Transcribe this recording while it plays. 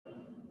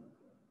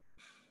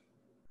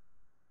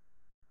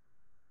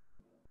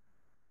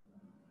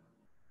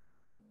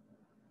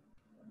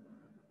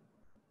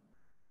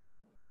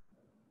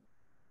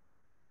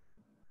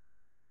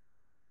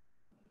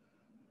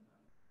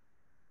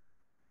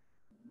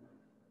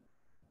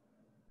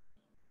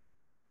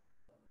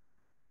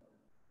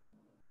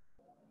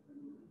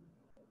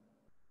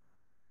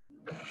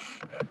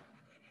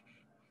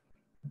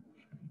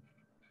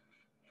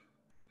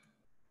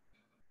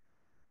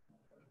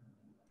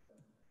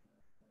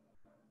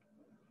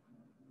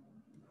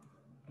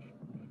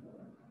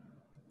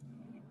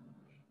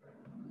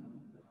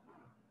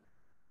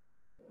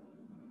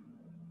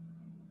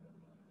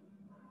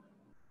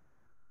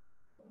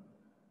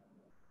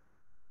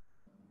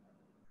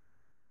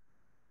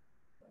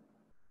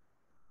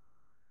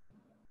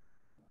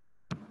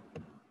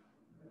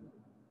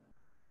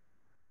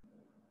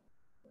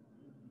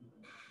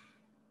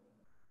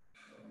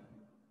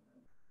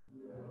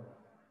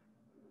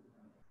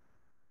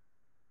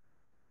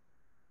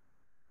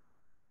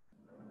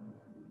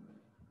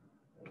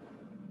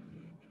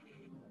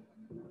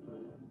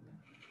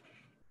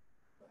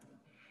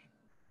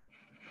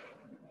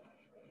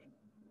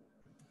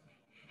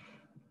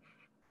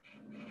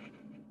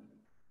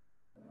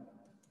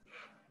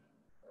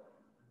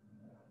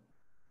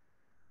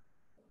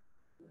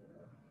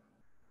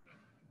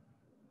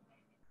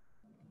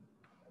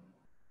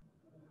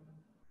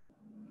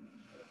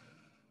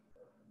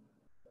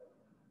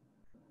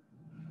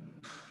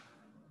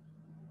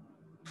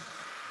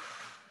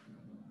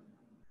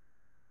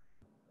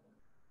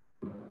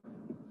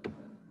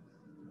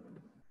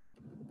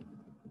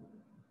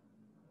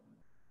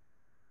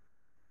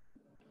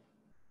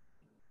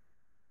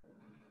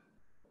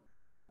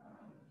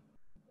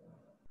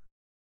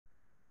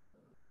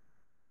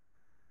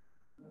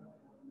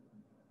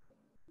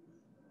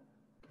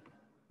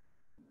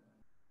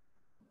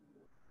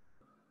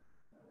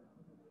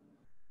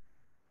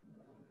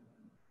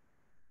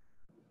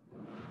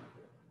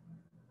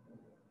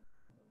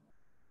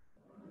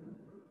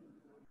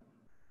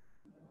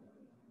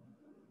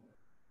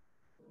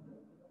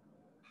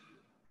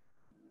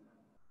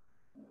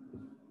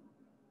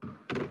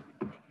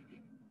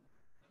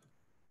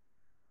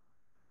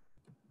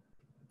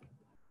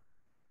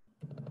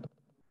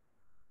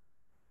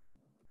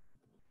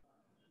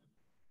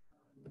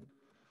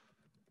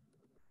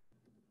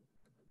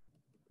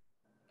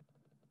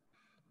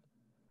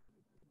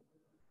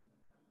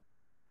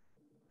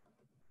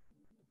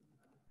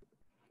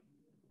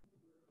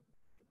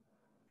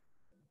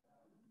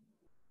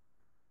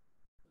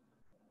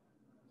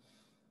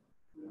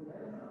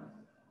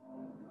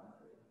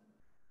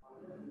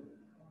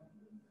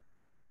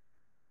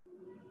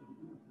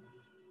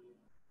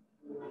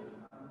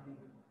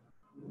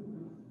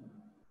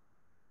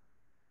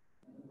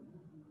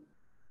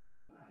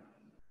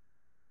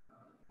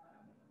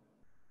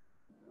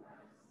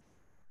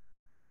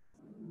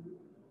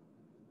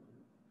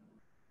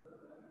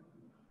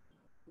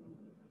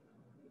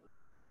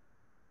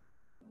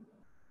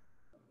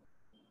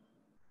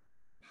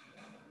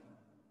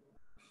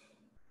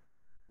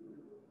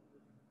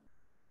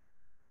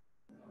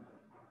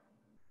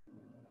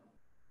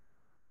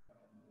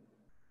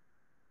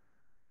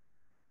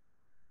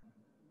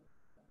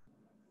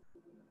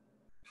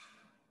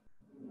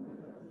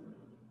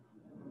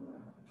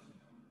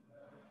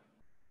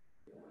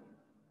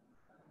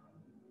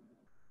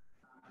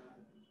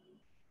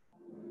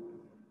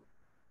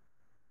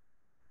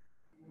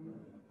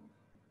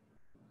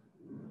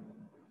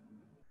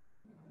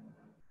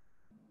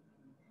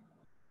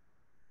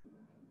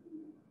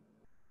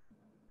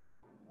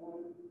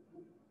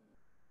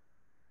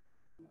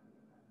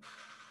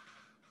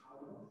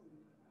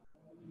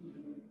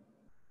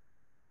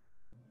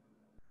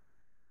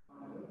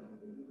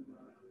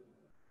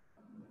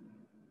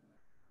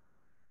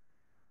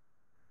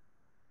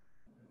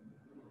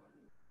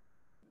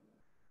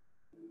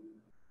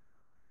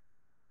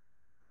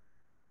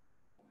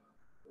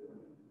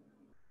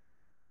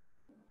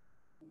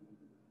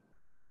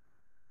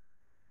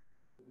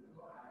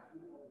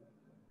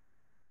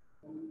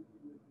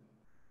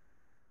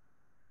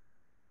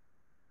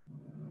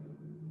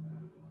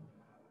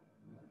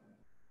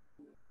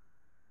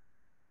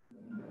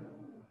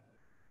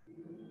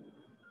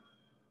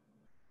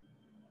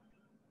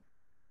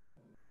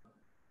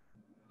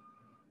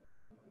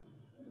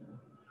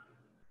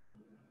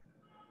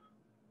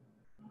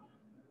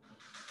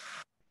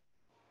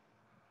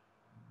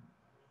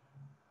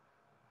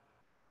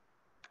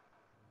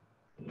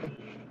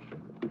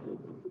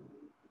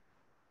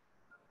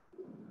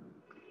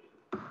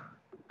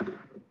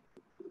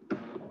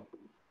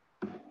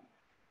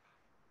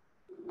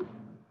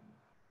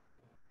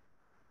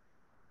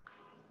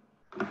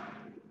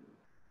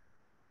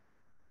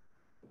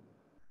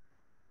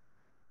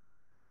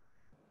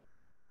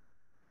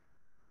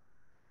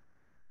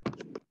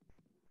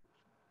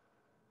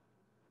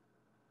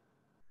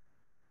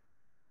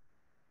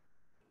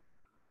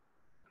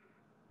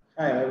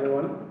Hi,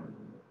 everyone.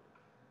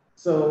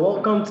 So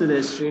welcome to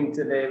the stream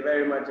today.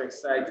 Very much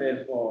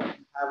excited for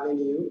having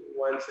you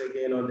once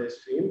again on the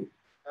stream.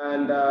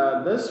 And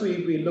this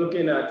week we're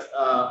looking at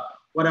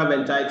what I've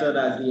entitled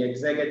as the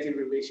Executive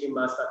Relation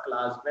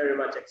Masterclass. Very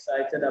much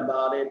excited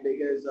about it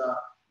because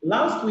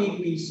last week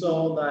we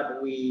saw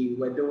that we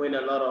were doing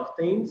a lot of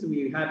things.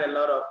 We had a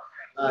lot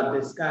of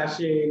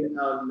discussion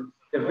on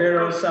the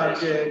various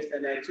subjects,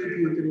 and I took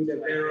you through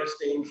the various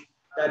things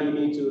that you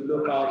need to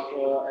look out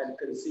for and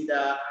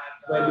consider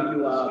when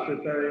you are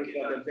preparing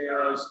for the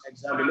various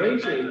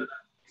examination.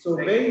 So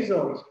based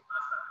on,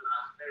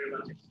 very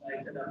much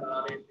excited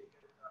about it.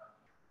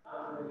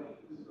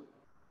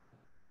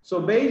 So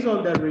based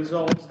on the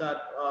results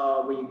that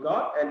we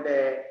got and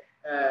the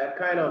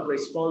kind of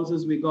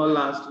responses we got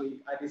last week,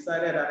 I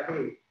decided that,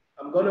 hey,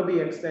 I'm going to be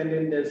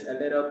extending this a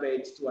little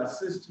bit to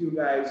assist you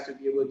guys to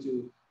be able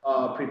to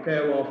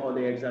prepare well for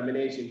the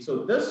examination.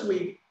 So this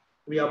week,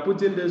 we are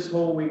putting this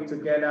whole week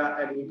together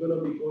and we're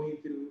going to be going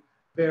through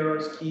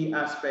various key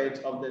aspects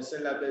of the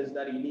syllabus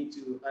that you need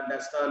to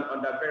understand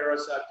under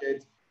various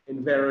subjects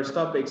in various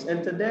topics.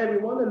 And today we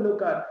want to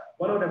look at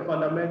one of the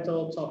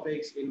fundamental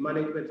topics in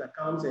management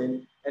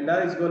accounting, and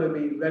that is going to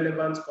be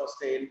relevant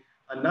costing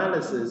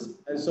analysis.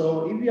 And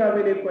so if you have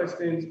any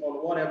questions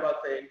on whatever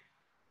thing,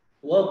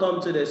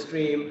 welcome to the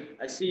stream.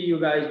 I see you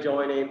guys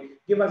joining.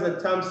 Give us a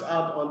thumbs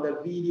up on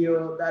the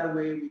video. That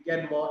way we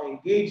get more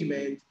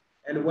engagement.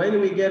 And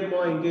when we get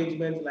more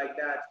engagement like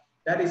that,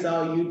 that is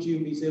how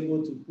YouTube is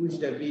able to push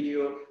the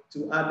video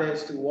to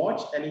others to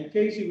watch. And in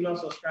case you've not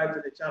subscribed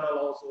to the channel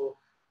also,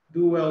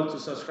 do well to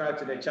subscribe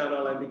to the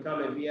channel and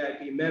become a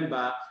VIP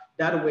member.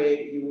 That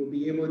way you will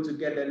be able to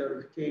get the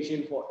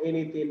notification for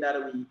anything that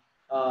we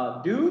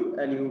do,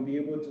 and you will be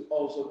able to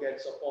also get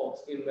support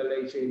in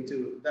relation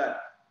to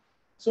that.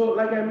 So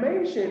like I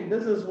mentioned,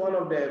 this is one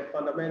of the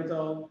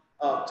fundamental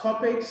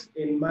topics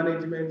in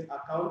management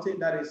accounting,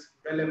 that is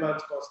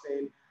relevant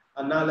costing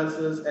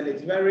analysis. And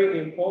it's very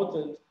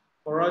important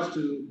for us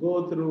to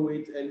go through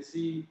it and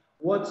see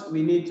what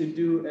we need to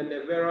do and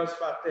the various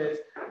factors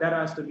that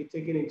has to be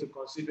taken into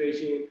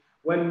consideration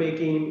when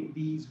making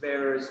these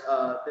various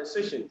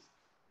decisions.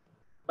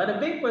 But the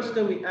big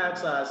question we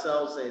ask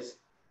ourselves is,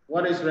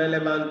 what is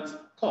relevant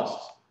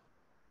cost?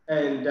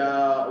 And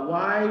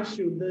why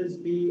should this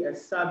be a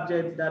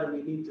subject that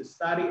we need to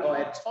study or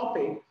a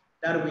topic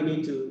that we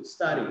need to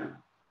study?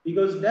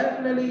 Because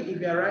definitely if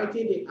you're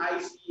writing the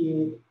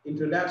ICA,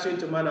 Introduction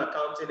to Man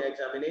Accounting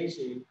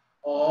examination,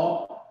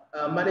 or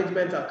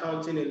management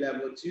accounting in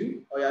level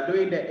 2, or you're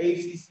doing the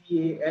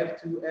ACCA,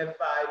 F2, F5,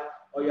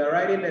 or you're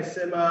writing the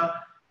CIMA,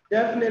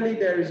 definitely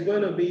there is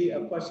going to be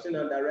a question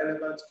on the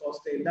relevant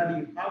costing that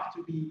you have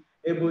to be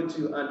able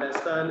to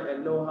understand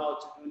and know how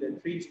to do the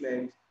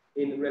treatment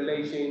in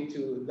relation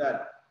to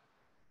that.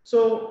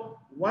 So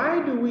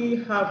why do we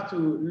have to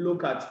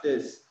look at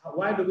this?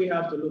 Why do we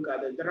have to look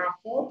at it? There are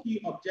 4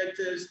 key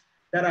objectives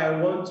that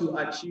I want to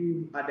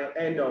achieve at the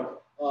end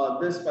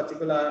of this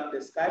particular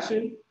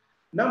discussion.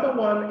 Number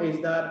 1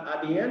 is that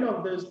at the end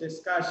of this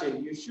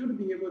discussion, you should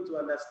be able to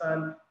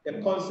understand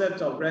the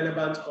concept of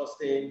relevant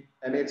costing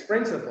and its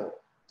principle.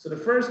 So the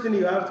first thing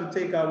you have to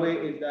take away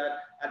is that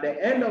at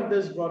the end of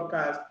this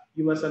broadcast,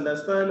 you must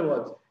understand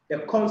what? The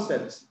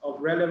concepts of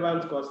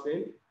relevant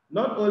costing,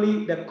 not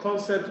only the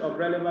concept of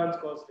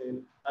relevant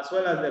costing, as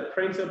well as the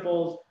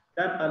principles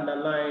that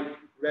underline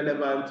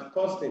relevant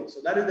costing. So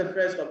that is the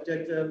first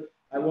objective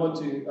I want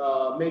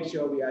to make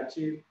sure we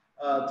achieve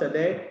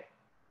today.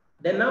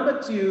 Then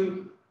number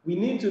 2, we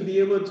need to be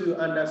able to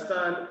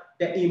understand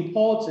the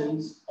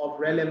importance of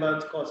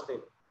relevant costing.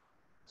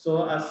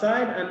 So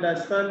aside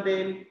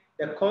understanding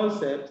the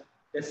concept,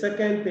 the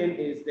second thing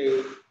is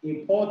the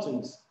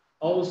importance,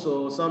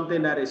 also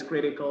something that is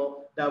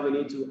critical that we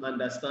need to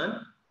understand.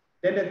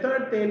 Then the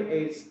third thing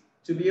is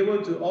to be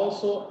able to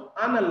also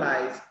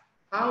analyze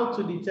how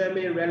to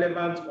determine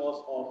relevant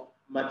cost of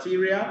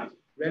material,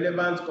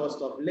 relevant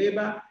cost of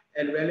labor,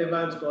 and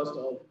relevant cost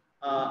of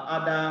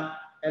other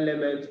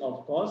elements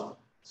of cost.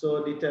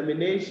 So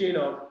determination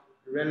of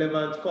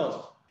relevant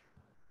cost.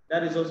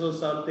 That is also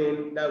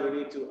something that we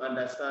need to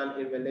understand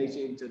in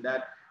relation to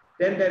that.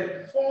 Then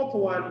the fourth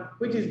one,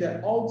 which is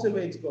the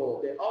ultimate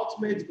goal. The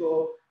ultimate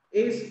goal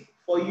is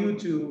for you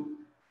to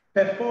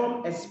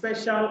perform a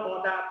special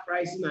order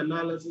pricing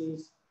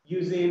analysis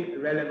using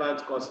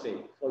relevant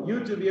costing. For you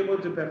to be able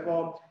to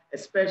perform a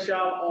special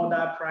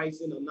order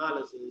pricing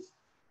analysis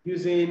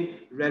using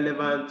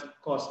relevant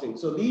costing.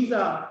 So these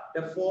are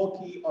the 4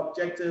 key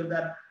objectives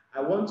that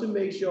I want to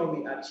make sure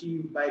we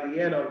achieve by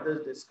the end of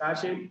this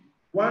discussion.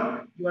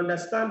 1, you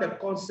understand the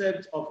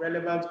concept of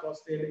relevant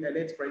costing and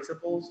its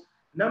principles.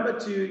 Number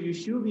 2, you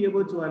should be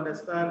able to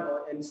understand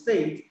and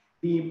state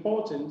the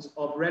importance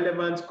of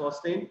relevant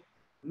costing.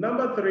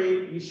 Number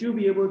 3, you should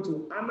be able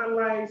to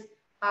analyze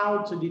how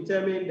to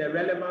determine the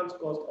relevant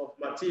cost of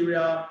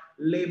material,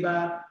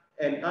 labor,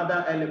 and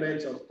other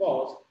elements of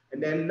cost.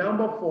 And then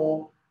number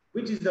 4,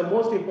 which is the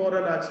most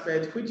important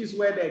aspect, which is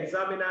where the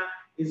examiner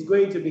is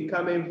going to be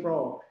coming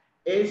from,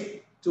 is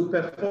to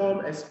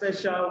perform a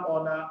special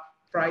order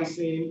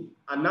pricing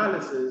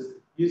analysis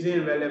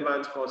using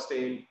relevant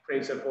costing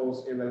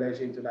principles in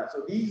relation to that.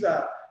 So these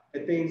are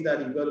the things that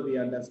you've got to be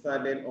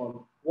understanding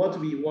on what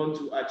we want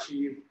to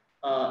achieve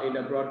in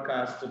the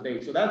broadcast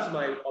today. So that's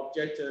my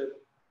objective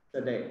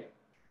today.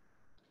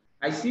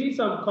 I see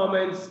some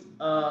comments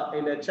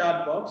in the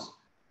chat box.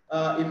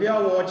 If you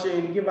are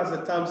watching, give us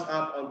a thumbs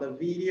up on the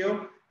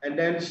video and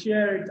then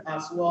share it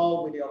as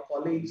well with your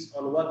colleagues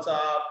on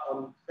WhatsApp,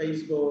 on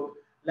Facebook,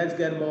 Let's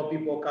get more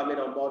people coming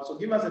on board. So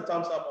give us a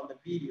thumbs up on the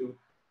video.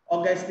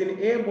 Augustine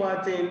A.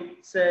 Boatin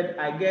said,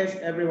 I guess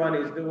everyone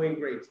is doing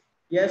great.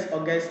 Yes,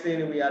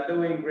 Augustine, we are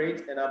doing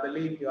great. And I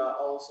believe you are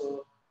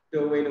also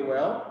doing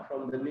well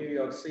from the New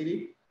York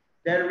City.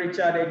 Then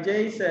Richard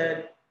A.J.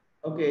 said,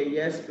 okay,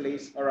 yes,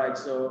 please. All right,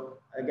 so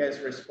I guess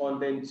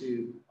responding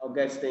to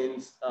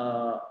Augustine's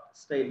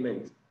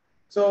statement.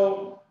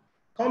 So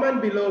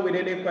comment below with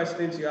any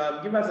questions you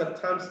have. Give us a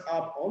thumbs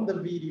up on the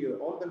video,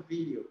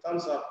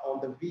 thumbs up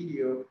on the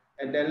video,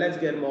 and then let's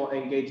get more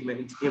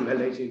engagement in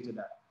relation to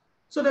that.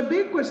 So the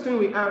big question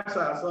we ask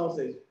ourselves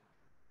is,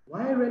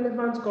 why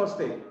relevant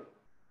costing?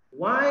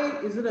 Why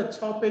is it a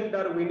topic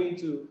that we need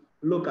to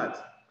look at?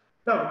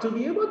 Now, to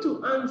be able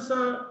to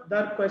answer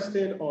that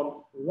question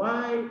on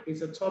why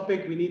it's a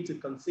topic we need to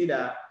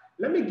consider,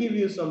 let me give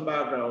you some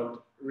background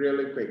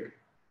really quick.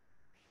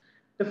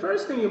 The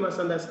first thing you must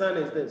understand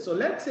is this. So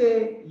let's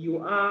say you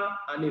are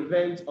an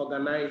event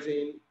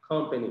organizing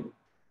company,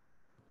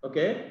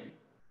 okay?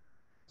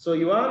 So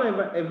you are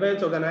an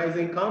event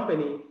organizing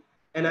company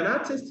and an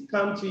artist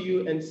come to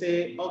you and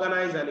say,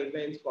 organize an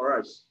event for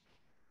us.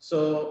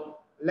 So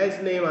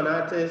let's name an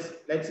artist,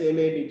 let's say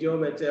maybe Joe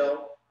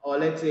Mattel, or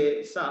let's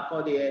say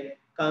Sarkodie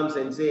comes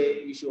and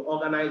say you should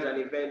organize an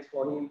event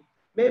for him.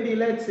 Maybe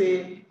let's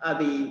say at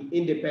the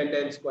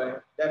Independence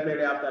Square,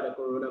 definitely after the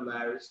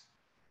coronavirus.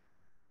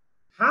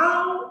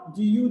 How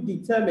do you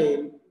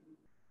determine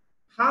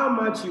how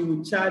much you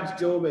will charge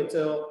Joe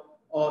Mattel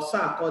or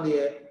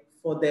Sarkodie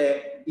for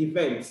their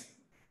events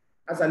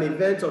as an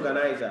event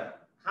organizer?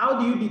 How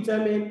do you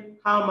determine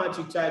how much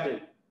you charge him?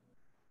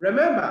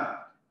 Remember,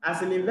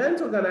 as an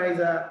event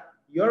organizer,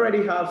 you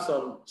already have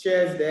some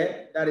chairs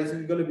there. That is,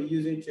 you're going to be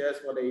using chairs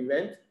for the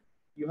event.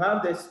 You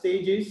have the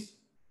stages,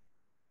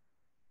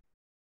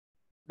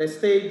 the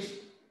stage,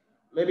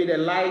 maybe the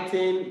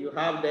lighting, you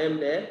have them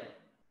there.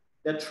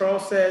 The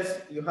trusses,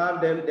 you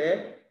have them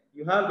there.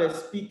 You have the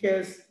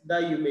speakers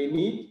that you may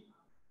need.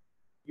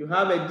 You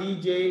have a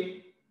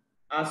DJ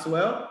as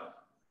well.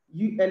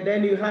 And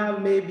then you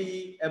have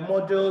maybe a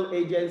model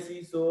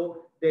agency.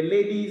 So the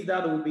ladies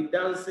that will be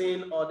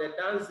dancing or the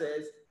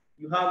dancers,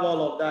 you have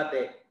all of that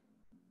there.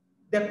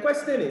 The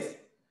question is,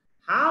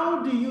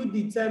 how do you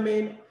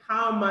determine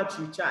how much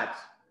you charge?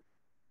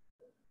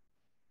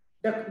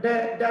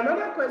 The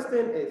another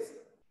question is,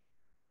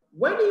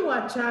 when you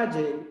are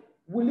charging,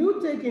 will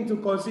you take into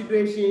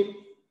consideration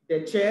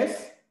the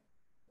chairs?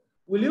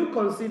 Will you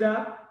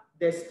consider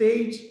the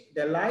stage,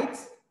 the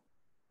lights?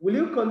 Will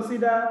you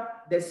consider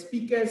the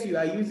speakers you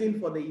are using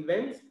for the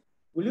event?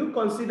 Will you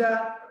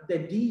consider the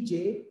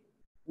DJ?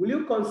 Will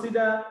you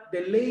consider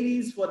the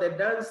ladies for the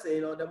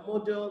dancing or the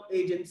model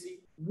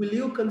agency? Will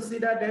you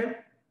consider them?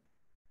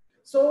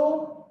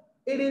 So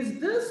it is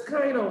this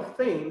kind of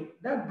thing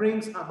that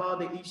brings about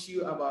the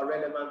issue about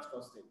relevant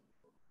costing.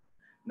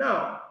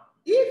 Now,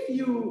 if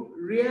you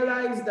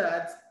realize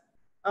that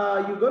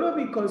you're going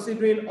to be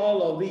considering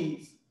all of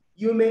these,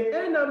 you may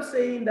end up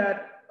saying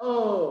that,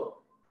 oh,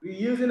 we're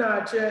using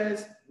our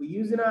chairs, we're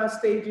using our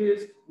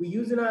stages, we're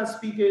using our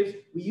speakers,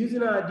 we're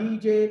using our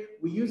DJ,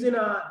 we're using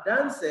our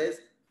dancers.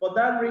 For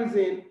that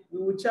reason,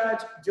 we will charge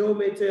Joe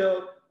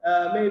Mattel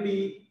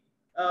maybe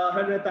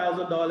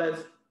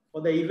 $100,000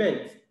 for the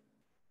event.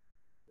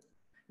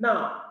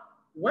 Now,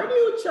 when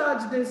you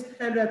charge this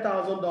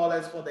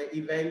 $100,000 for the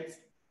event,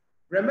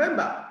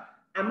 remember,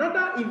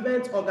 another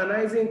event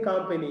organizing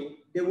company,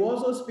 they will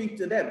also speak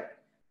to them.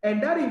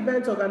 And that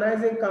event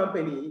organizing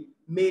company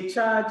may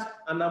charge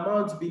an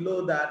amount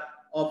below that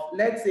of,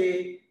 let's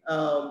say,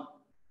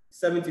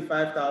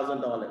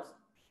 $75,000.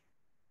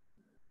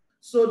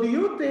 So do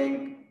you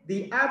think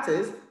the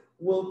artist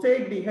will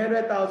take the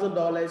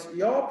 $100,000,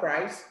 your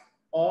price,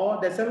 or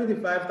the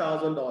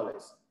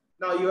 $75,000?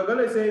 Now you're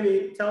going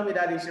to tell me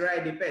that it's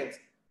right, it depends.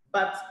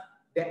 But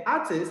the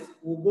artist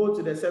will go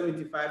to the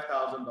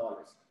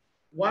 $75,000.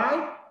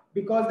 Why?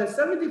 Because the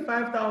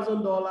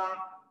 $75,000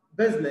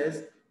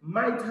 business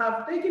might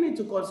have taken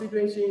into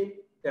consideration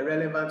the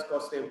relevant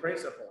costing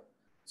principle.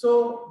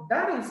 So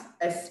that is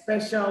a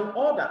special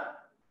order.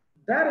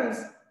 That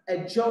is a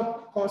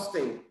job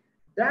costing.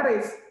 That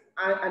is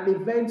an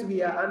event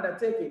we are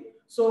undertaking.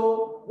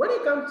 So when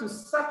it comes to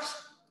such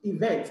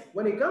event,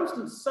 when it comes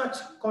to such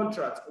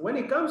contract, when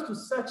it comes to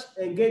such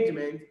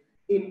engagement,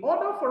 in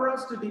order for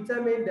us to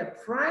determine the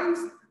price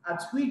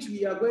at which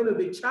we are going to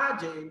be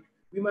charging,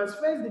 we must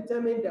first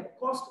determine the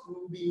cost we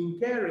will be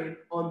incurring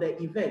on the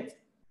event.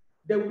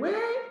 The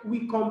way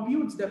we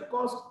compute the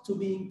cost to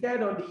be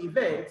incurred on the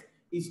event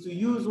is to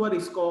use what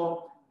is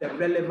called the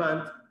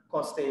relevant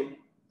costing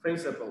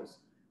principles,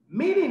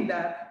 meaning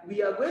that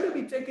we are going to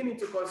be taking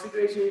into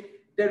consideration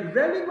the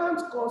relevant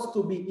cost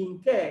to be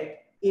incurred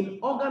in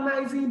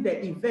organizing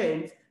the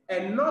event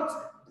and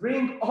not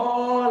bring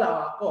all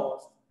our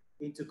costs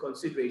into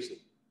consideration.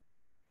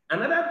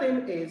 Another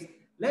thing is,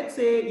 let's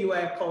say you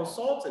are a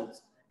consultant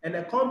and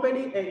a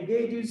company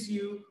engages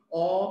you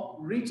or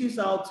reaches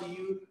out to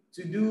you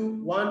to do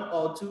one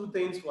or two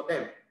things for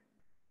them.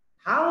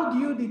 How do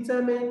you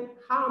determine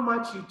how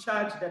much you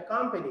charge the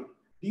company?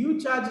 Do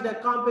you charge the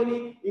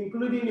company,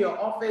 including your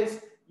office,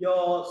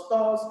 your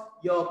stores,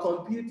 your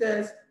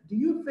computers? Do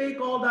you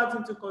take all that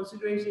into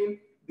consideration?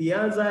 The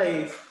answer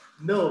is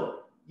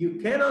no, you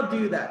cannot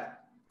do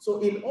that. So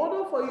in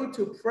order for you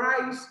to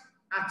price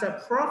at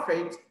a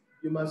profit,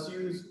 you must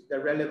use the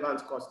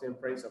relevant costing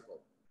principle.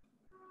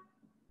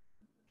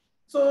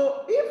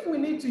 So if we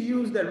need to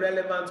use the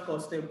relevant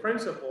costing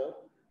principle,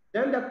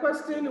 then the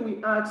question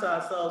we ask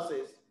ourselves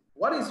is,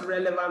 what is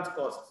relevant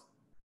cost?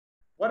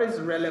 What is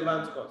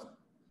relevant cost?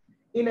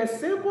 In a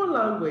simple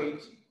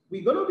language,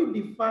 we're going to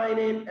be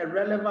defining a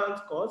relevant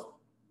cost.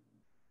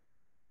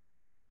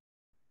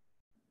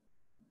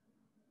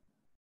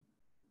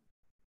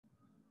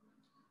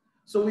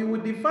 So we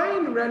would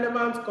define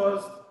relevant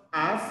cost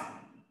as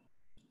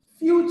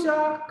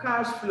future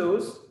cash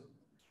flows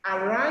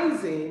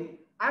arising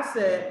as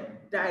a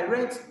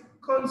direct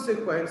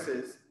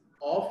consequences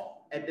of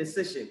a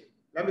decision.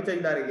 Let me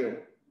take that again.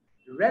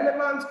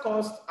 Relevant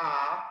costs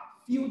are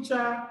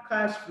future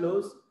cash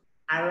flows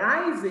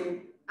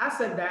arising as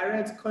a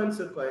direct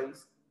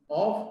consequence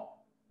of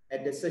a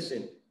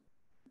decision.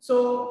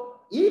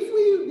 So if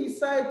we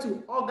decide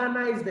to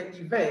organize the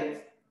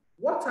event,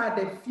 what are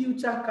the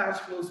future cash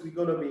flows we're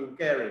going to be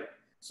incurring?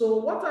 So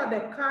what are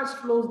the cash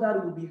flows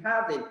that we'll be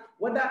having,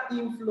 whether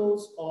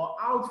inflows or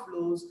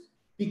outflows,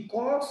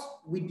 because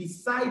we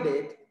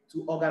decided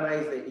to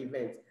organize the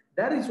event?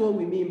 That is what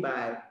we mean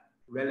by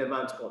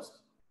relevant cost.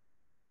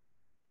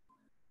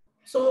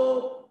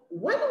 So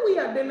when we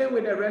are dealing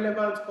with the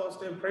relevant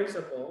costing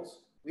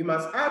principles, we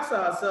must ask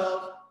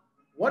ourselves,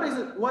 what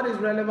is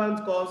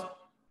relevant cost?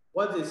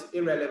 What is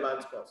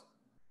irrelevant cost?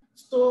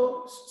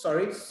 So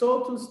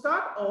to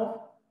start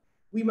off,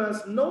 we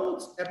must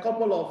note a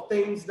couple of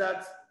things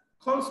that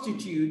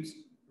constitute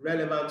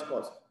relevant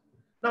cost.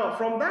 Now,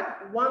 from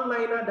that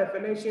one-liner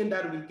definition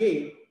that we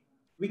gave,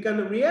 we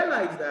can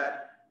realize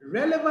that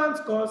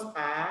relevant costs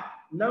are,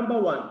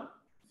 number one,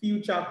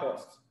 future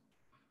costs.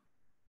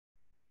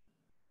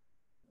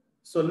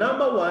 So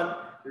number one,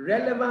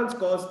 relevant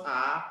costs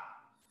are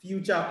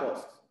future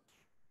costs.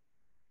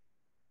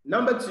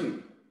 Number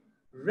two,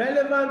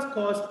 relevant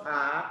costs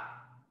are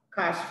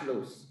cash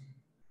flows.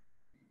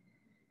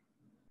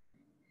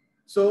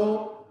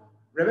 So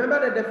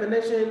remember the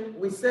definition,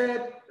 we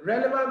said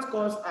relevant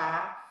costs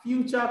are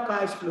future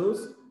cash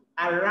flows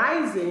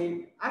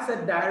arising as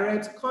a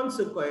direct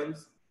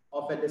consequence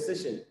of a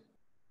decision.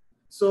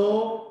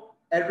 So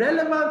a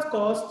relevant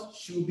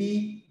cost should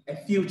be a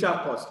future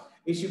cost.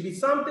 It should be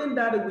something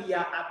that we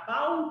are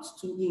about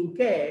to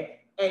incur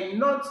and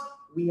not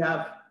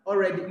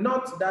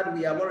that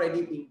we have already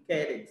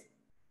incurred it.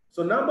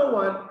 So number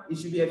one, it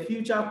should be a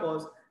future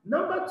cost.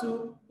 Number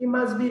two, it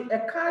must be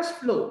a cash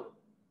flow,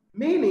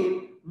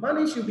 meaning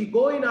money should be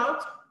going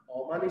out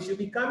or money should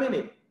be coming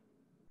in.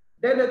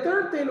 Then the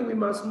third thing we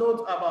must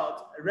note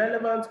about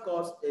relevant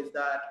costs is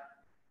that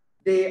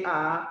they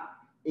are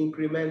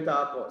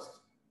incremental costs.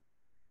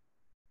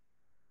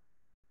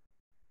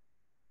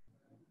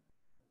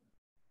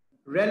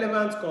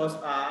 Relevant costs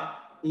are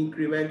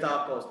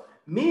incremental costs,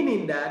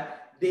 meaning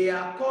that they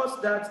are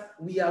costs that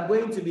we are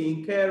going to be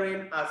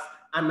incurring as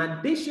an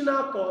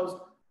additional cost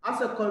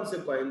as a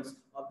consequence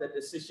of the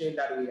decision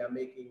that we are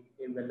making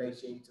in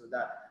relation to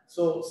that.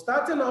 So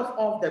starting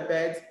off the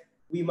bat,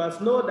 we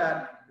must know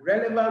that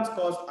relevant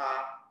costs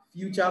are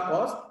future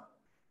costs,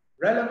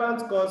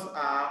 relevant costs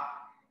are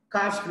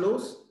cash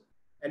flows,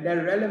 and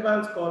then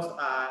relevant costs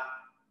are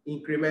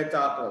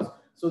incremental costs.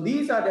 So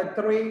these are the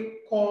three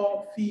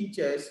core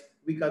features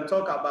we can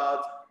talk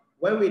about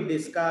when we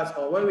discuss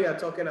or when we are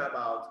talking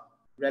about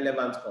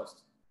relevant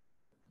cost.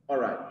 All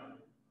right.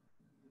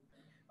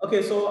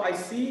 Okay, so I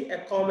see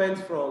a comment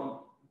from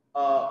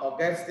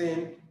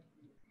Augustine.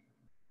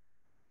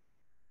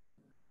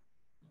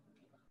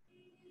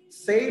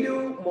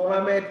 Saidu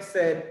Mohammed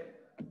said,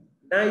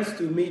 nice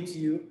to meet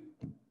you.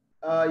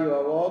 You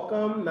are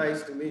welcome.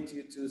 Nice to meet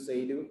you too,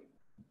 Saidu.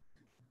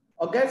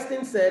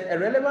 Augustine said, a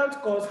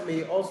relevant cost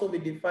may also be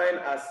defined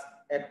as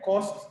a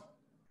cost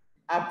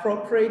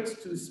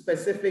appropriate to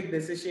specific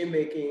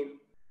decision-making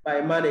by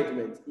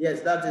management.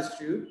 Yes, that is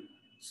true.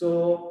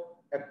 So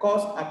a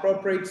cost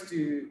appropriate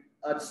to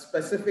a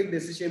specific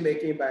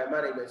decision-making by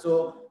management.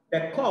 So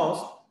the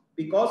cost,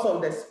 because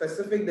of the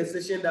specific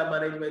decision that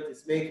management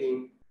is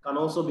making, can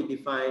also be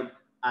defined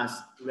as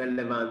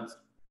relevant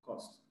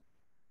cost.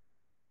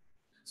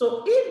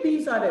 So if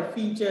these are the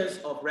features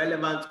of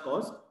relevant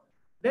cost,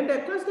 then the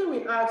question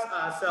we ask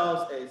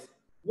ourselves is,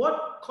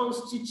 what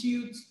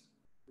constitutes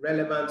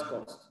relevant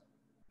cost?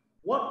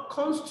 What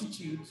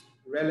constitutes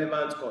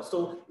relevant cost?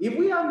 So if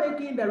we are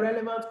making the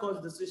relevant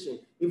cost decision,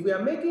 if we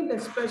are making the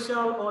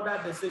special order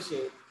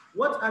decision,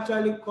 what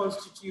actually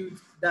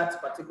constitutes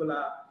that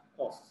particular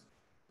cost?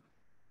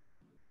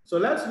 So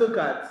let's look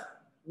at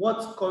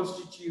what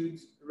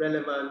constitutes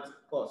relevant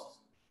cost.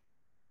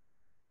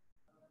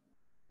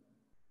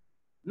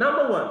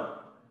 Number one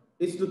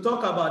is to talk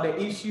about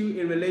the issue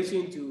in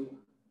relation to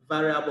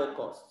variable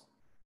cost.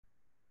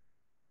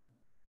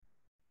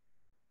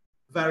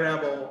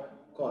 Variable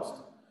cost.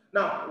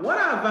 Now, what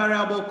are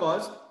variable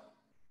costs?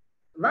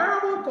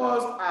 Variable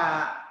costs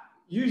are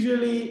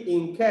usually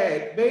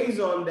incurred based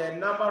on the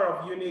number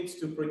of units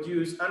to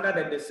produce under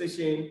the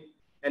decision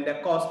and the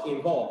cost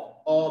involved,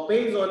 or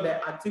based on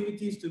the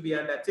activities to be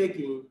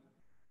undertaken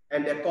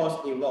and the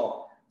cost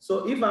involved.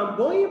 So if I'm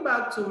going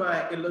back to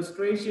my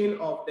illustration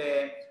of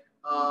the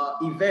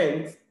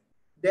event,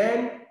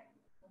 then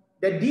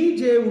the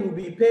DJ will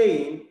be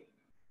paying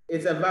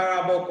is a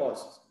variable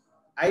cost.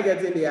 Are you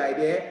getting the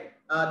idea?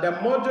 The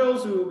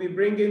modules we will be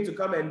bringing to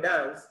come and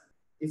dance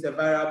is a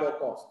variable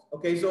cost.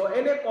 Okay, so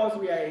any cost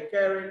we are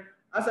incurring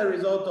as a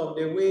result of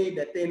the way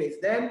the thing is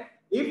done,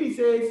 if he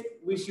says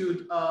we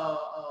should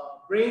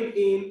bring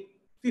in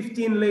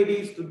 15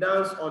 ladies to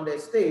dance on the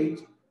stage,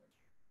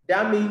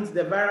 that means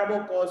the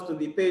variable cost to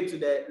be paid to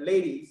the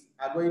ladies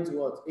are going to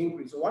what?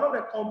 Increase. So one of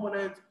the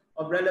components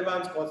of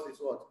relevant cost is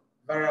what?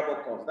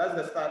 Variable cost. That's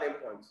the starting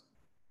point.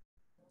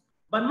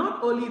 But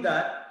not only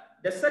that,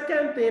 the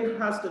second thing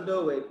has to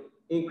do with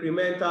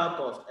incremental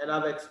cost. And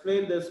I've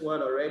explained this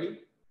one already.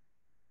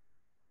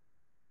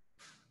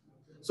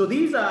 So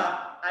these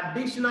are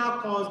additional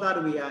costs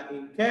that we are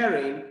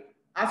incurring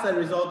as a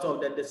result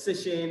of the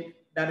decision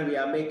that we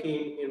are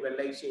making in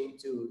relation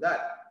to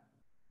that.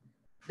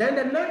 Then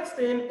the next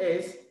thing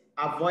is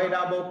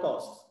avoidable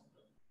costs.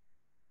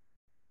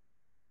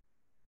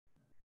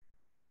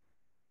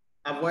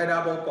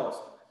 Avoidable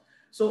costs.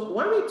 So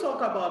when we talk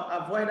about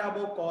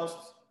avoidable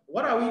costs,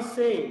 what are we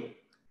saying?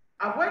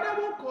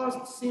 Avoidable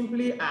costs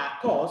simply are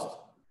costs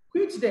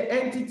which the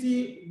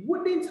entity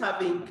wouldn't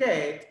have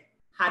incurred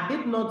had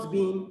it not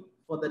been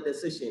for the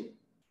decision.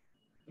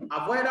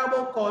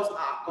 Avoidable costs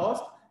are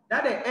costs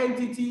that the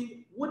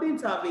entity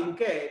wouldn't have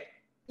incurred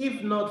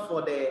if not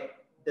for the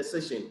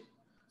decision.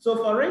 So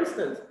for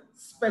instance,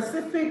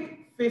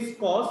 specific fixed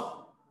cost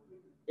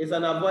is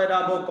an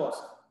avoidable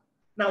cost.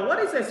 Now, what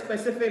is a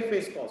specific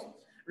fixed cost?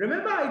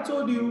 Remember I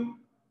told you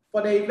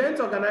for the event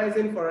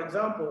organizing, for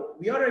example,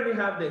 we already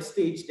have the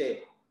stage there.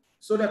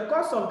 So the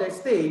cost of the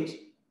stage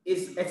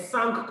is a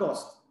sunk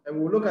cost. And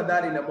we'll look at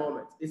that in a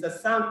moment. It's a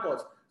sunk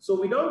cost. So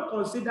we don't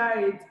consider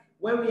it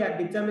when we are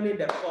determining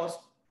the cost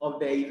of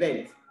the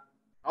event.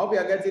 I hope you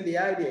are getting the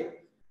idea.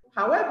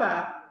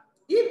 However,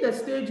 if the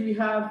stage we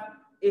have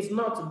is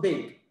not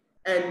big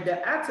and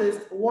the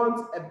artist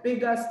wants a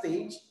bigger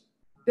stage,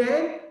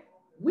 then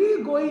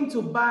we're going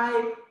to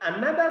buy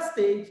another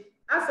stage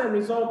as a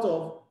result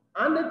of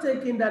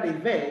undertaking that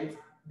event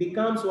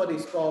becomes what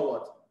is called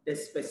what? The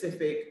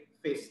specific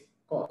fixed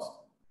cost.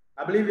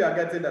 I believe you are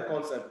getting the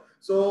concept.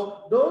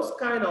 So those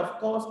kind of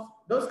costs,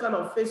 those kind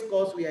of fixed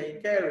costs we are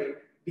incurring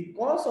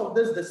because of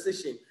this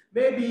decision.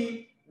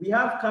 Maybe we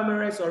have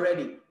cameras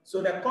already.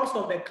 So the cost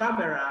of the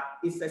camera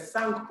is a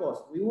sunk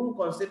cost. We won't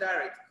consider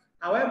it.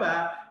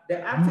 However,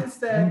 the artist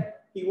said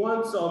he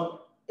wants some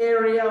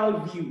aerial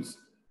views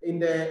in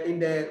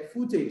the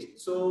footage.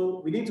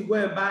 So we need to go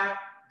and buy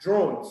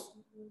drones.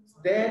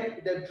 Then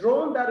the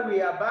drone that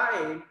we are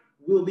buying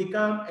will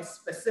become a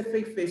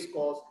specific fixed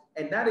cost,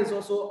 and that is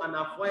also an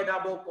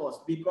avoidable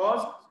cost,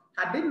 because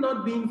had it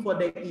not been for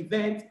the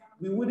event,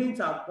 we wouldn't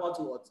have bought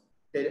what?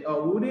 We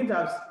wouldn't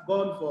have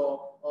gone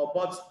for or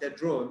bought the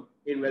drone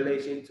in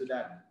relation to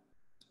that.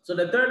 So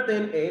the third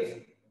thing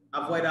is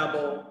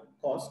avoidable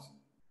cost.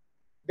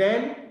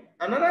 Then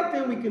another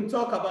thing we can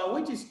talk about,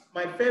 which is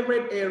my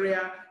favorite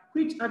area,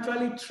 which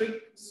actually tricks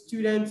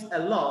students a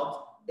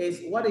lot,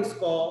 is what is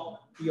called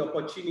the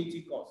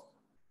opportunity cost.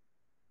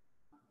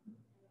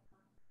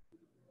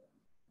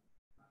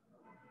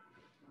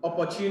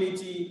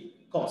 Opportunity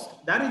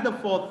cost. That is the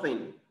fourth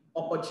thing,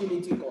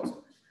 opportunity cost.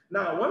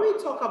 Now, when we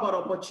talk about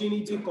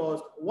opportunity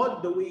cost,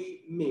 what do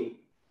we mean?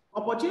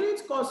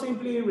 Opportunity cost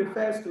simply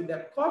refers to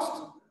the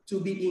cost to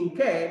be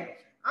incurred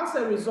as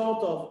a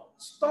result of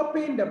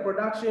stopping the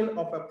production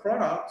of a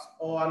product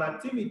or an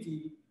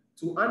activity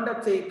to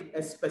undertake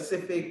a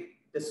specific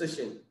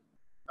decision.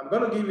 I'm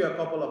going to give you a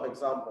couple of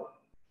examples.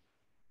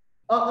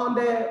 On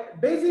the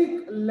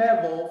basic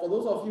level, for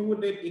those of you who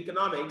did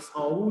economics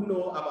or who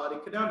know about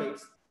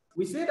economics,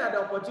 we say that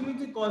the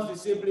opportunity cost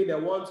is simply the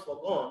ones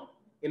forgone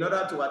in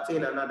order to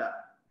attain another.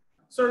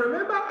 So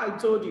remember I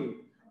told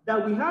you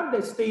that we have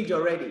the stage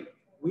already.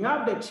 We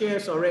have the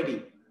chairs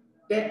already.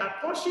 The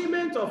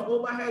apportionment of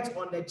overheads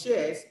on the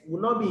chairs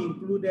will not be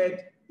included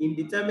in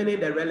determining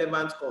the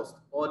relevant cost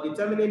or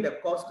determining the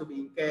cost to be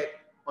incurred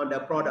on the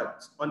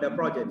product, on the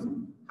project.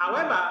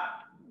 However,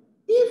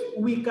 if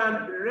we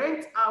can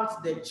rent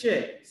out the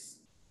chairs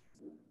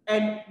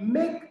and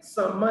make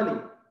some money,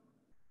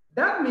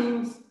 that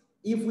means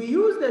if we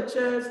use the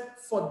chairs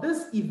for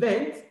this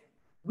event,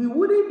 we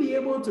wouldn't be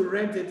able to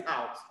rent it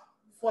out.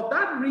 For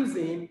that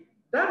reason,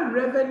 that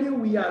revenue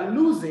we are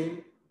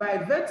losing by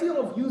virtue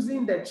of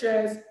using the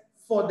chairs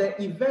for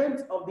the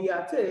event of the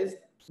artist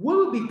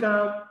will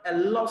become a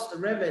lost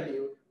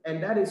revenue,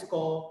 and that is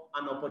called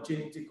an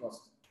opportunity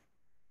cost.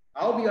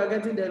 I hope you are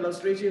getting the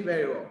illustration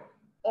very well.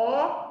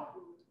 Or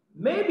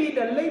maybe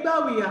the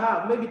label we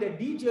have, maybe the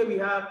DJ we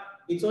have,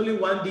 it's only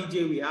one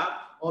DJ we have,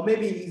 or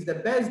maybe he's the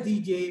best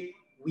DJ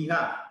we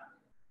have.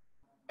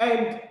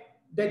 And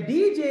the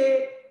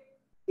DJ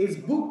is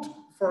booked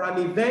for an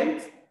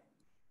event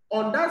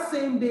on that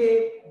same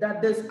day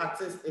that this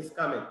artist is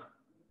coming.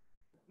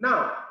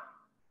 Now,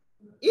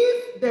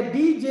 if the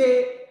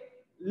DJ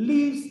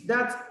leaves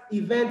that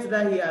event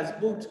that he has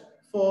booked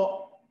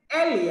for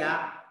earlier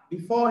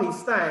before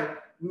his time,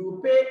 we will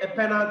pay a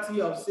penalty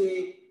of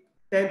say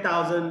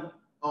 10,000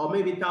 or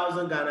maybe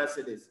 1,000 Ghana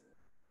cedis.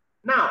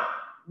 Now,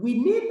 we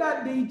need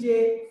that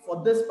DJ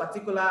for this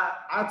particular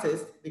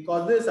artist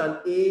because this is an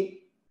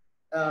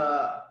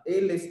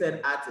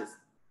A-listed artist.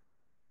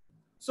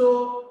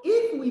 So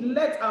if we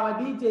let our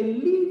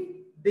DJ leave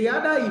the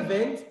other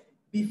event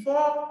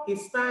before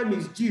his time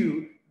is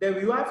due, then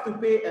we will have to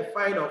pay a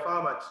fine of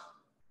how much?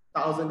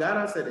 1,000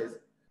 Ghana cedis.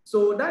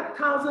 So that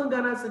 1,000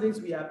 Ghana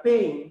cedis we are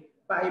paying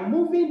by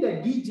moving the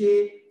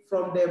DJ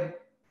from the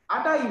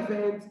other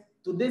event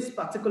to this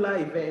particular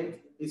event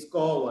is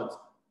called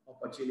what?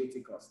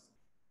 Opportunity cost.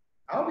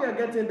 I hope you are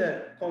getting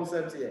the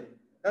concept here.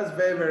 That's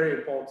very, very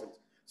important.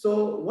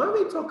 So when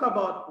we talk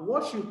about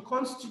what should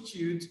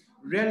constitute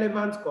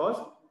relevant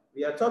cost,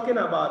 we are talking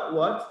about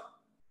what?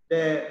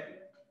 The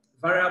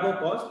variable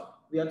cost.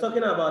 We are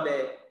talking about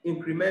the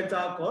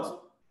incremental cost.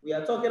 We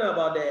are talking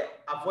about the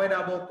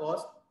avoidable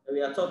cost. And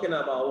we are talking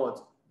about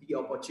what? The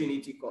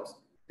opportunity cost.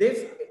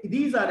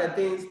 These are the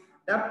things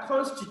that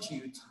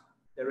constitute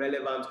the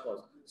relevant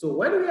cost. So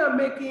when we are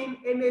making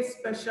any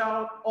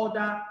special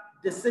order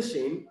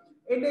decision,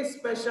 any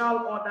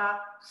special order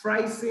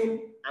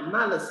pricing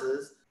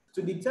analysis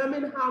to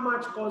determine how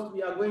much cost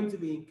we are going to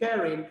be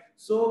incurring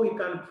so we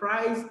can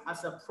price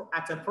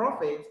at a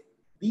profit,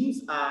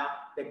 these are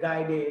the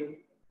guiding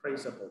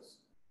principles.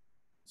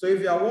 So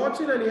if you are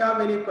watching and you have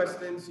any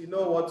questions, you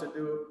know what to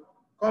do.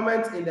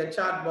 Comment in the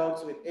chat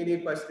box with any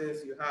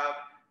questions you have.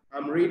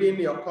 I'm reading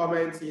your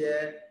comments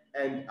here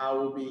and I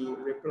will be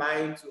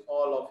replying to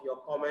all of your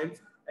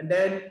comments. And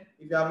then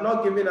if you have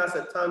not given us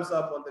a thumbs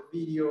up on the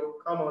video,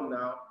 come on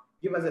now,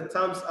 give us a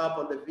thumbs up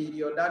on the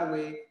video. That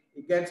way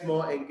it gets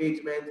more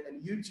engagement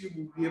and YouTube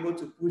will be able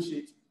to push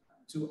it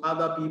to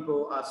other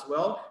people as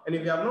well. And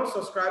if you have not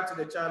subscribed to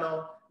the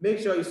channel, make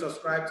sure you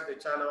subscribe to the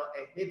channel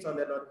and hit on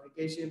the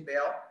notification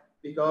bell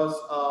because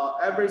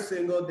every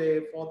single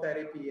day,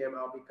 4:30 p.m.,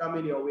 I'll be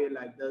coming your way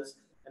like this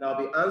and I'll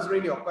be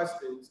answering your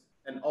questions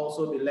and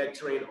also be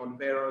lecturing on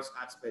various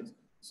aspects.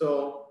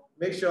 So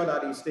make sure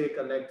that you stay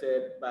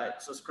connected by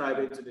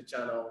subscribing to the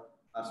channel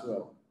as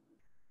well.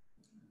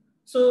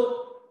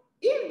 So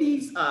if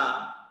these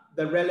are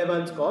the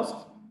relevant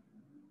costs,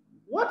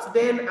 what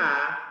then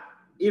are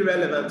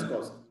irrelevant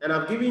costs? And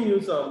I've given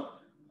you some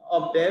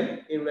of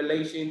them in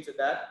relation to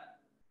that.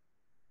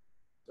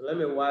 So let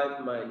me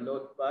wipe my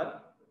notepad.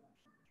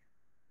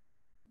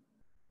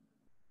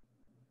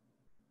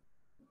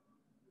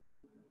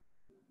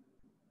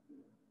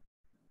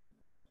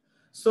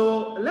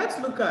 So let's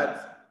look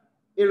at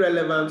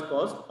irrelevant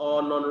cost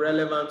or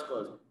non-relevant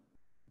cost.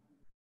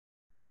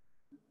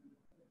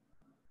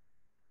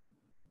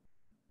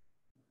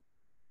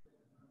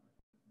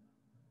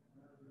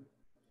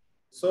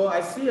 So I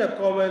see a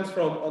comment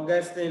from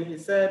Augustine. He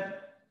said,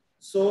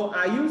 so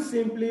are you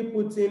simply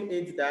putting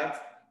it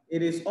that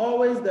it is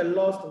always the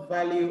lost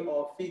value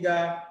or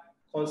figure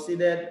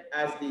considered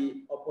as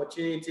the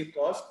opportunity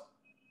cost?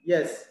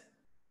 Yes,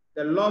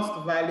 the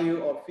lost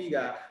value or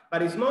figure,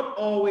 but it's not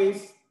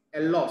always a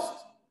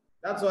lost.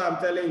 That's what I'm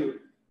telling you.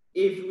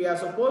 If we are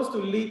supposed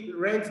to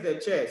rent the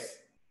chairs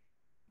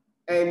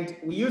and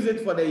we use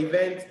it for the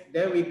event,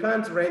 then we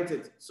can't rent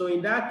it. So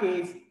in that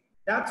case,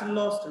 that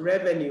lost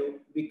revenue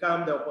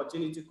becomes the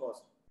opportunity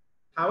cost.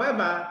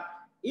 However,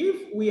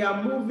 if we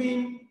are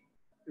moving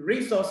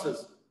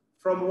resources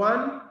from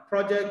one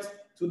project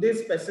to this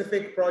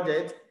specific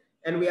project,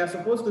 and we are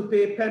supposed to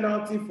pay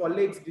penalty for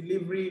late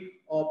delivery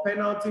or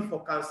penalty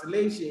for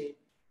cancellation,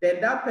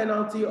 then that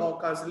penalty or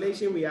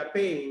cancellation we are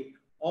paying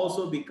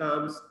also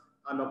becomes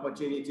an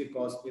opportunity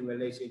cost in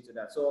relation to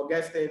that. So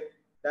Augustine,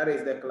 that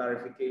is the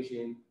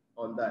clarification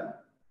on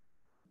that.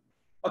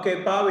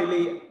 Okay,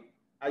 Pawili,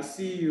 I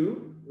see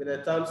you with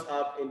a thumbs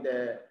up in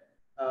the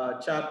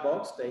chat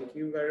box. Thank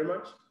you very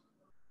much.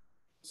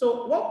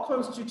 So what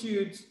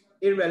constitutes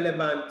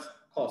irrelevant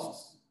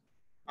costs?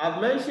 I've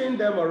mentioned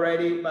them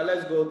already, but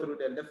let's go through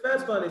them. The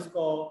first one is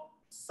called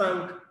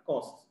sunk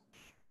cost.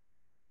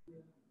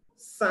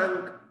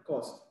 Sunk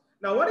cost.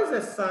 Now, what is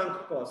a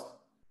sunk cost?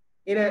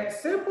 In a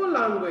simple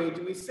language,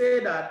 we say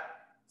that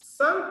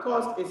sunk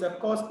cost is a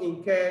cost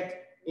incurred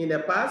in the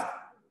past,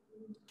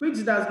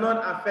 which does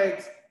not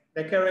affect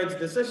the current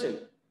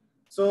decision.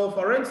 So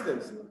for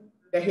instance,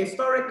 the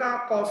historical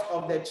cost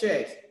of the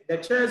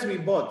chairs we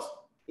bought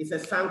is a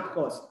sunk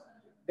cost.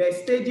 The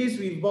stages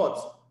we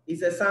bought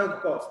is a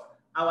sunk cost.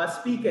 Our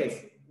speakers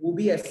will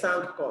be a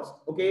sunk cost,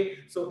 okay?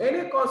 So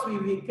any cost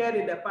we've incurred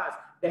in the past,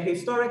 the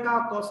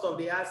historical cost of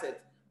the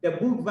asset, the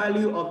book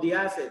value of the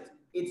asset,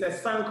 it's a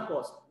sunk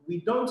cost.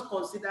 We don't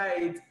consider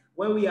it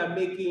when we are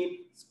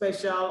making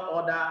special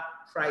order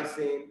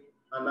pricing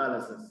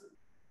analysis.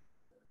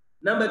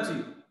 Number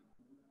two,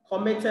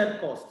 committed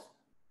cost.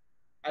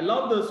 I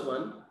love this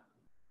one.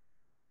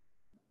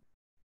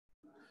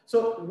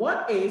 So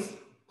what is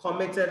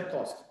committed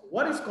cost?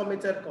 What is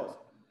committed cost?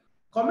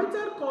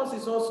 Committed cost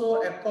is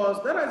also a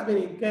cost that has been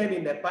incurred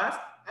in the past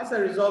as a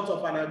result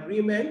of an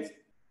agreement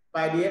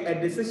by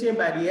a decision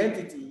by the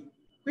entity,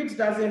 which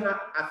doesn't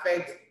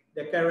affect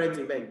the current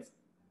event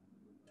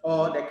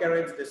or the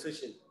current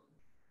decision.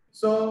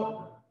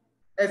 So,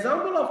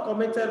 example of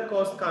committed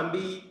cost can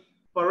be,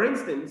 for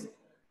instance,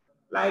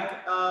 like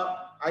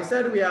I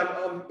said, we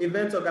are an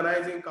event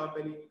organizing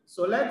company.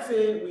 So let's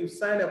say we've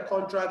signed a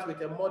contract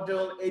with a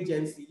model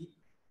agency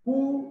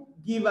who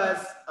give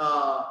us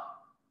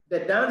the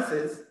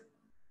dancers,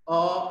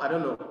 or I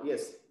don't know,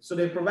 yes. So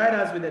they provide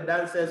us with the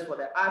dancers for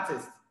the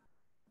artists.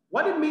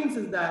 What it means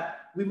is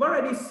that we've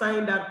already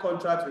signed that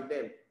contract with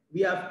them.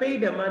 We have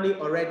paid the money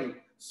already.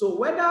 So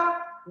whether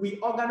we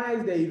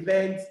organize the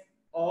event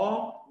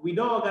or we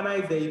don't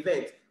organize the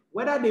event,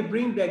 whether they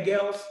bring the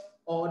girls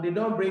or they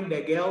don't bring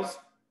the girls,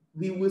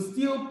 we will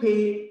still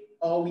pay,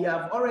 or we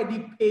have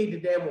already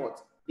paid them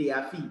what?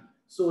 Their fee.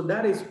 So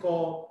that is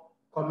called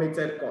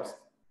committed cost.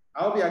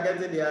 I hope you are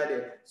getting the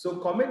idea. So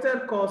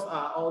committed costs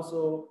are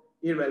also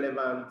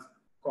irrelevant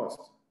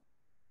costs.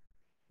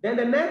 Then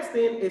the next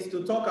thing is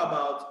to talk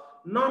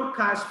about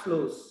non-cash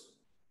flows.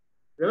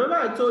 Remember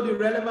I told you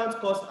relevant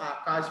costs are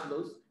cash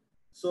flows.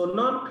 So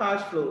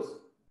non-cash flows,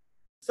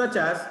 such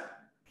as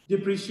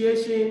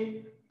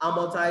depreciation,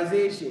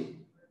 amortization,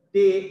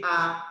 they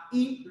are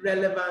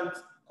irrelevant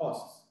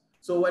costs.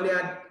 So when you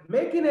are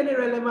making any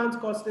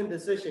relevant costing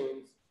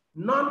decisions,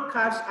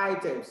 non-cash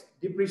items,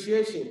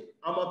 depreciation,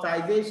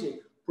 amortization,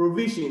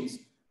 provisions,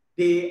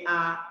 they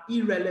are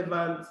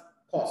irrelevant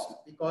costs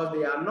because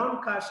they are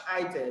non-cash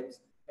items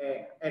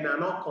and are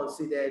not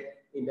considered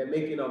in the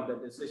making of the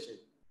decision.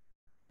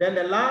 Then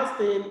the last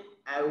thing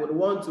I would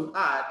want to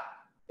add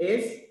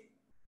is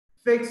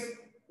fixed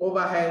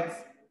overheads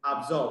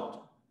absorbed.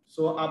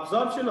 So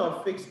absorption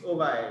of fixed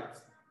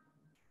overheads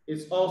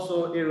is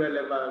also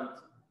irrelevant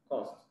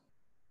cost.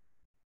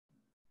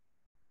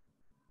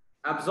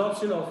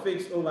 Absorption of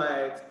fixed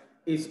overheads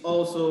is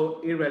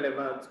also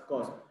irrelevant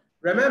cost.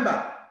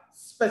 Remember,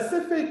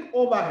 specific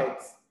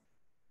overheads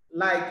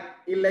like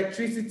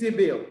electricity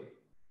bill,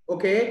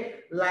 okay,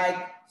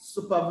 like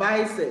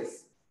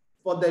supervisors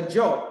for the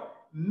job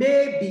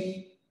may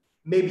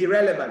be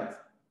relevant,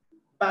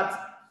 but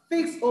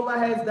fixed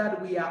overheads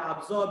that we are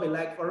absorbing,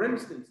 like for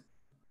instance,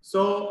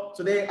 so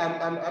today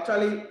I'm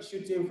actually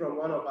shooting from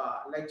one of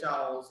our lecture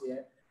halls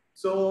here.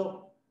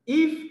 So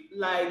if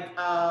like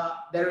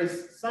there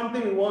is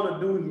something we want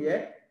to do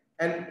here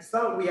and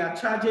we are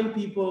charging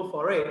people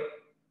for it,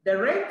 the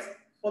rent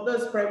for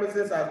those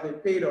premises has been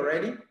paid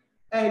already.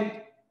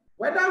 And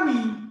whether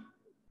we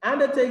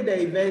undertake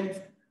the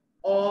event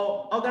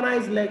or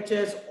organize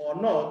lectures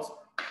or not,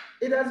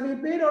 it has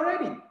been paid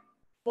already.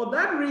 For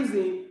that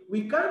reason,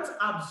 we can't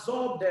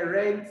absorb the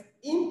rent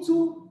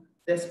into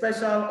the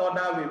special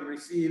order we've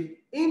received,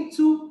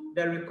 into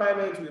the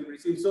requirements we've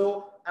received.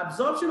 So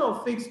absorption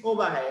of fixed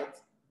overhead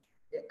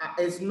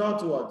is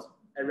not what?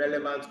 A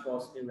relevant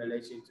cost in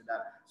relation to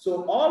that.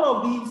 So all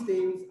of these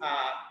things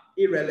are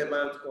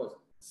irrelevant costs.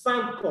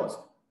 Sunk cost,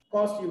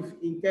 cost you've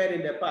incurred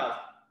in the past.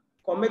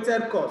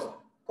 Committed cost,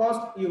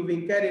 cost you've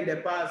incurred in the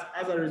past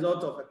as a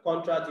result of a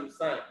contract you've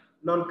signed.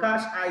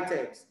 Non-cash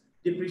items,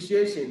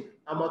 depreciation,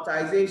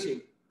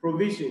 amortization,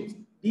 provisions.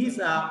 These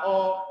are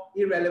all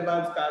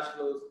irrelevant cash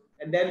flows.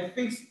 And then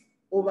fixed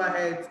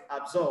overheads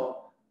absorbed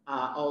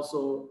are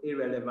also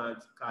irrelevant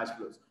cash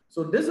flows.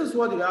 So this is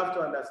what you have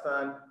to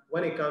understand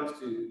when it comes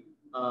to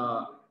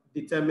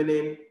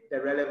determining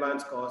the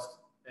relevant cost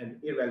and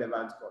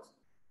irrelevant cost.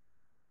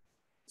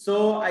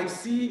 So I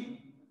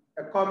see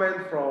a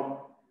comment from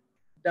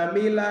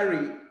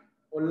Damilari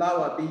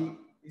Olawabi.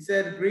 He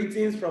said,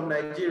 greetings from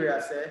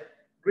Nigeria, sir.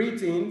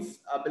 Greetings,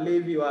 I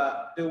believe you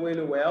are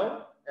doing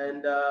well.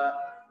 And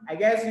I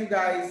guess you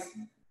guys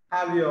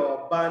have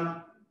your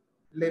ban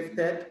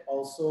lifted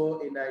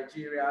also in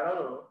Nigeria, I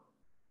don't know.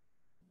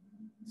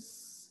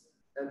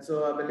 And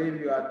so I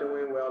believe you are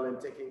doing well and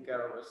taking care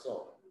of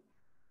yourself.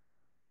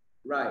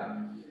 Right.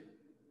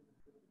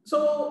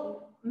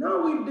 So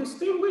now we've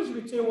distinguished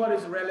between what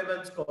is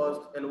relevant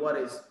cost and what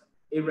is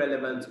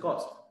irrelevant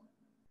cost.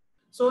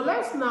 So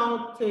let's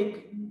now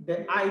take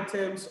the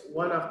items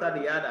one after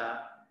the other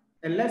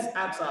and let's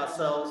ask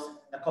ourselves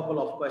a couple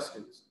of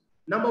questions.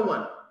 Number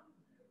one,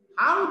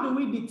 how do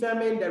we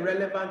determine the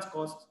relevant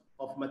cost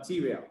of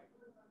material?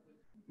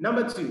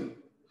 Number two,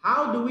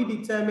 how do we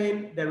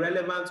determine the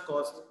relevant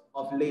cost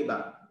of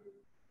labor?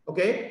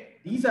 Okay,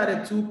 these are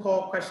the two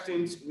core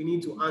questions we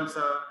need to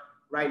answer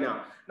right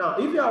now. Now,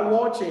 if you are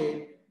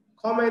watching,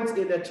 comment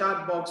in the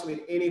chat box with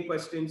any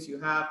questions you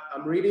have.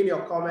 I'm reading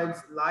your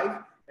comments live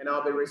and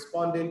I'll be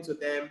responding to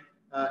them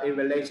in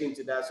relation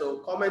to that. So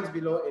comment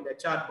below in the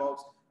chat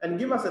box and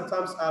give us a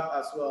thumbs up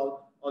as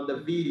well on the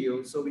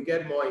video so we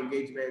get more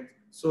engagement,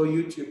 so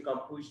YouTube can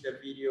push the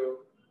video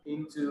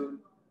into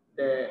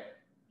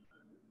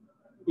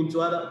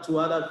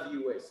other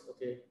viewers,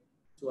 okay,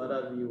 to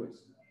other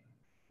viewers.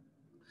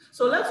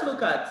 So let's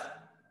look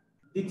at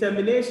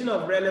determination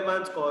of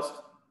relevant cost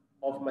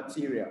of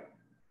material.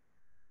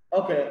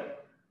 Okay,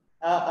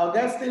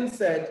 Augustine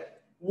said,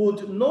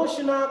 would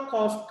notional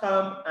cost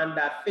come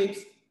under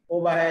fixed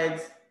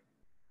overheads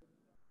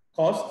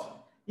cost?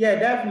 Yeah,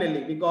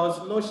 definitely,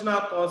 because notional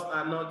costs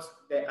are not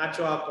the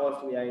actual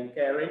cost we are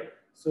incurring.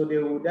 So they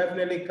will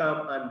definitely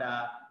come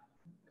under,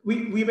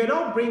 we may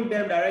not bring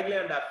them directly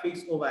under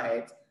fixed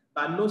overheads,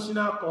 but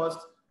notional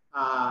costs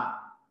are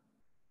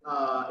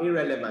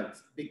irrelevant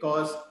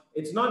because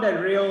it's not the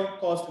real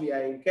cost we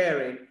are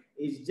incurring,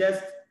 it's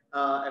just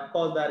a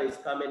cost that is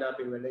coming up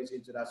in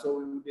relation to that. So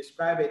we will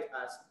describe it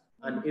as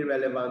an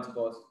irrelevant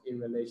cost in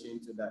relation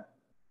to that.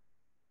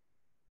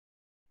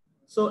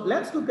 So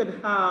let's look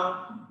at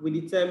how we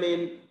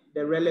determine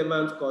the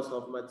relevant cost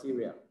of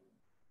material.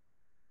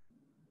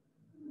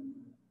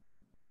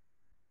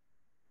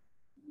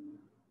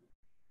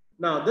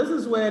 Now, this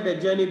is where the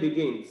journey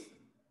begins.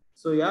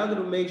 So you have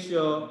to make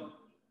sure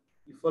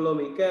you follow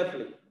me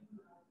carefully.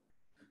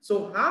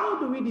 So how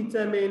do we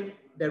determine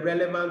the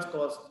relevant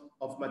cost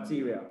of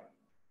material?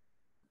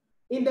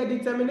 In the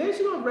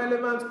determination of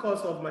relevant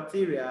cost of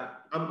material,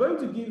 I'm going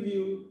to give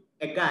you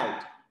a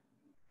guide.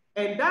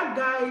 And that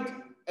guide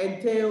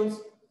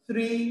entails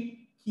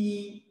 3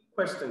 key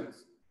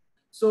questions.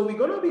 So we're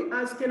going to be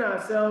asking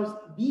ourselves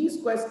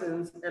these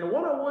questions, and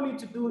what I want you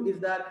to do is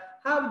that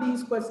have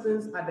these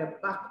questions at the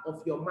back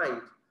of your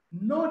mind.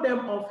 Know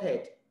them off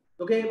head.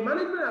 Okay,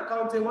 management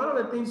accounting, one of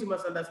the things you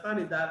must understand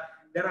is that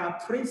there are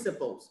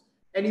principles,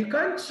 and you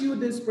can't chew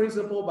this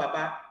principle,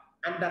 Baba.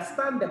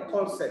 Understand the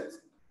concept.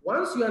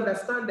 Once you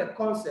understand the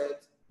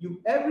concept,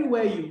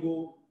 everywhere you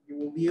go, you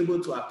will be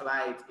able to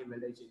apply it in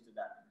relation to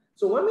that.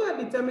 So when we are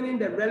determining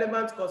the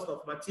relevant cost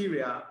of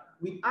material,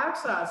 we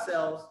ask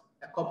ourselves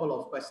a couple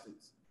of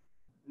questions.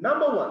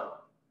 Number 1,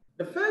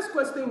 the first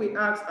question we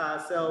ask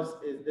ourselves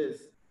is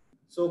this.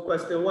 So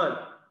question 1,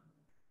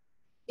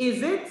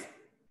 is it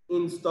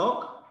in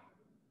stock?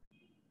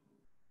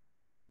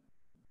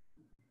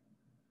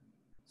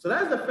 So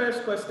that's the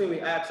first question we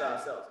ask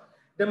ourselves.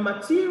 The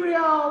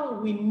material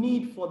we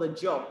need for the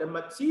job, the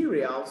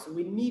materials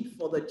we need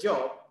for the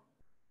job,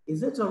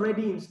 is it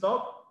already in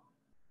stock?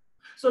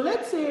 So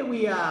let's say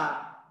we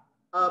are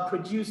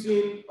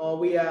producing, or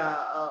we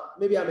are,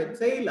 maybe I'm a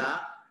tailor,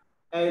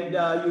 and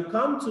you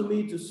come to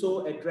me to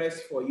sew a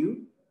dress for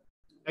you,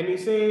 and you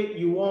say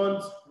you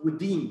want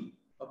woodin,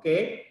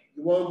 okay?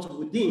 You want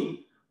woodin,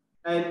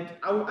 and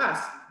I will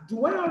ask,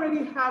 do I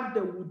already have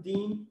the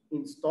woodin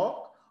in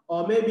stock?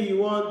 Or maybe you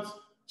want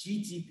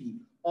GTP,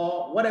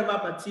 or whatever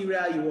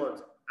material you want.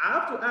 I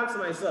have to ask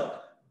myself,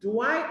 do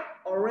I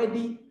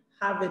already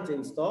have it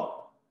in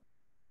stock?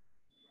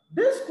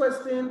 This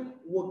question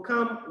will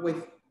come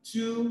with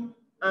 2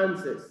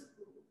 answers.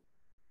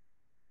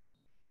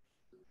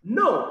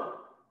 No,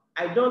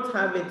 I don't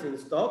have it in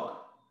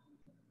stock.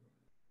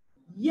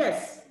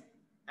 Yes,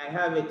 I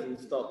have it in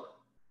stock.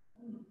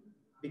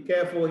 Be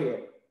careful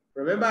here.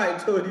 Remember I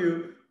told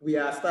you we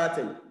are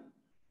starting.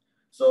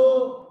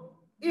 So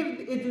if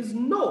it is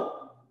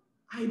no,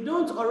 I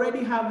don't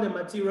already have the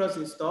materials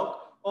in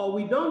stock, or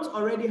we don't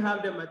already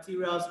have the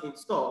materials in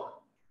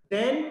stock,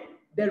 then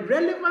the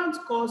relevant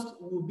cost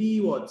will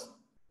be what?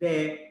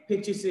 The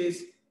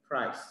purchases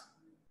price.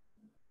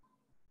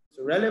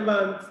 So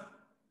relevant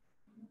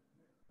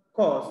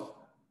cost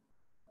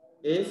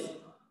is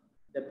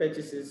the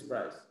purchases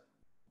price.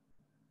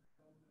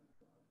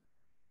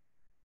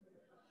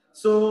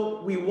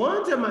 So we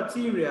want a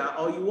material,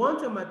 or you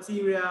want a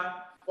material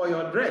for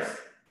your dress.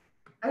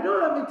 I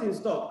don't have it in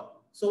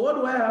stock. So what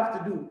do I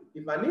have to do?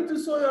 If I need to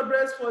sew your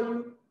dress for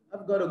you,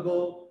 I've got to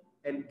go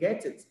and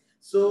get it.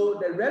 So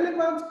the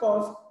relevant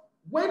cost,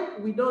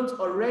 when we don't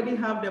already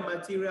have the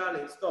material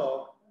in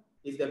stock,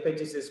 is the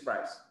purchases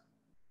price.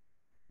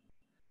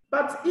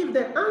 But if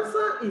the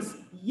answer is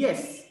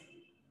yes,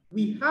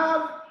 we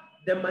have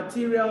the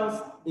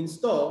materials in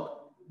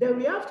stock, then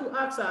we have to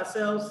ask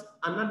ourselves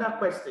another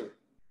question.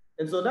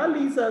 And so that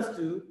leads us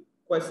to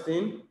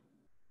question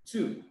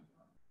 2.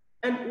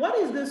 And what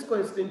is this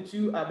question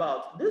 2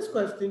 about? This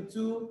question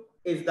 2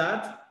 is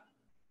that,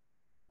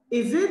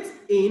 is it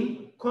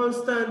in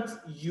constant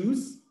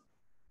use?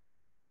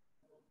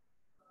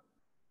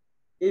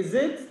 Is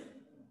it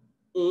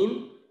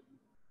in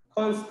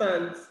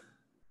constant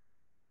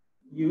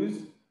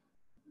use?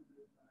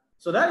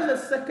 So that is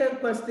the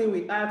second question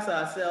we ask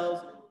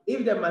ourselves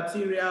if the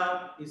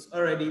material is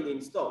already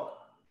in stock.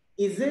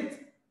 Is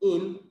it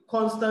in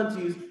constant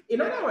use? In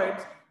other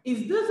words,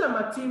 is this a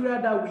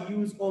material that we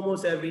use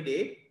almost every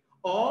day,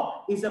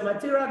 or is a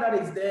material that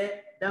is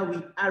there that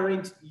we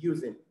aren't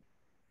using?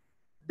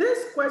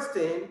 This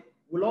question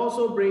will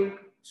also bring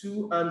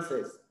 2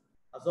 answers,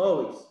 as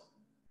always.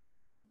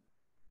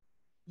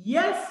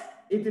 Yes,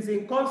 it is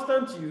in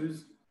constant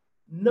use.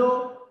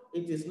 No,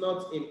 it is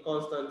not in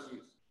constant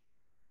use.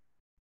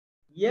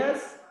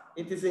 Yes,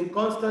 it is in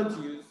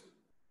constant use.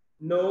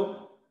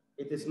 No,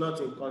 it is not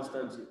in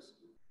constant use.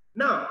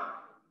 Now,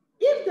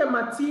 if the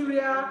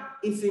material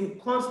is in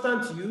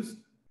constant use,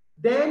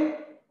 then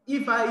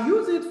if I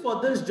use it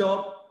for this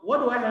job, what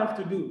do I have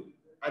to do?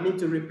 I need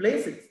to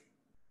replace it.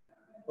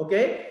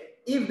 Okay?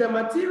 If the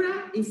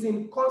material is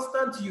in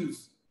constant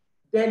use,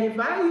 then if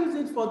I use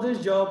it for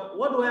this job,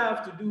 what do I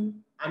have to do?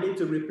 I need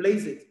to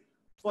replace it.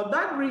 For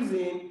that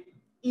reason,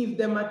 if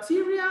the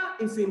material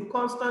is in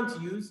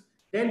constant use,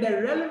 then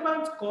the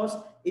relevant cost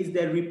is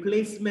the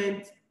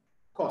replacement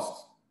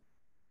cost.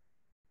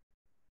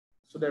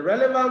 So the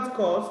relevant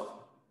cost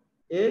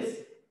is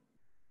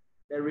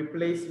the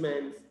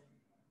replacement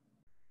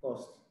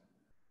cost.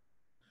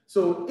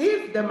 So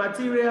if the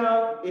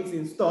material is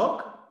in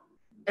stock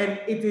and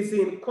it is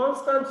in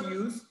constant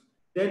use,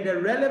 then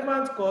the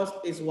relevant cost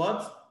is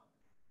what?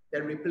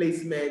 The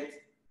replacement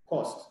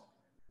cost.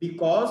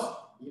 Because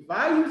if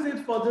I use it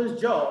for this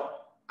job,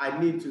 I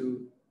need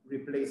to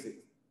replace it.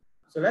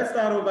 So let's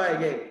start over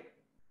again.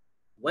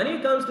 When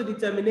it comes to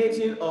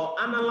determination or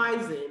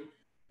analyzing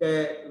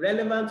the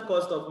relevant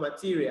cost of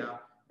material,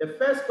 the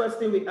first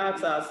question we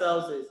ask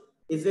ourselves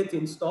is it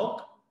in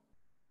stock?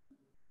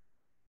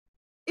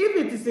 If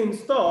it is in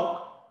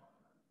stock,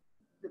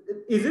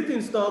 is it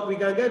in stock? We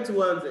can get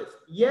two answers.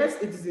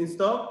 Yes, it is in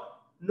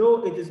stock.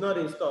 No, it is not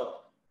in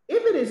stock.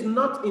 If it is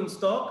not in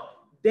stock,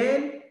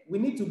 then we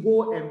need to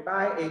go and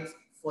buy it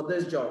for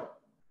this job.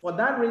 For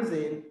that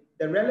reason,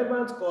 the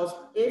relevant cost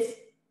is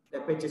the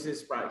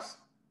purchaser's price.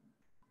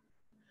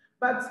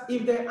 But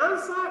if the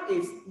answer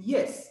is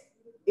yes,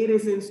 it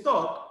is in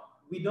stock,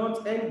 we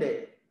don't end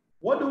there.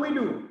 What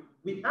do?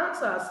 We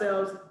ask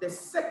ourselves the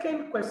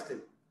second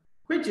question,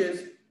 which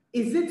is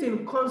it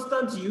in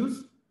constant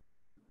use?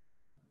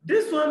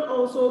 This one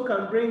also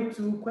can bring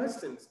two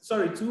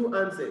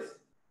answers.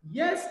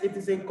 Yes, it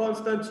is in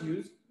constant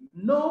use.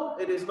 No,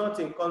 it is not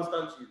in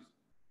constant use.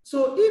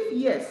 So if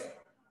yes,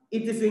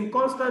 it is in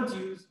constant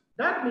use,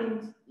 that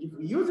means if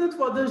we use it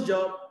for this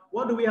job,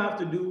 what do we have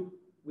to do?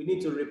 We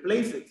need to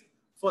replace it.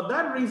 For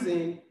that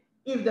reason,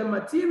 if the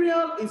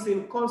material is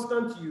in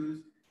constant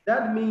use,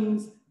 that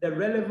means the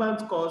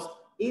relevant cost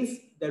is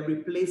the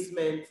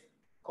replacement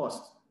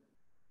cost.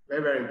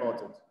 Very, very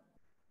important.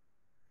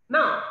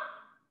 Now,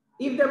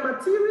 if the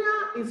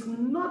material is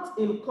not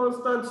in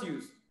constant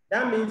use,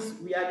 that means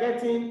we are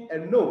getting a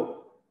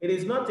no. It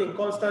is not in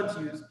constant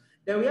use.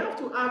 Then we have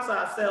to ask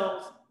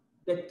ourselves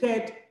the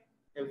third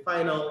and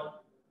final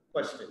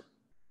question.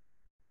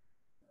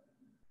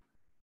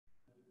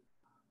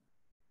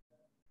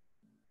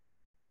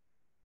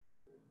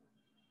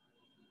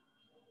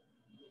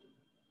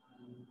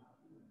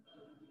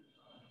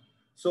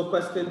 So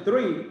question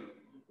 3,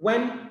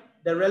 when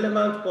the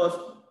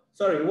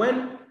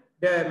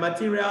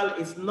material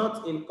is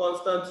not in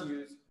constant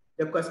use,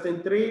 the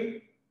question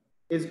 3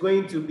 is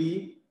going to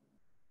be,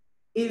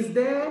 is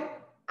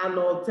there an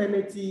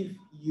alternative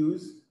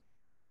use?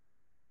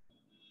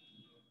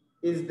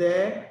 Is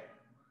there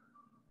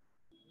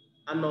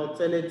an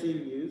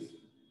alternative use?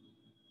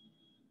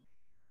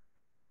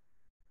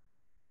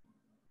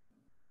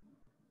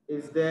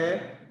 Is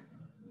there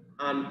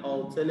an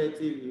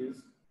alternative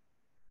use?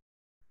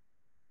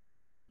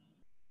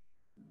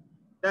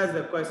 That's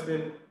the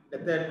question, the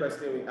third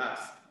question we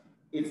ask.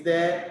 Is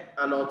there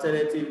an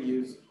alternative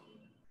use?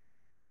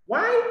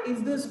 Why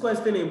is this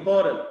question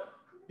important?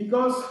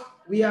 Because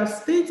we have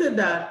stated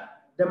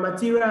that the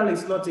material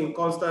is not in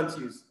constant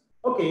use.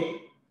 Okay,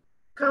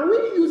 can we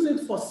use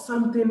it for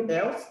something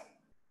else?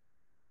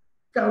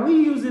 Can we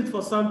use it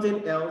for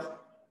something else?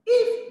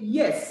 If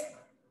yes,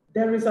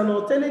 there is an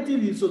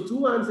alternative use. So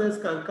two answers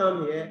can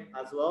come here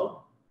as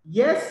well.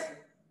 Yes,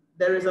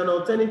 there is an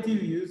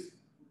alternative use.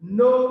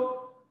 No,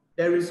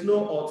 there is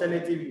no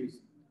alternative use.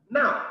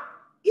 Now,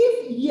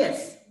 if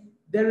yes,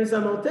 there is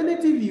an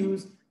alternative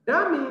use,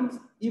 that means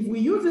if we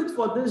use it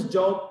for this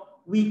job,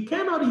 we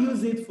cannot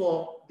use it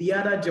for the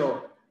other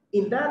job.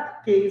 In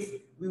that case,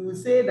 we will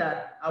say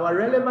that our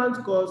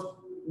relevant cost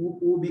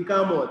will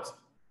become what?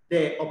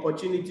 The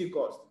opportunity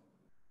cost.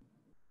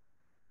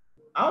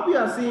 I hope you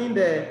are seeing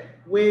the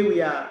way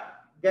we are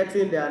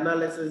getting the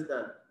analysis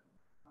done.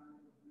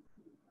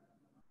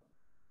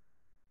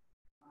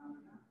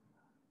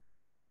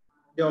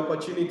 The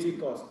opportunity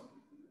cost.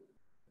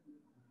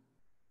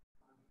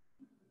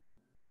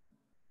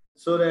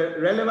 So the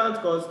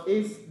relevant cost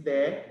is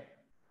the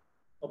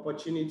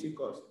opportunity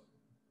cost.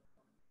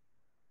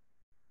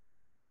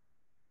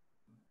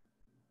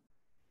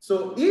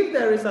 So if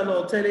there is an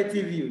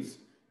alternative use,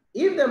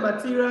 if the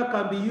material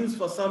can be used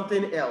for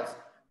something else,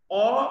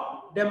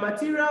 or the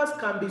materials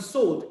can be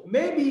sold,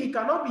 maybe it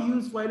cannot be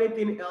used for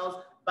anything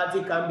else, but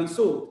it can be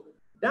sold.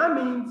 That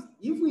means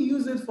if we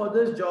use it for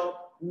this job,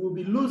 we will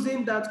be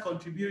losing that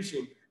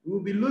contribution. We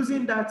will be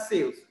losing that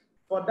sales.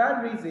 For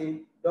that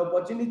reason, the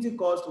opportunity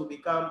cost will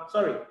become,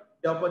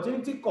 the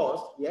opportunity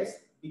cost, yes,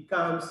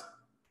 becomes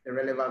the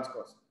relevant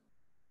cost.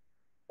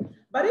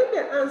 But if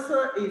the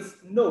answer is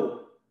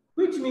no,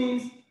 which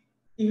means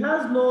it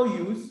has no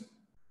use,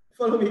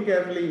 follow me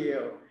carefully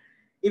here.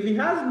 If it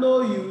has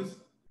no use,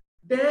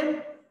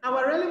 then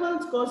our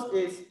relevant cost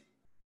is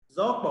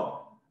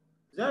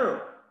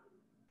zero.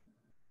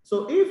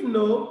 So if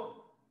no,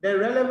 the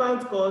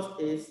relevant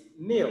cost is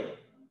nil.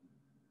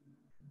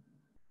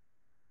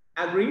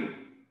 Agree?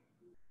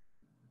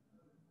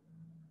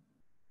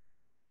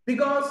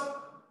 Because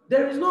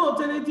there is no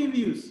alternative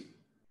use.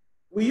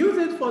 We use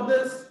it for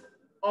this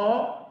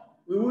or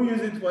we won't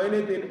use it for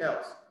anything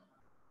else,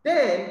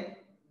 then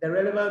the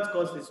relevant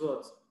cost is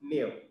what?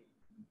 Nil.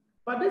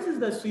 But this is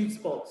the sweet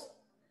spot.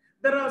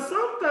 There are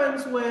some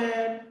times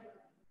where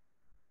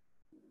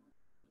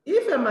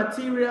if a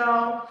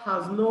material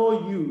has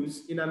no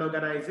use in an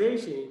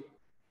organization,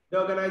 the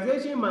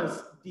organization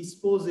must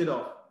dispose it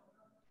of.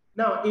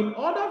 Now, in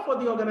order for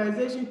the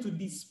organization to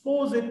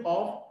dispose it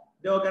of,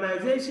 the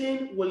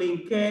organization will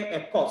incur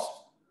a cost.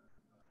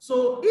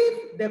 So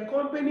if the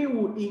company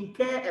would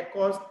incur a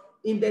cost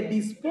in the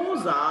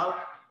disposal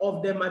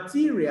of the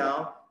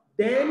material,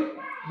 then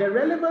the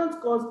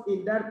relevant cost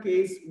in that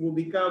case will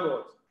become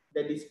what?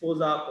 The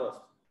disposal cost.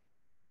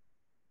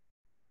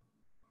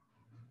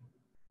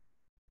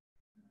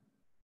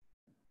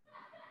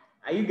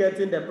 Are you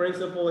getting the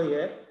principle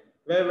here?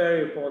 Very,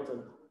 very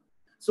important.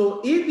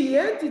 So if the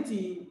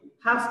entity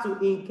has to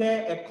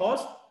incur a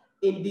cost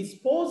in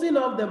disposing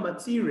of the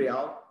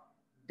material,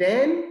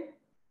 then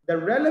the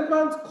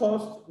relevant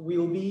cost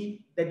will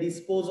be the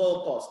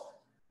disposal cost.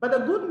 But the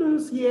good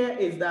news here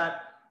is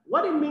that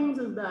what it means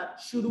is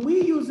that should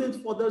we use it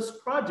for this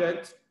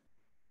project,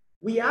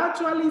 we are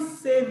actually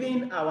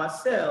saving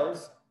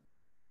ourselves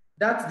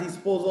that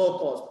disposal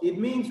cost. It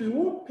means we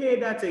won't pay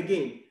that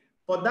again.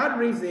 For that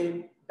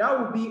reason, that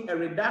will be a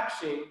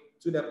reduction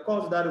to the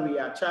cost that we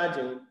are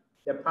charging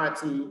the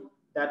party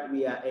that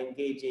we are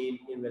engaging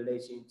in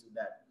relation to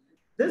that.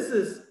 This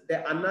is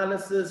the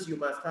analysis you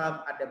must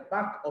have at the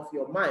back of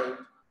your mind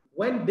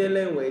when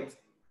dealing with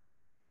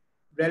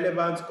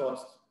relevant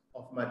cost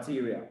of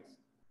materials.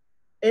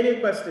 Any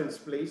questions,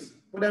 please?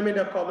 Put them in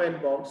the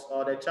comment box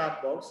or the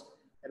chat box,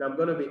 and I'm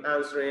going to be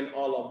answering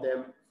all of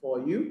them for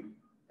you.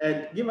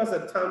 And give us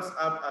a thumbs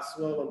up as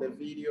well on the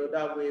video.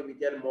 That way we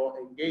get more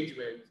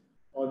engagement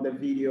on the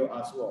video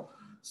as well.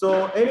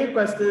 So any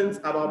questions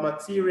about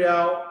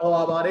material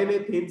or about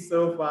anything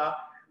so far,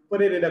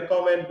 put it in the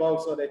comment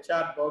box or the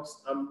chat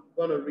box. I'm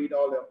going to read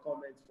all your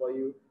comments for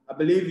you. I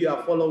believe you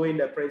are following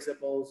the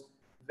principles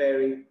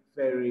very,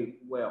 very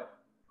well.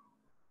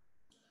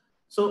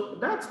 So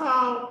that's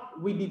how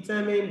we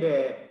determine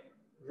the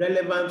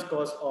relevant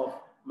cost of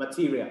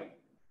material.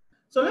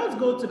 So let's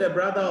go to the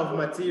brother of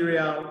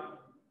material,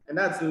 and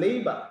that's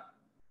labor.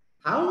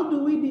 How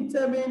do we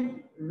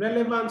determine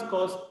relevant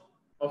cost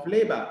of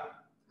labor?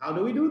 How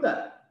do we do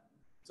that?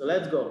 So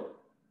let's go.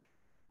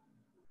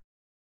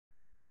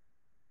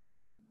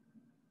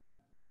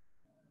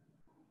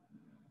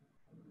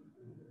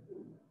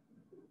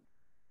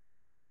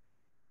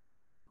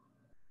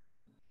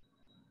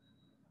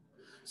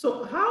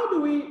 So how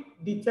do we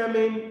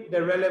determine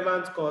the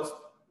relevant cost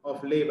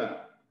of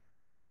labor?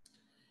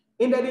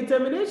 In the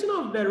determination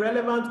of the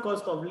relevant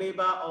cost of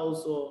labor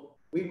also,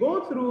 we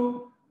go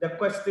through the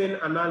question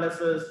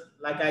analysis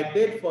like I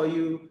did for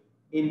you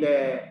in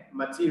the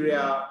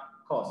material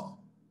cost.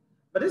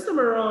 But this time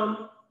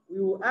around,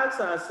 we will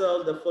ask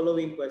ourselves the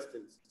following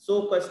questions.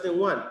 So question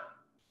 1,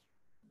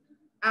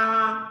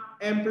 are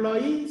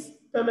employees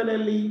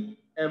permanently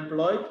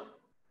employed?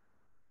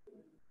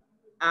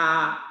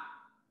 Are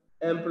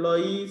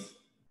employees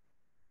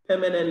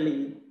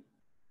permanently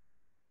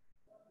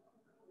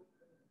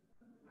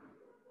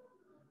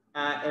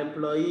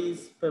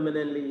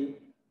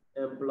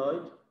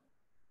employed?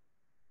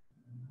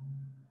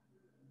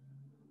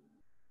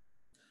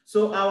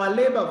 So our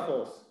labor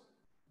force,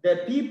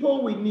 the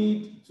people we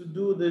need to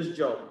do this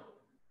job,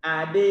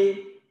 are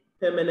they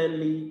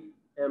permanently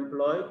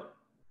employed?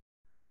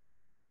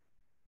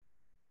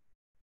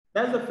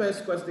 That's the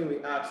first question we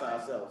ask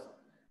ourselves.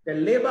 The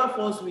labor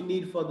force we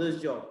need for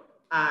this job,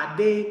 are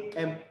they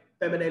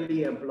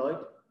permanently employed?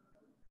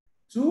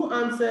 Two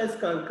answers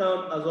can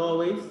come as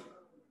always.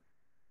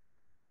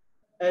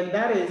 And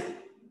that is,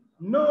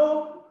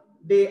 no,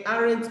 they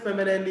aren't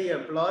permanently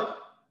employed.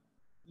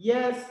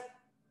 Yes,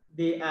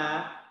 they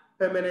are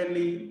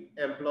permanently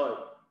employed.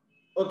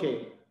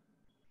 Okay.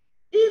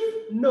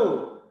 If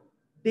no,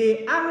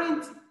 they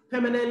aren't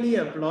permanently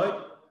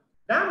employed,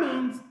 that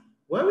means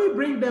when we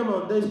bring them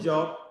on this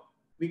job,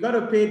 we got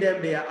to pay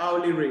them their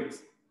hourly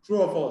rates.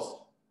 True or false?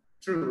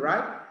 True,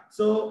 right?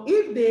 So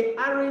if they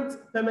aren't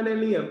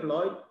permanently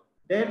employed,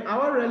 then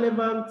our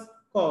relevant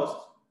cost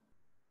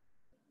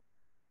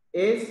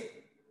is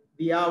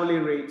the hourly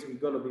rate we're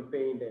going to be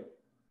paying them.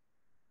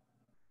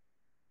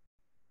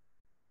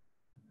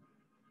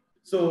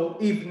 So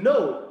if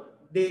no,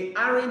 they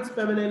aren't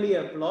permanently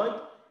employed,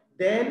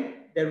 then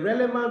the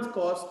relevant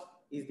cost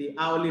is the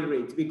hourly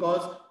rate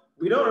because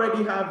we don't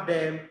already have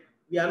them,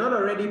 we are not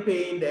already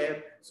paying them.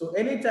 So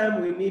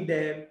anytime we need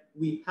them,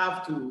 we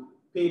have to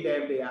pay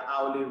them their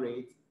hourly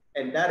rate,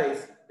 and that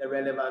is the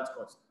relevant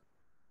cost.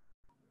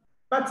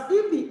 But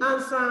if the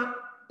answer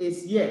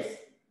is yes,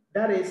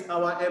 that is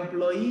our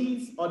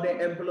employees or the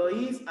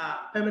employees are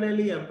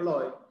permanently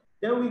employed,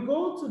 then we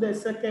go to the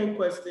second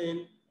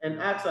question and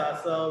ask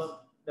ourselves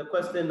the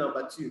question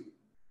number 2.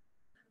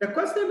 The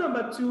question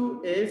number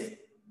 2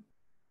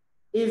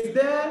 is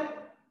there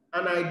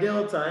an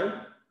ideal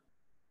time?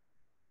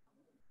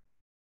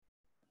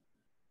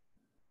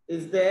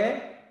 Is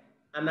there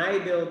an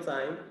ideal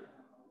time?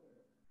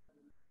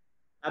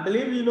 I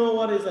believe you know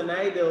what is an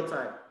idle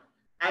time.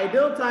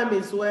 Idle time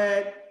is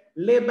where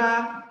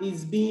labor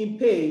is being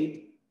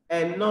paid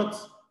and not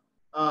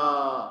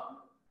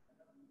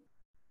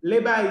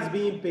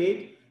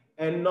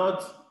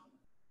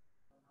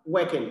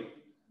working.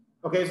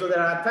 Okay, so there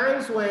are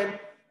times when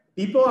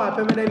people are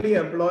permanently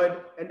employed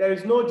and there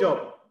is no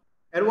job.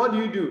 And what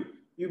do?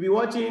 You'll be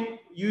watching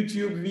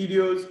YouTube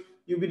videos,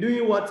 you'll be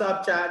doing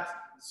WhatsApp chats.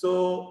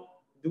 So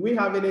do we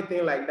have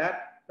anything like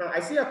that? Now, I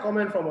see a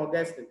comment from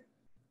Augustine.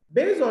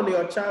 Based on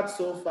your chart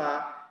so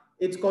far,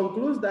 it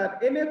concludes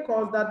that any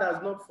course that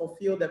does not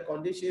fulfill the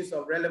conditions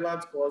of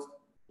relevant course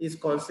is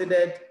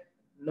considered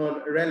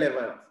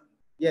non-relevant.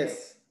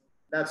 Yes,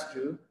 that's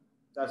true.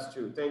 That's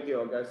true. Thank you,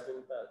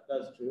 Augustine.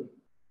 That's true.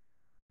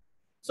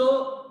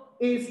 So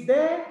is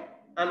there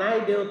an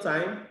ideal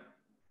time?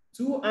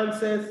 Two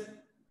answers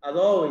as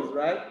always,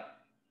 right?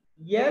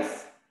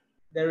 Yes,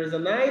 there is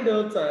an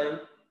ideal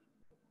time.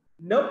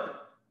 Nope,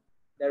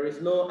 there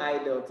is no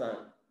ideal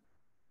time.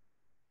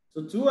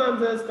 So two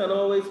answers can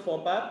always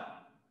pop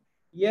up.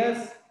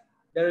 Yes,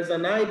 there is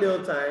an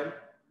ideal time.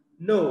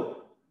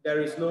 No, there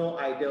is no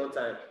ideal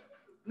time.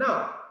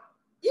 Now,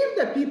 if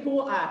the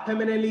people are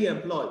permanently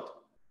employed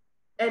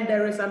and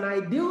there is an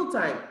ideal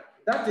time,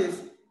 that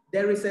is,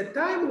 there is a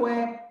time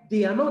where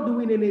they are not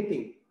doing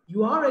anything,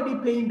 you are already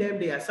paying them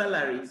their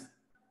salaries,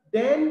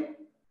 then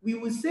we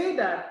will say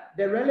that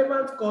the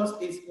relevant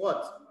cost is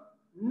what?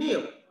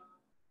 Nil.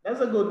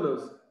 That's a good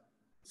news.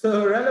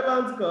 So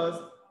relevant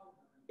cost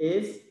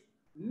is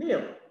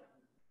nil.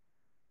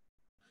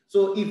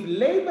 So if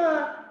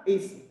labor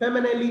is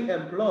permanently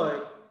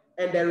employed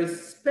and there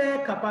is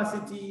spare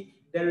capacity,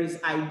 there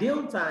is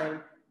ideal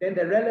time, then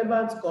the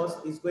relevant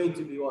cost is going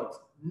to be what?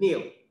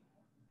 Nil.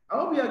 I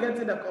hope you are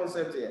getting the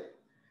concept here.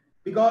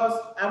 Because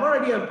I've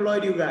already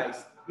employed you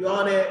guys. You're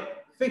on a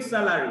fixed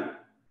salary.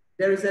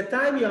 There is a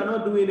time you are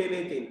not doing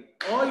anything.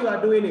 All you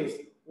are doing is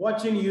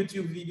watching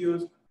YouTube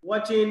videos,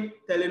 watching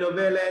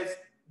telenovelas,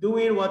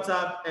 doing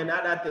WhatsApp and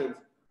other things.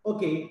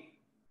 Okay,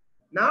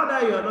 now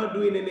that you are not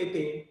doing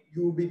anything,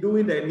 you will be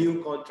doing the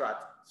new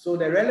contract. So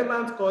the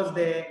relevant cost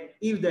there,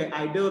 if the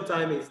ideal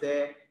time is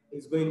there,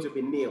 is going to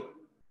be nil.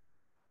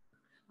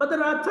 But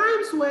there are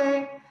times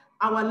where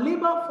our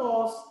labor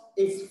force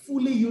is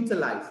fully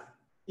utilized.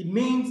 It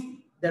means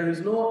there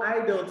is no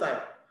idle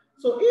time.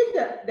 So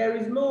if there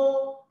is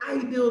no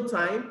idle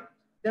time,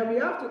 then we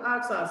have to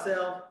ask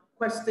ourselves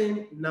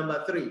question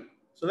number 3.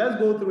 So let's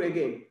go through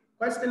again.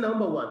 Question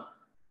number 1,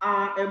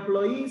 are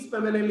employees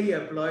permanently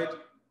employed?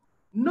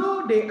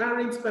 No, they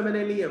aren't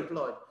permanently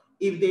employed.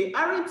 If they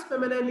aren't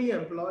permanently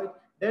employed,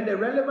 then the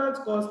relevant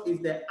cost is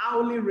the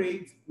hourly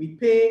rate we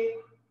pay.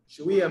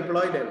 Should we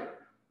employ them?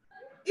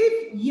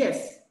 If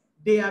yes,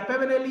 they are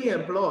permanently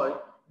employed,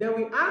 then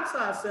we ask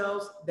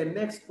ourselves the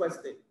next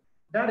question.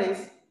 That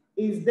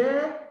is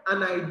there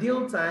an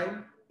ideal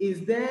time?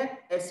 Is there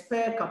a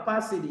spare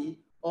capacity?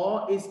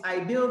 Or is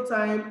ideal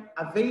time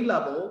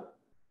available?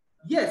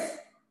 Yes,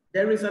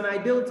 there is an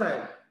ideal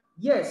time.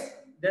 Yes,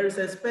 there is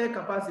a spare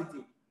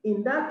capacity.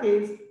 In that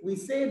case, we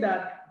say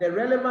that the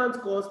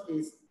relevant cost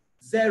is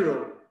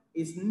 0,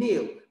 is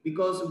nil,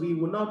 because we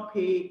will not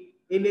pay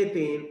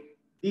anything.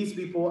 These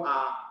people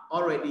are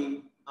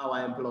already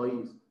our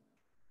employees.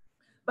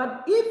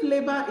 But if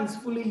labor is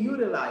fully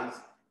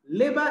utilized,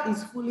 labor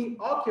is fully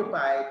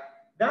occupied,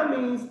 that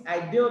means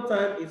ideal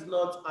time is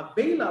not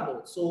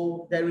available.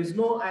 So there is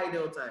no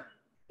ideal time.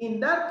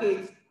 In that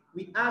case,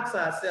 we ask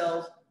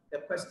ourselves the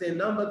question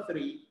number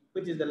 3,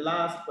 which is the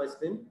last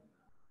question.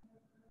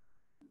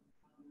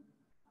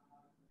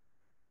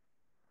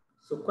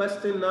 So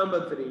question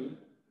number 3,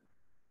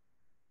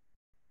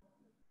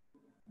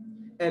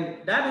 and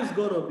that is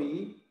going to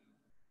be,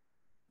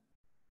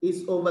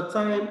 is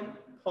overtime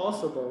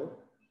possible?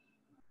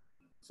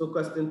 So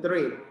question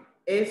 3,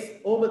 is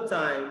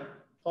overtime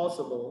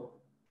possible?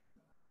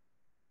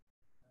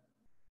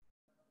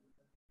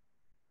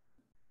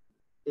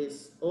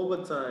 Is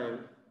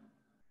overtime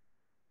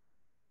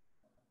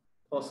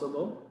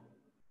possible?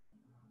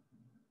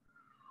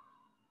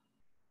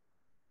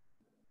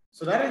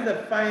 So that is the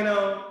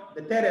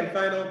third and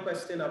final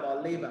question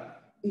about labor.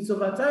 Is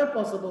overtime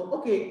possible?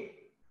 Okay,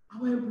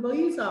 our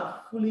employees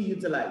are fully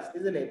utilized,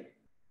 isn't it?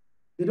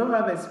 They don't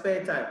have a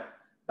spare time,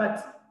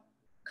 but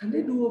can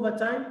they do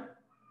overtime?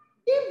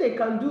 If they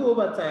can do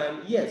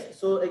overtime, yes.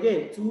 So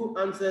again, 2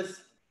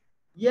 answers.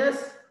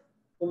 Yes,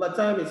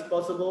 overtime is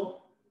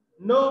possible.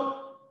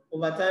 No,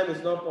 overtime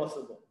is not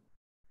possible.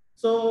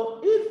 So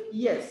if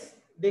yes,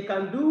 they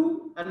can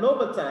do an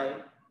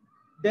overtime,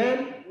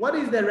 then what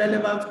is the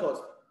relevant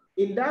cost?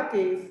 In that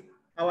case,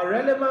 our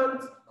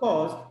relevant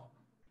cost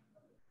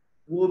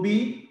will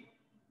be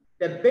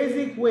the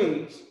basic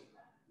wage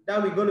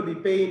that we're going to be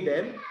paying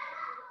them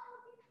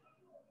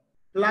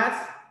plus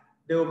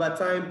the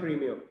overtime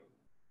premium.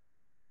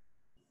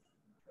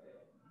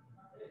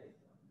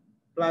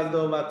 Plus the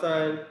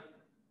overtime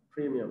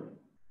premium.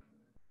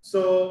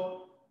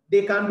 So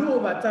they can do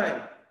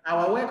overtime.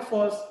 Our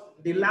workforce,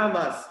 they love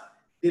us.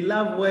 They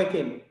love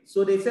working.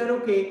 So they said,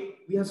 okay,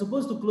 we are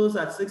supposed to close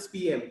at 6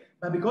 p.m.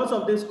 But because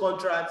of this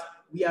contract,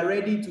 we are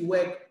ready to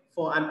work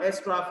for an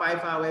extra 5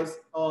 hours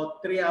or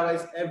 3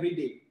 hours every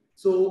day.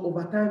 So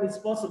overtime is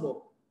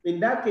possible. In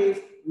that case,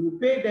 we will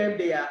pay them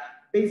their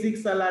basic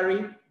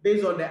salary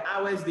based on the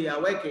hours they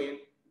are working.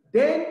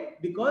 Then,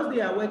 because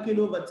they are working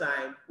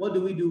overtime, what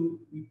do?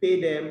 We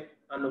pay them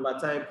an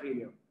overtime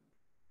premium.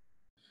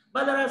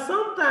 But there are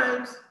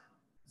sometimes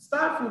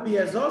staff will be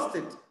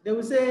exhausted. They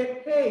will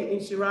say, hey,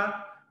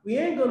 Nhyira, we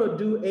ain't gonna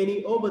do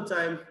any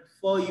overtime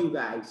for you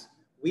guys.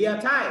 We are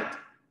tired.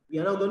 We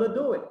are not gonna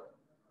do it.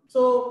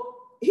 So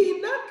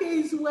in that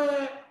case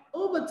where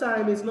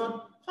overtime is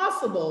not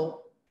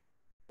possible,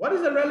 what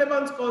is the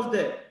relevant cost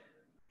there?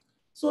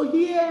 So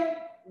here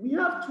we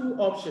have two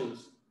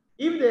options.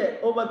 If the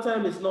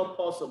overtime is not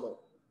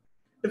possible,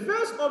 the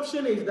first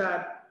option is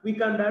that we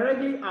can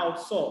directly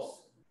outsource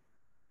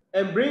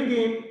and bring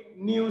in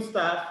new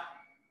staff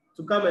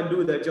to come and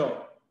do the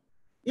job.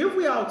 If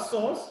we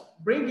outsource,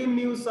 bring in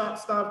new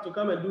staff to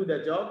come and do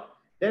the job,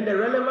 then the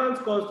relevant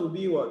cost will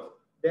be what?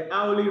 The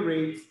hourly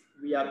rates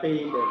we are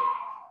paying them.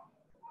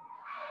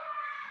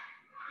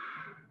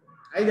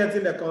 Are you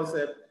getting the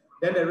concept?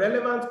 Then the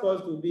relevant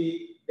cost will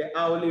be the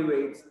hourly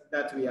rates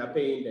that we are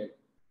paying them.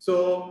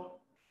 So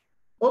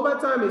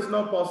overtime is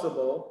not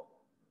possible,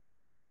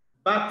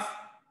 but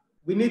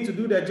we need to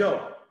do the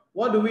job.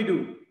 What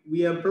do?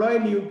 We employ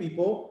new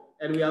people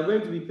and we are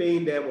going to be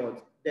paying them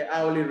what? The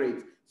hourly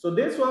rate. So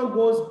this one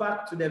goes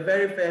back to the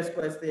very first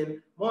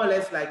question, more or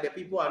less like the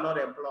people are not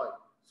employed.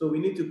 So we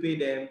need to pay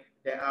them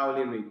the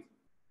hourly rate.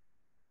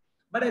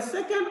 But the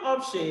second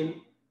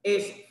option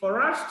is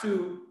for us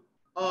to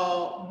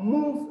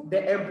move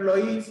the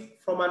employees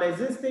from an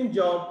existing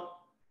job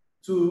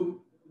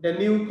to the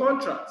new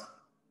contract.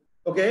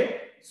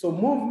 Okay, so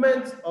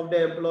movement of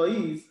the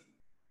employees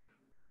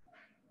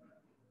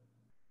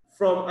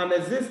from an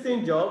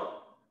existing job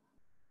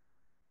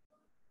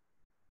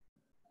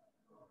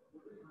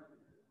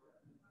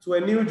to a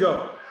new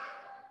job.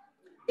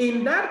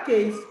 In that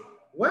case,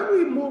 when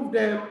we move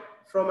them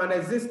from an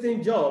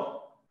existing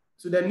job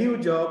to the new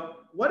job,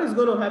 what is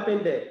going to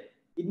happen there?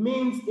 It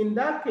means in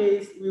that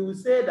case, we will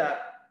say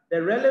that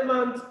the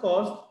relevant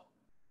cost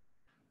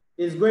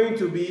is going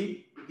to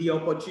be the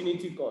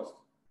opportunity cost.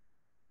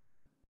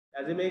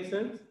 Does it make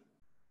sense?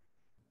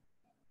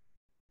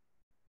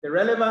 The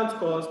relevant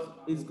cost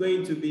is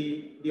going to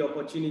be the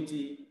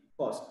opportunity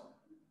cost.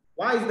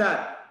 Why is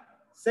that?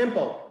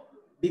 Simple.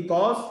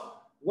 Because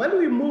when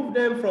we move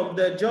them from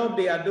the job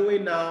they are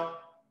doing now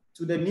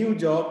to the new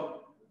job,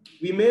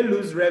 we may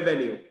lose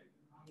revenue.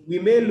 We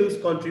may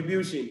lose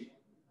contribution.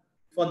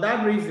 For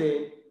that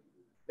reason,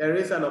 there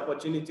is an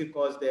opportunity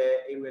cost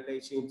there in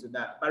relation to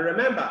that. But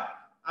remember,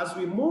 as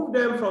we move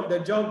them from the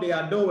job they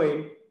are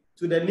doing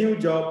to the new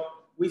job,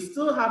 we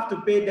still have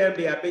to pay them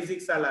their basic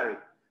salary.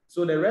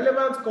 So the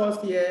relevant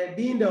cost here,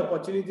 being the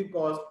opportunity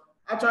cost,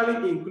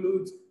 actually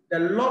includes the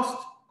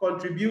lost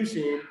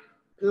contribution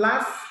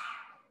plus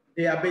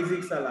their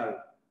basic salary.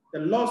 The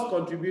lost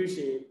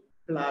contribution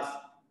plus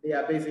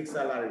their basic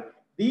salary.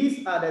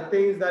 These are the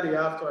things that you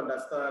have to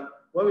understand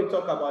when we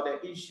talk about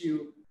the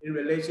issue in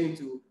relation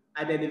to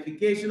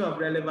identification of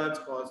relevant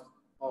cost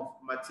of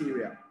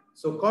material.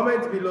 So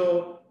comment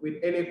below with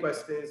any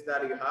questions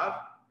that you have,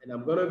 and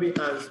I'm going to be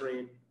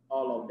answering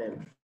all of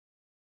them.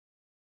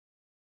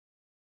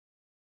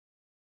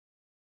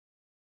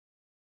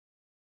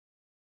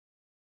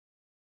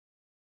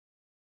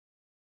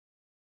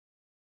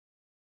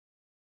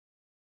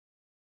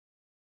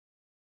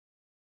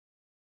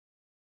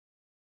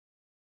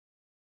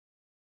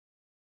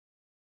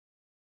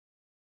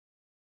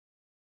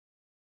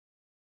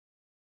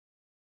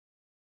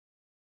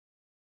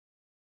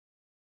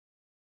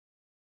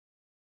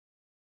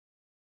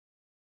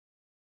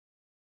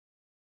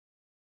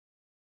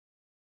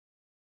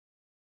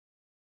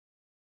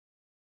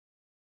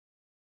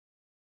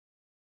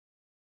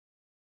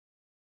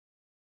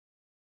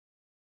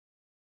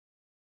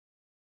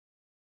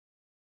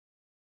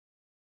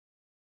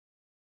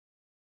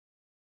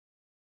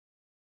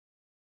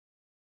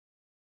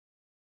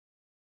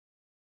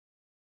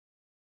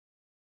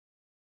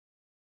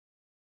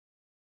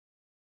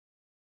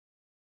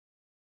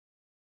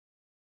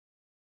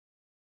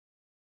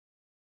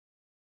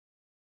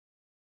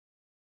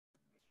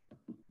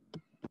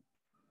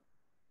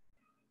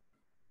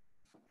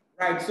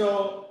 Right,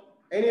 so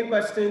any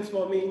questions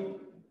for me?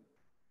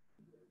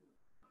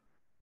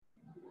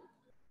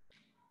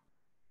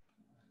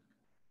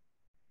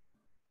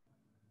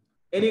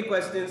 Any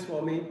questions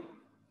for me?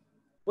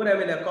 Put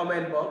them in the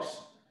comment box,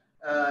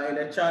 in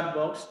the chat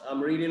box.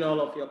 I'm reading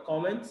all of your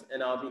comments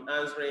and I'll be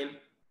answering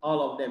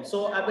all of them.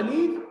 So I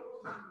believe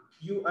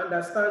you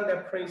understand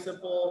the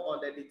principle on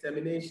the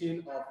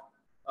determination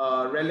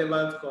of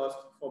relevant cost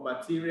for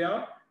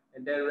material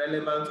and then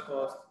relevant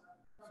cost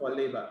for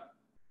labor.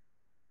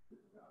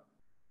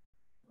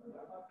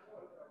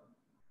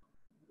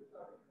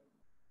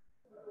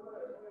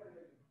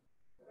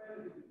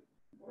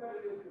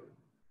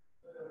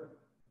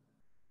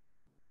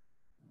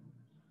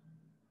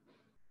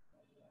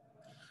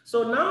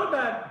 So now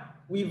that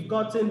we've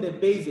gotten the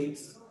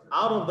basics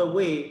out of the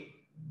way,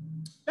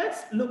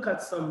 let's look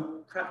at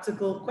some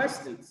practical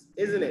questions,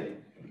 isn't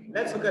it?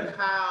 Let's look at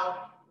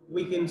how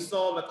we can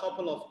solve a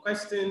couple of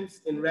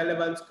questions in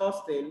relevant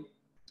costing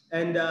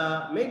and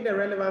make the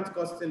relevant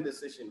costing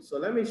decision. So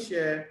let me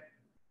share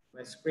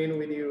my screen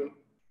with you.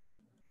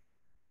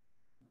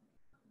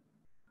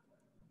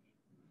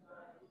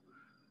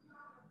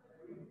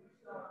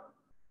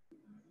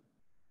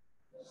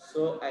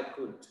 So I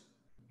could.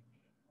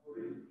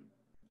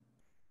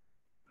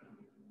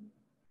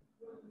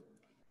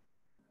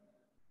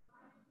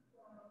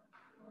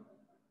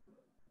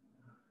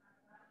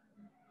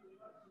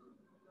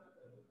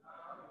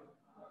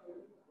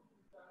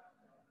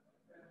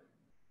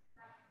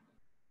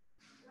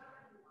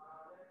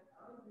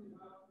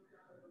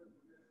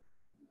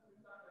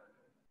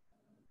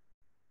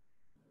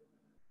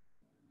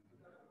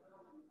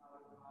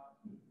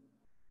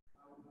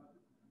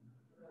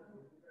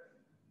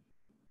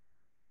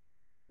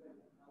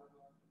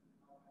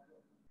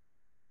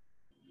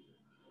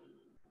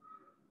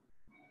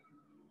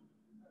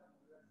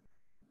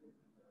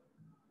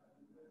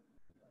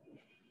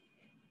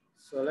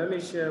 So let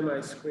me share my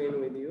screen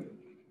with you.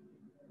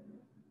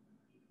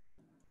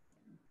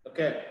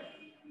 Okay,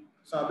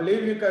 so I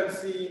believe you can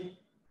see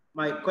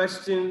my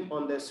question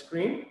on the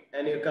screen,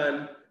 and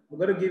I'm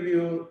going to give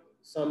you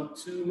some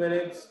 2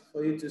 minutes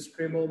for you to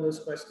scribble this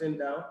question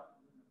down,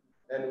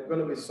 and we're going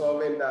to be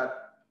solving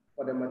that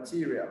for the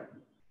material.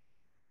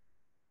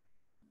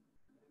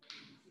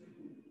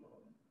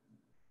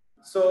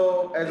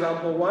 So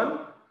example 1,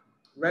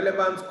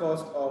 relevant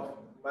cost of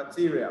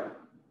material.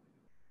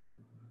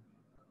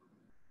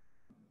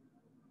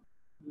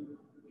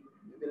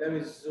 Maybe let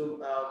me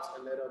zoom out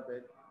a little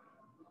bit.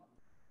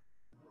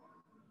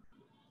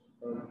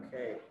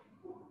 Okay.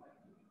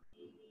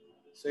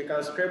 So you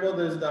can scribble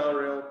this down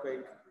real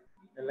quick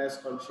and let's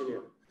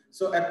continue.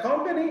 So a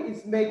company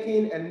is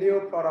making a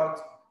new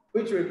product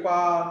which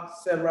requires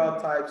several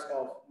types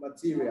of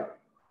material.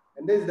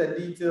 And this is the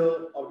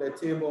detail of the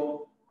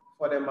table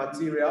for the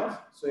materials.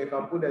 So you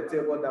can put the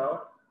table down.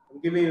 I'm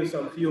giving you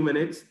some few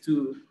minutes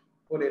to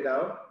put it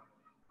down.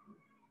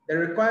 The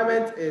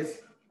requirement is,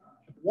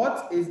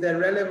 what is the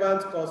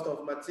relevant cost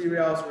of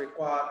materials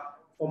required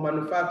for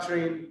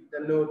manufacturing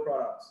the new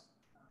products?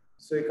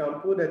 So you can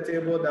put the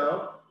table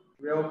down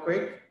real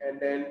quick and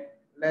then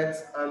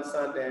let's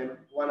answer them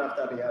one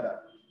after the other.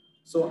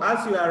 So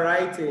as you are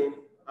writing,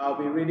 I'll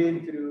be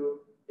reading through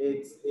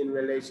it in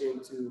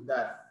relation to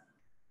that.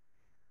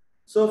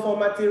 So for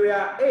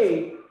material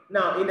A,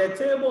 now in the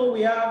table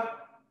we have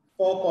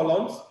 4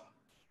 columns,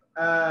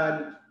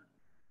 and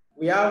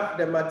we have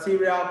the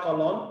material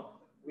column,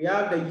 we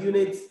have the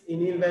units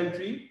in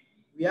inventory,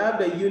 we have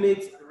the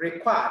units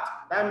required.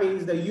 That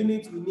means the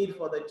units we need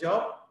for the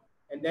job,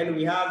 and then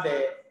we have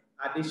the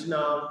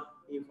additional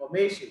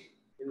information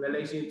in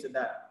relation to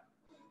that.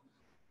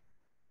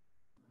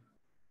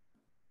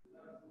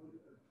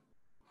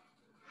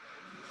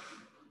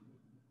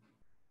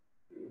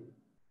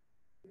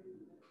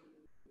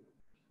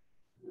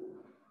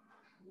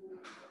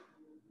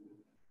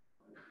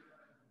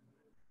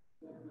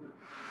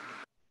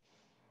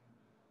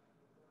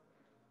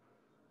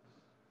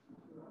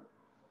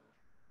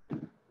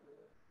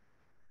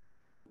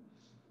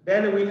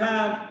 Then we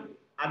have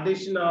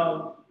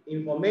additional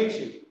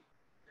information.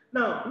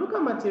 Now, look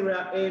at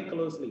material A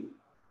closely.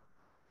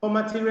 For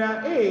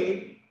material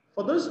A,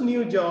 for this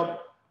new job,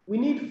 we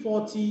need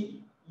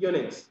 40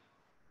 units,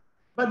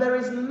 but there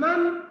is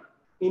none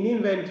in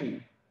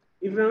inventory.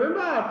 If you remember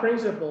our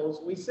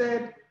principles, we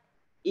said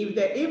if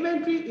the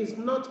inventory is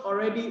not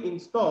already in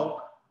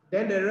stock,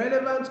 then the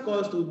relevant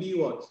cost will be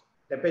what?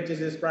 The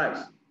purchaser's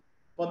price.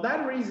 For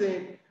that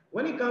reason,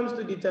 when it comes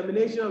to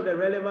determination of the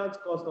relevant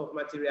cost of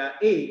material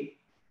A,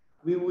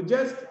 we will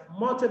just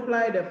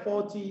multiply the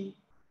 40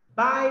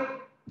 by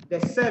the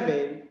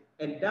 7,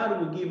 and that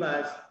will give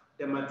us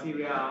the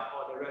material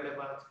or the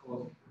relevant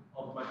cost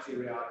of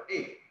material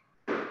A.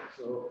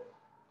 So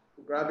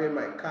grabbing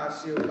my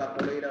Casio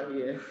calculator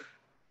here.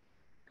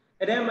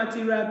 And then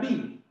material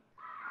B.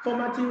 For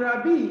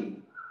material B,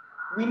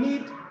 we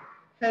need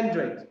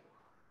 100,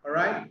 all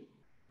right?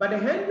 But the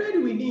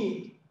 100 we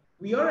need,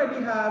 we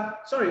already have,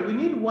 sorry, we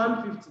need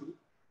 150,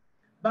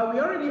 but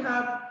we already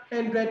have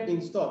 100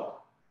 in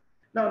stock.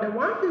 Now the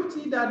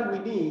 150 that we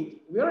need,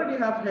 we already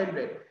have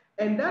 100,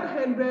 and that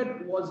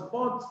 100 was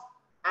bought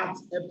at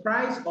a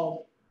price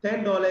of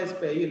 $10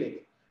 per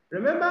unit.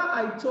 Remember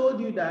I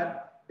told you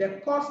that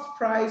the cost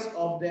price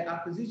of the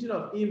acquisition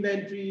of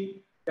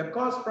inventory, the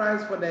cost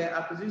price for the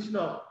acquisition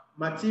of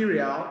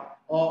material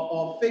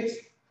or fixed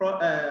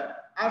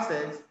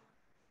assets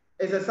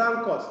is a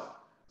sunk cost.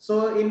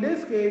 So in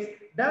this case,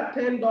 that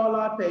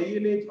 $10 per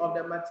unit of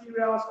the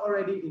materials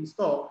already in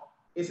stock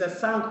is a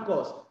sunk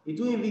cost. It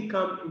won't even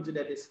come into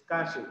the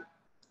discussion.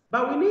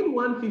 But we need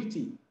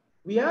 150.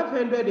 We have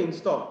 100 in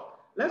stock.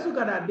 Let's look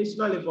at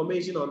additional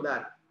information on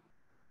that.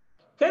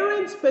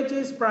 Current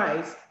purchase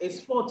price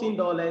is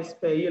 $14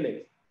 per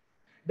unit.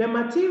 The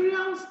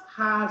materials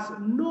has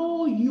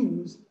no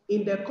use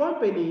in the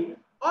company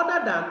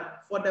other than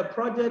for the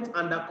project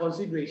under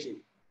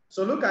consideration.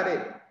 So look at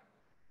it.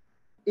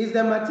 Is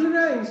the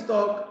material in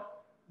stock?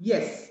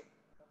 Yes.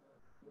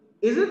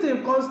 Is it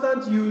in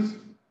constant use?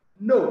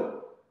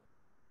 No.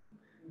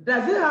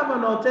 Does it have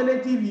an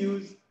alternative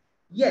use?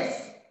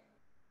 Yes.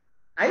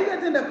 Are you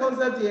getting the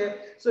concept here?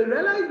 So you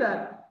realize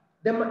that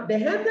the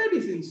 100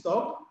 is in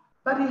stock,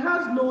 but it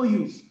has no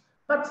use.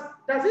 But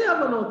does it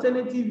have an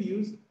alternative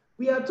use?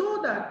 We are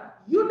told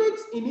that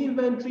units in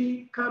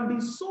inventory can be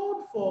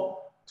sold for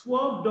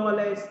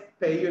 $12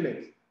 per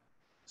unit.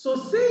 So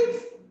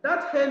since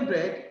that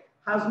 100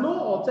 has no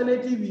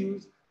alternative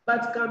use,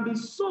 but can be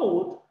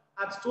sold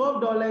at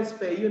 $12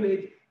 per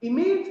unit, it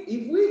means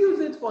if we use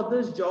it for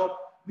this job,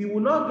 we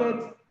will not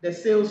get the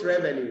sales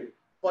revenue.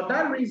 For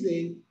that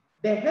reason,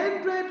 the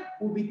 100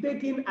 will be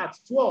taken at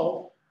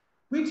 12,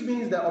 which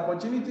means the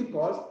opportunity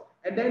cost,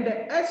 and then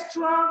the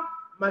extra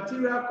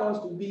material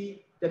cost will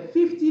be the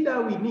 50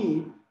 that we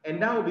need,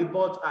 and that will be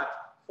bought at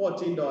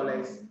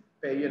 $14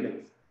 per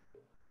unit.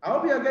 I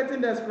hope you are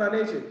getting the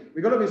explanation.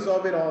 We're going to be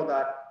solving all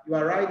that. You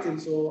are writing,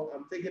 so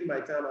I'm taking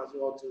my time as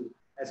well to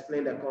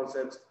explain the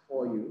concepts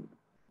for you.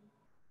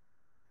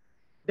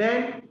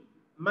 Then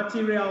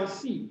material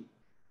C.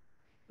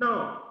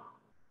 Now,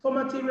 for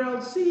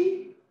material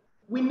C,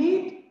 we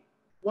need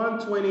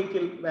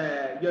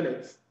 120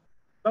 units,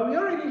 but we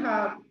already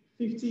have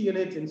 50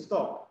 units in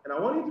stock. And I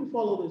want you to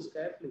follow this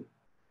carefully.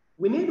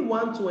 We need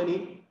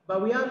 120,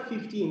 but we have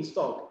 50 in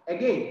stock.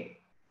 Again,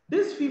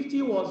 this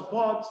 50 was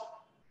bought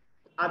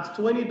at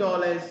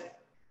 $20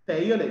 per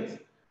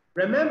unit.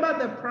 Remember,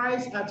 the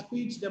price at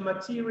which the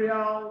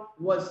material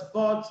was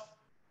bought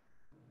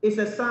is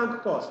a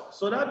sunk cost.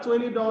 So that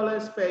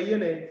 $20 per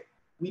unit,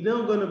 we're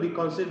not going to be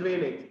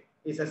considering it.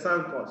 It's a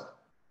sunk cost.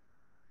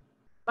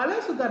 But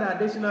let's look at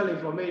additional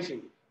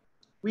information.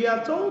 We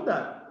are told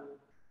that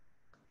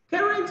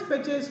current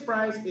purchase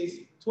price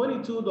is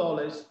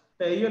 $22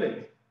 per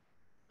unit.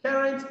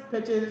 Current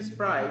purchase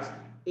price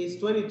is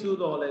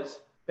 $22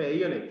 per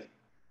unit.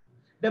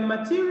 The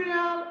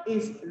material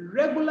is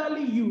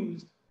regularly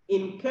used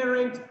in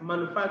current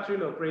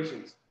manufacturing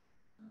operations.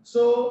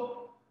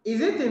 So, is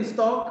it in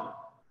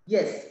stock?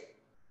 Yes.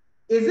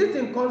 Is it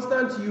in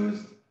constant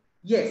use?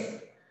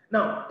 Yes.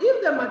 Now,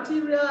 if the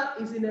material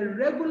is in a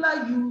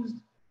regular use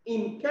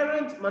in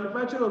current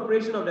manufacturing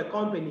operation of the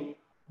company,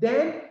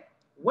 then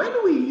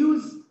when we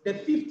use the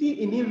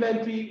 50 in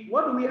inventory,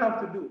 what do we have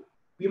to do?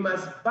 We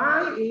must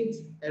buy it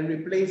and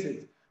replace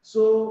it.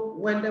 So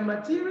when the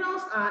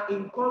materials are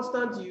in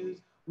constant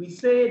use, we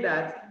say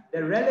that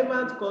the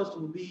relevant cost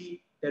will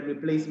be the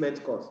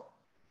replacement cost.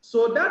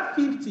 So that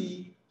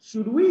 50,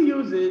 should we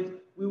use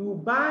it, we will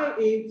buy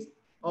it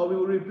or we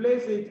will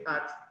replace it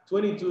at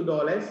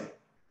 $22.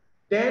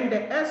 Then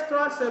the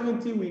extra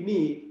 70 we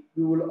need,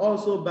 we will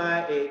also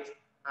buy it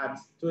at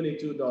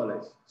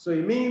 $22. So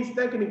it means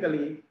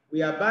technically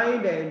we are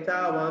buying the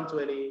entire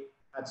 120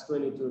 at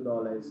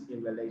 $22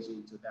 in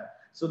relation to that.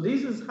 So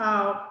this is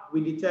how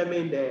we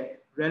determine the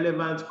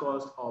relevant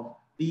cost of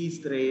these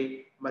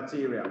three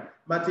material.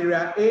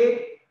 Material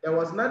A, there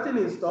was nothing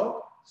in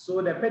stock,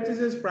 so the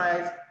purchases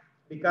price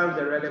becomes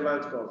the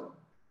relevant cost.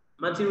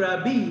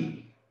 Material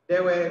B,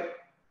 there were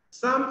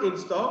some in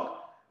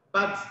stock,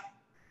 but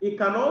it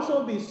can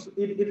also be,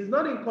 it is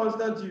not in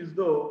constant use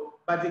though,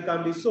 but it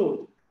can be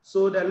sold.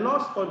 So the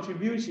lost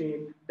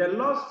contribution, the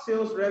lost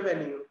sales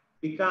revenue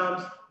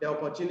becomes the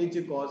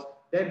opportunity cost,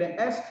 then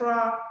the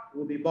extra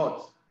will be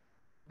bought.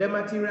 The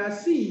material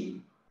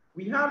C,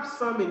 we have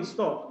some in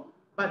stock,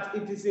 but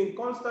it is in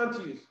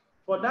constant use.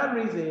 For that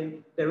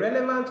reason, the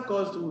relevant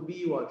cost will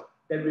be what?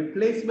 The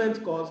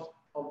replacement cost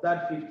of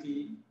that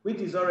 50, which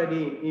is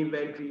already in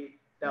inventory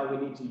that we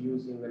need to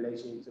use in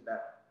relation to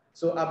that.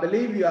 So I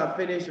believe you have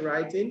finished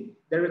writing.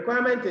 The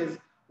requirement is,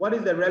 what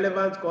is the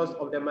relevant cost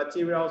of the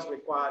materials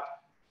required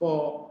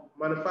for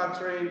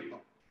manufacturing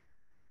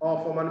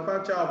or for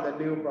manufacture of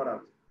the new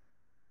product?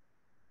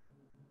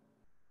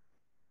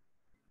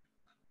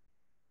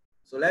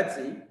 So let's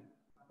see.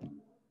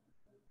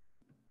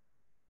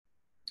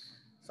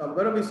 So I'm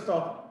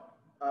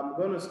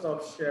going to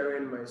stop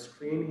sharing my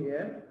screen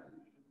here,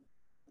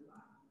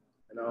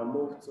 and I'll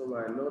move to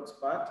my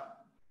notepad.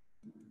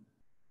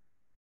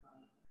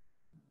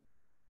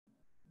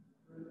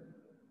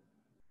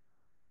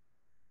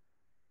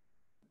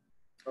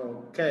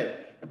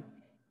 Okay.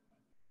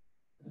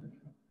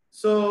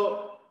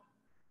 So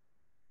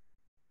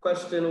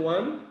question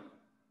 1,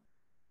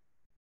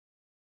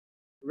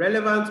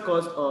 relevant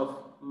cost of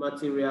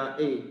material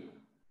A.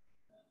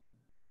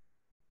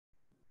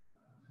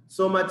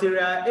 So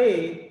material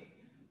A,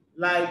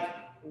 like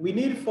we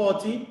need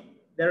 40,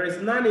 there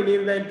is none in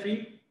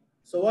inventory.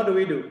 So what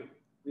do?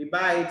 We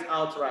buy it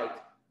outright.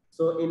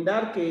 So in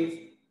that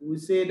case, we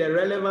say the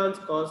relevant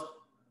cost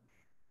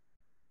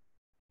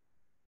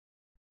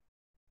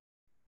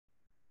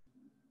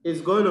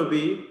is going to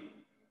be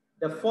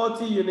the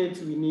 40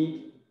 units we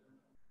need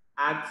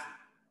at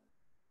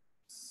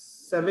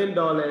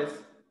 $7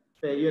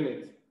 per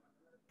unit.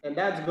 And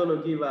that's going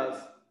to give us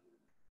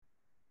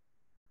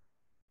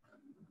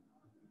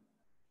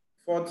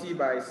 40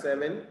 by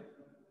 7,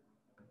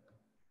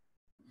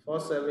 4,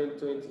 7,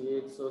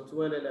 28, so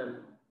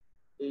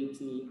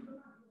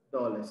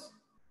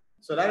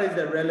So that is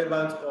the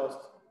relevant cost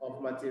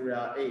of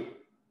material A.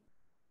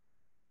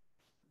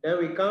 Then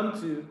we come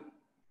to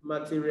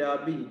material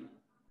B.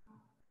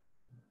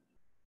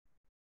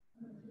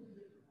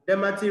 The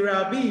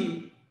material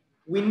B,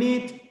 we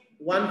need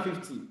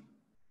 150,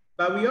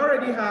 but we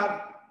already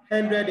have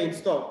 100 in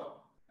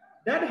stock.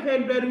 That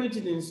 100 which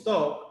is in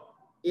stock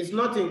is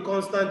not in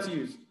constant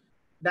use.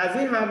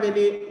 Doesn't have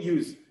any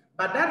use,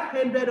 but that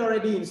 100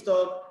 already in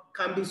stock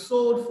can be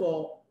sold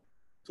for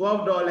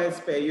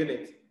 $12 per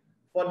unit.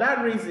 For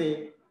that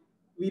reason,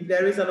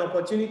 there is an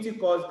opportunity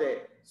cost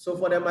there. So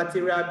for the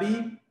material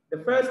B,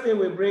 the first thing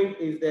we bring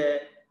is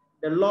the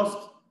lost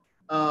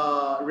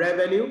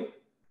revenue,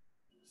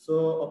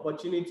 so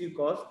opportunity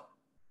cost,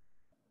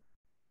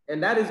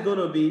 and that is going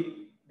to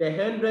be the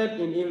 100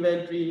 in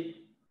inventory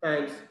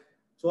times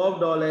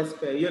 $12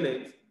 per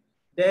unit.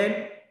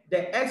 Then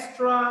the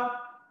extra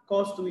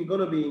cost we're going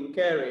to be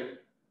incurring,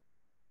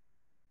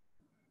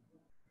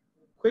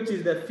 which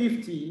is the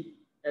 50,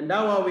 and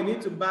that one we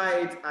need to buy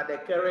it at the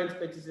current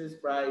purchases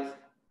price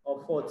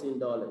of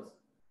 $14.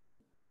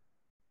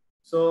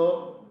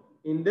 So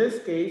in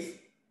this case,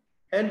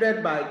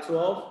 100 by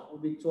 12 will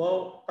be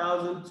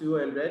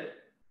 12,200,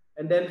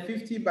 and then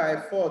 50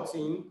 by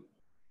 14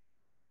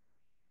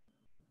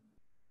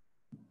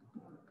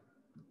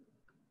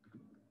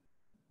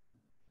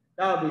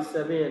 that will be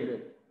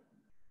 700.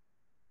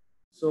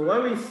 So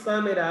when we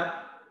sum it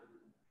up,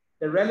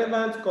 the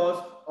relevant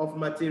cost of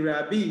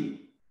material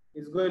B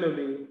is going to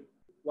be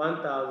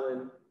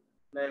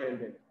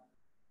 1,900.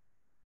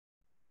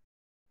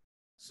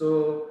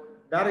 So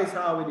that is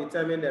how we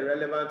determine the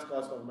relevant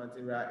cost of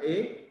material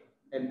A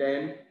and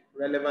then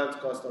relevant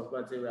cost of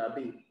material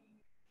B.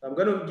 So I'm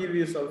going to give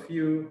you some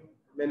few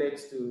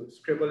minutes to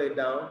scribble it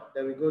down,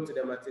 then we go to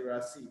the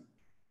material C.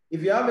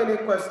 If you have any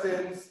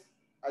questions,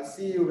 I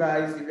see you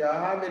guys. If you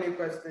have any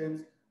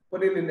questions,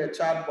 put it in the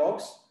chat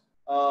box.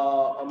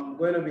 I'm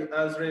going to be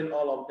answering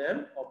all of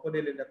them, or put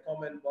it in the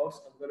comment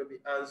box. I'm going to be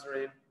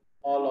answering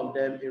all of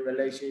them in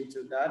relation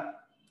to that.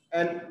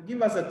 And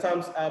give us a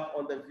thumbs up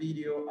on the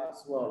video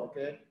as well,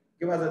 okay?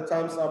 Give us a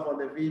thumbs up on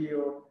the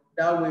video.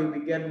 That way we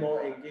get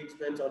more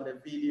engagement on the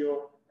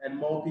video and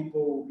more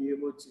people will be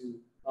able to,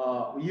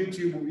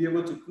 YouTube will be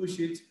able to push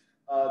it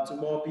to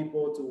more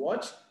people to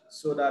watch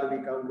so that we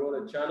can grow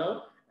the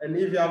channel. And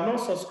if you have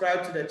not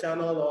subscribed to the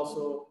channel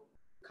also,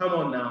 come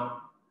on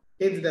now,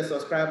 hit the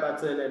subscribe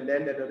button and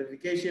then the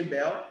notification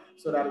bell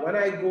so that when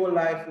I go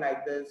live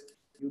like this,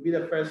 you'll be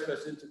the first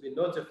person to be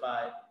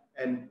notified.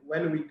 And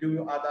when we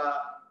do other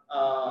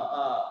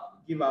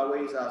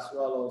giveaways as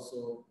well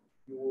also,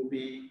 you will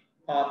be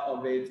part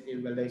of it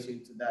in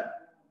relation to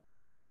that.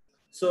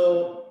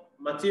 So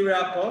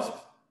material cost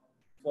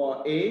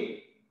for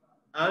A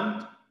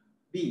and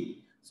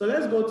B. So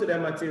let's go to the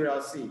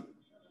material C.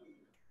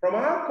 From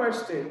our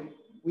question,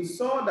 we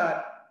saw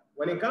that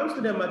when it comes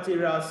to the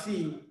material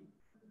C,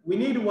 we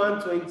need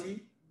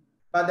 120,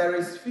 but there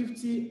is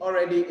 50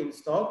 already in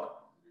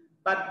stock.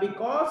 But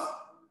because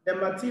the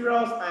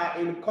materials are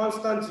in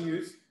constant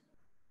use,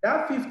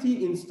 that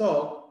 50 in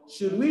stock,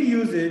 should we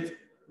use it,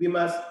 we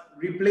must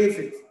replace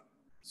it.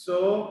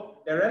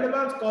 So the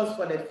relevant cost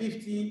for the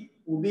 50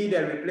 will be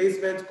the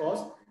replacement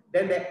cost.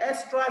 Then the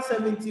extra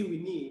 70 we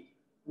need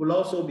will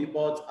also be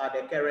bought at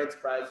the current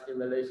price in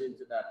relation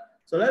to that.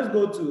 So let's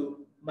go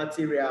to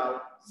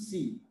material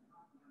C.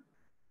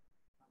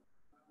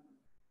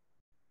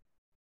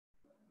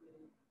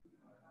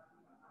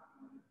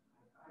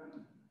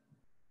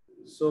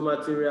 So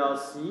material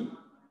C.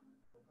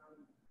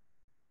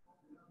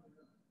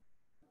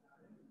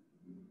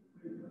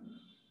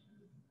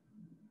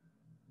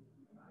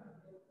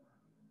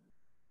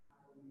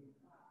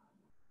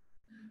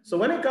 So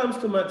when it comes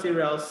to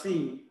material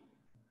C,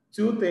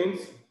 two things.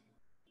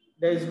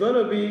 There's going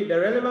to be, the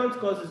relevant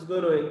cost is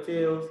going to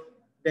entail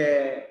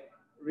the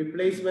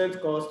replacement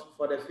cost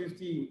for the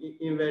 50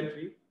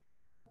 inventory,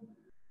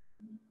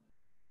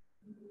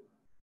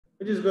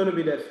 which is going to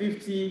be the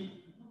 50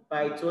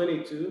 by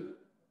 22.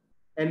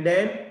 And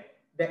then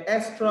the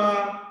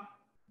extra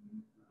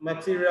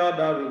material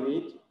that we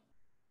need.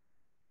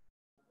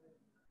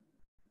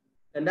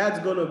 And that's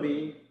going to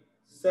be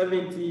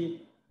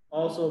 70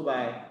 also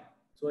by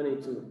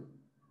 22.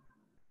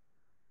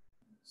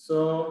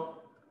 So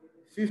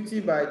 50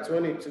 by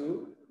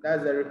 22,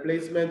 that's the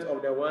replacement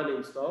of the one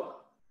in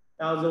stock,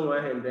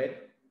 1,100.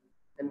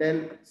 And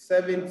then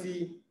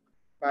 70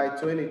 by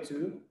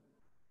 22,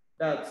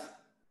 that's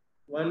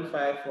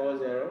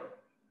 1,540.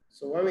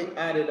 So when we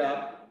add it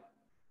up,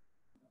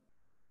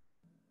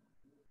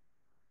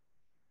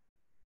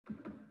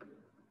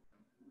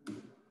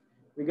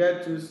 we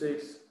get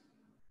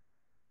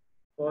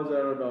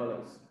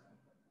 $2,640.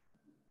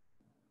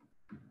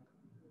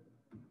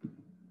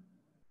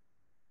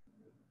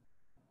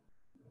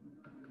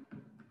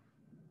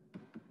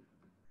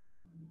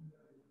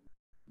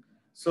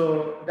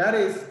 So that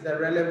is the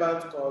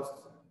relevant cost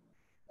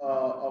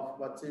of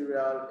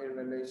material in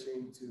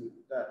relation to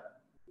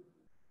that.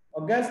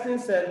 Augustine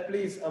said,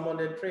 please, I'm on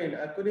the train.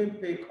 I couldn't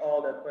pick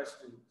all the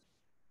questions.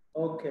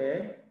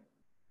 Okay.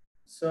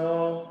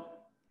 So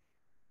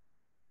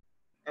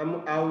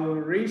I will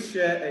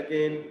reshare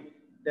again.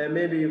 Then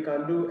maybe you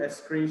can do a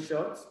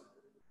screenshot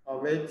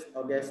of it,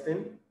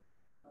 Augustine.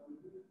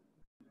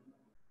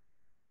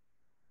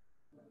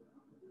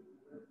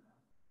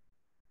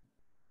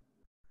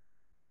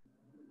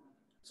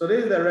 So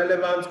this is the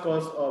relevant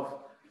cost of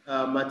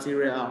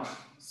material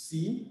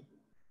C.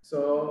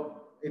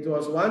 So it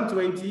was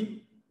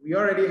 120. We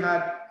already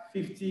had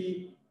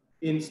 50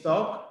 in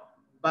stock,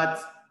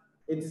 but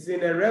it is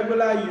in a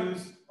regular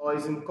use or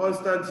is in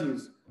constant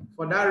use.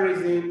 For that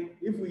reason,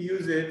 if we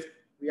use it,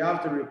 we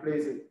have to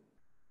replace it.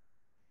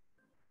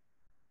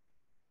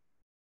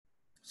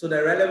 So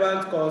the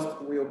relevant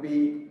cost will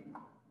be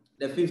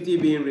the 50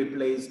 being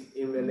replaced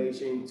in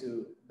relation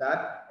to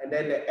that, and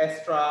then the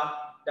extra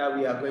that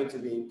we are going to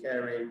be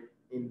incurring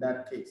in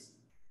that case.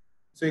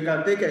 So you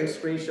can take a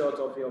screenshot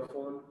of your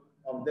phone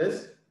of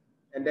this,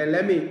 and then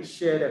let me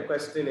share the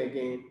question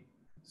again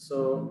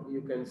so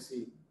you can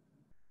see.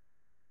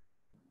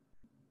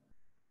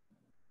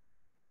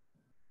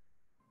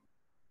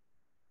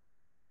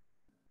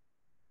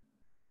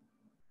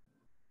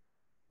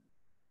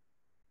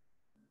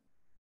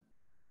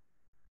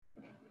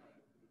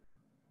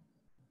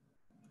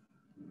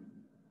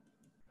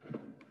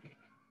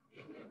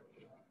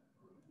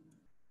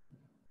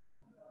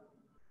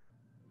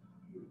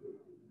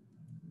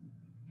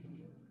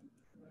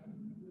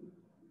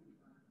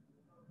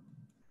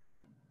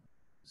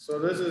 So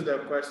this is the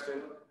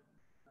question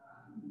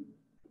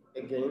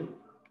again.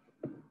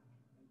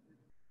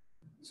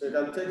 So you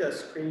can take a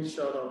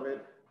screenshot of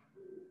it.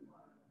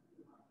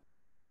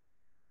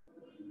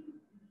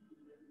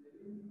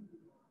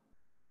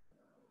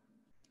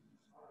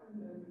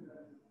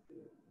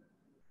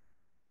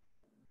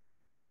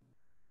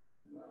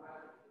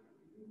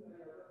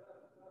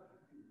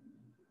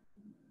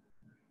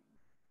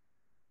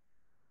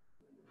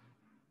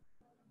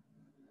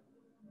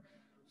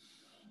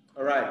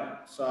 All right,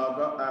 so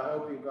I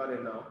hope you got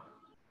it now.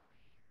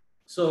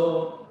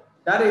 So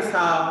that is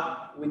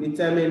how we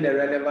determine the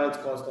relevant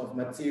cost of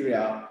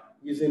material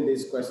using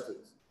these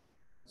questions.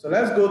 So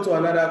let's go to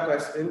another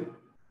question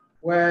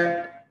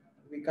where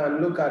we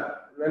can look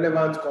at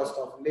relevant cost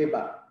of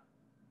labor.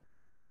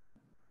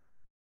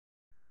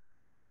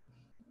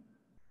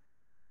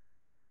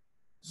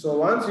 So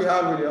once you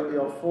have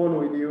your phone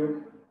with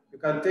you, you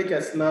can take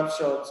a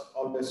snapshot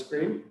of the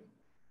screen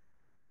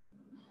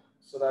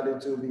so that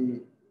it will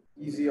be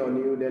easy on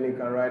you, then you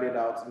can write it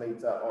out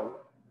later on.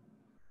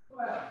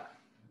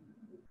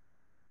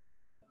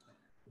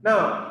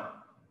 Now,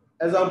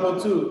 example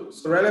 2,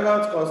 so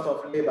relevant cost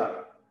of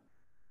labor.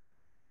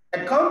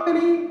 A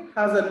company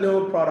has a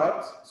new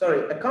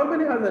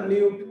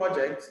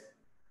project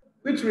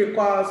which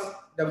requires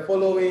the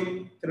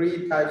following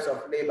 3 types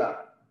of labor.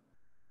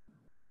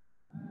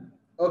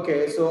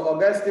 Okay, so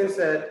Augustine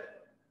said,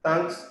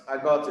 thanks, I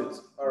got it.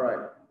 All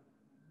right.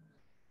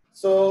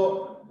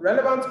 So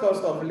relevant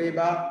cost of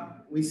labor,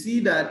 we see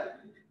that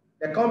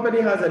the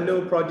company has a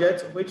new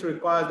project which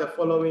requires the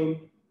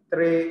following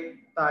 3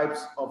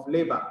 types of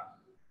labor.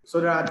 So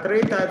there are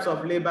 3 types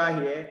of labor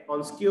here: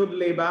 unskilled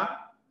labor,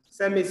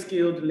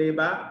 semi-skilled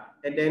labor,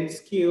 and then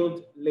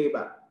skilled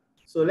labor.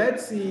 So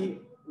let's see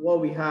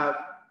what we have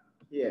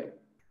here.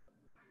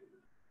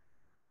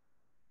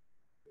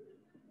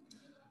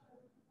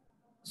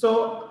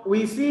 So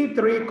we see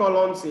 3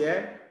 columns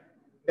here: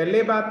 the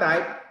labor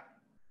type,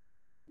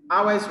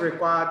 hours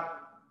required,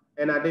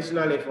 and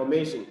additional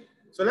information.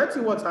 So let's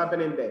see what's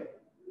happening there.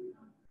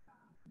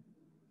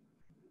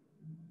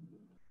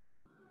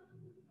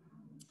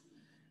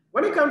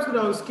 When it comes to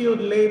the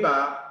unskilled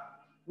labor,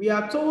 we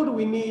are told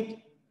we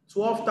need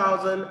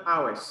 12,000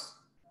 hours.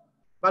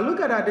 But look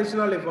at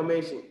additional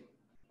information.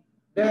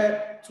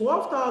 The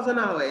 12,000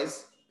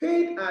 hours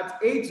paid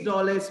at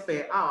 $8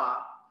 per hour,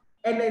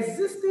 and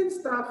existing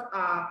staff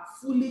are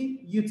fully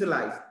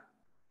utilized.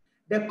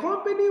 The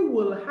company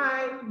will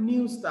hire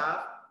new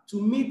staff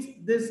to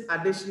meet this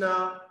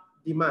additional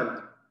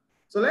demand.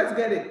 So let's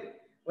get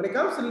it. When it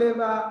comes to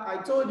labor, I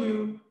told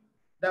you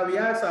that we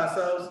ask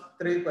ourselves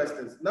 3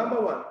 questions.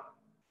 Number 1,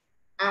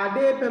 are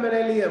they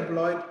permanently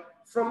employed?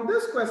 From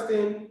this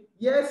question,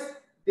 yes,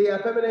 they are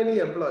permanently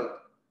employed.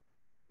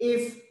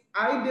 Is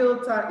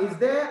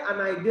there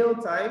an ideal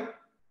time?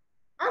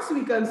 As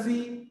we can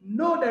see,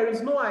 no, there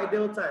is no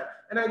ideal time.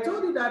 And I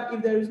told you that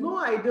if there is no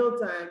ideal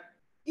time,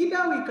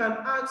 either we can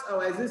ask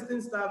our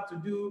existing staff to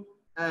do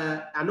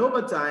an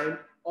overtime,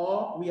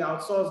 or we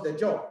outsource the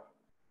job.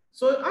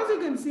 So as you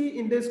can see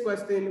in this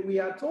question, we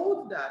are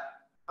told that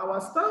our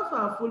staff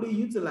are fully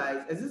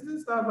utilized, existing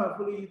staff are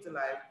fully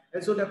utilized,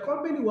 and so the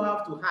company will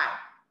have to hire.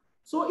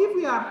 So if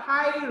we are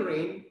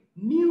hiring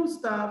new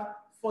staff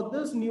for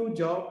this new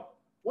job,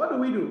 what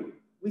do?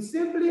 We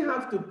simply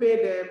have to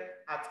pay them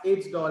at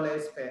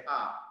 $8 per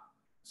hour.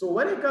 So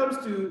when it comes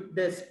to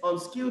this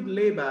unskilled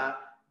labor,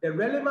 the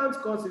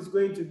relevant cost is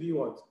going to be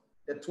what?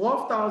 The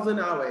 12,000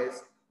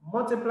 hours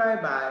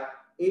multiplied by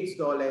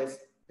 $8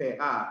 per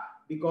hour,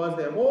 because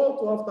the whole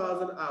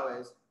 12,000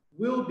 hours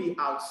will be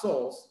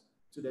outsourced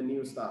to the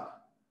new staff.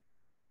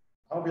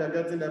 I hope you are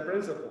getting the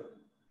principle.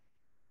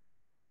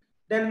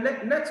 Then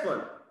next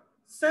one,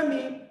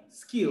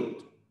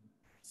 semi-skilled.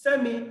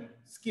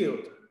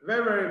 Semi-skilled,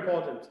 very, very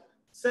important.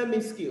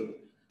 Semi-skilled.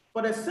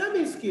 For the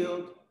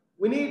semi-skilled,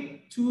 we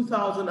need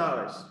 2,000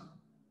 hours.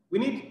 We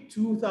need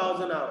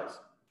 2,000 hours.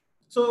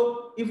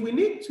 So if we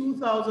need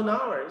 2,000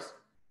 hours,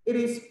 it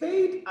is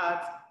paid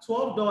at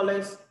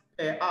 $12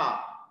 per hour.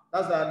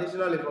 That's the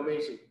additional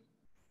information.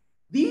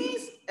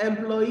 These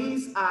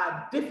employees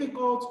are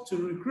difficult to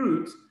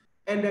recruit,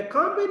 and the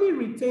company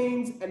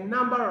retains a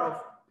number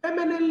of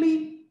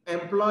permanently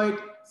employed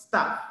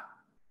staff.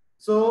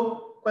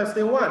 So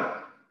question one,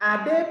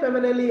 are they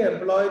permanently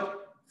employed?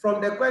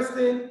 From the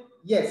question,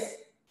 yes.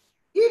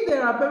 If they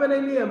are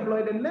permanently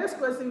employed, the next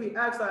question we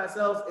ask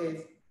ourselves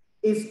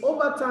is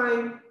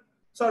overtime,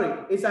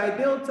 is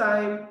ideal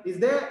time, is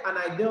there an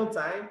ideal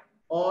time,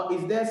 or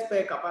is there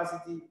spare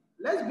capacity?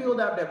 Let's build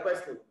up the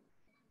question.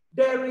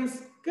 There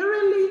is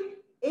currently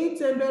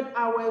 800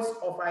 hours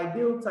of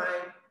ideal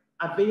time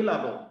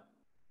available,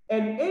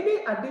 and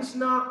any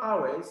additional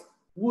hours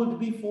would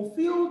be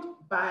fulfilled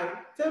by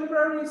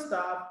temporary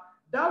staff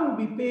that will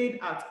be paid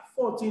at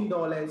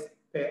 $14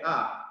 per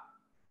hour.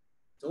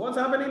 So what's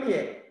happening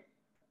here?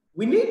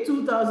 We need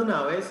 2,000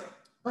 hours,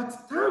 but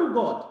thank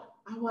God,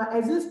 our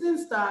existing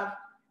staff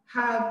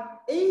have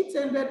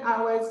 800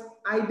 hours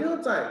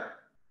ideal time.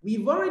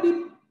 We've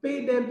already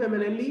paid them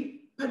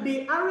permanently, but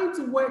they aren't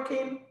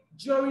working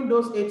during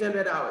those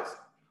 800 hours.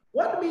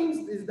 What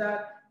means is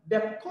that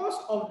the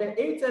cost of the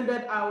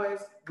 800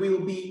 hours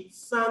will be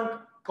sunk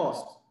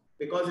cost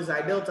because it's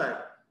ideal time.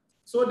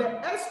 So the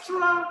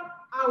extra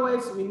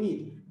hours we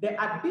need, the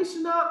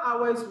additional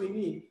hours we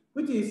need,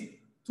 which is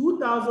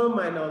 2,000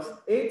 minus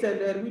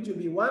 800, which will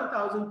be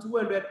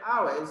 1,200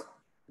 hours,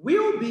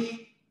 will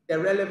be the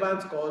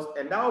relevant cost,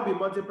 and that will be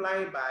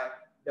multiplied by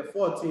the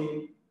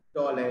 $14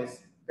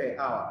 per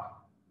hour.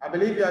 I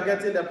believe you are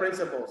getting the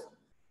principles.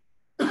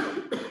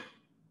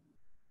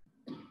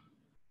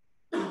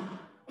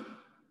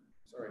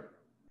 Sorry.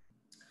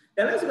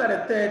 Then let's look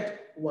at the third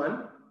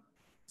one,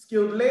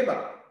 skilled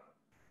labor.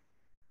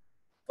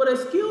 For the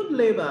skilled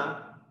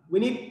labor, we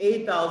need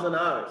 8,000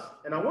 hours.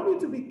 And I want you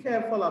to be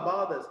careful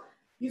about this.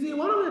 You see,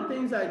 one of the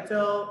things I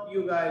tell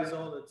you guys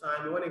all the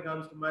time when it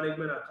comes to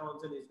management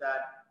accounting is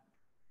that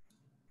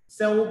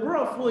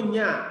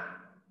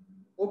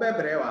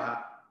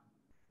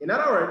in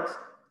other words,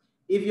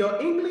 if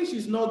your English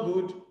is not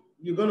good,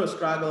 you're going to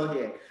struggle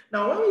here.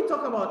 Now, when we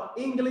talk about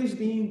English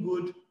being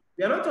good,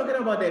 we are not talking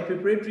about the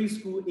preparatory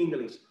school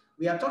English.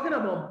 We are talking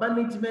about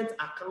management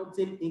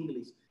accounting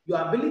English.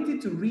 Your ability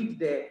to read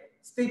the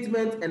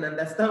statement and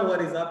understand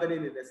what is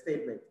happening in the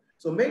statement.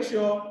 So make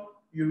sure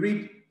you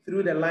read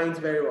through the lines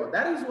very well.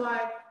 That is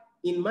why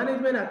in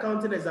management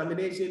accounting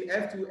examination,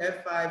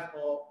 F2, F5,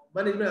 or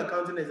management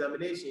accounting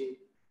examination,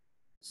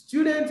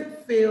 students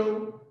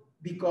fail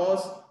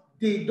because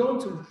they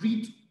don't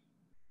read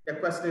the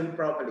question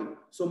properly.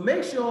 So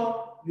make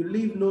sure you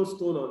leave no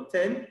stone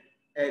unturned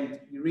and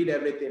you read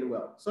everything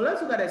well. So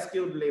let's look at the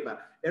skilled labor.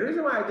 The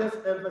reason why I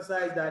just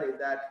emphasize that is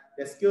that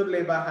the skilled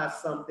labor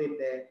has something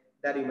there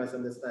that you must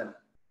understand.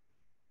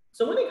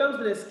 So when it comes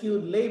to the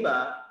skilled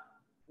labor,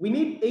 we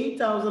need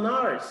 8,000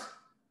 hours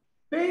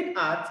paid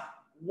at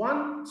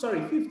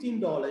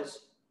 $15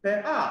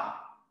 per hour.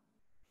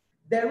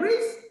 There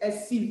is a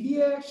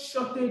severe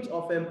shortage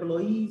of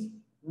employees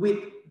with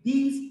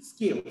these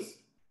skills.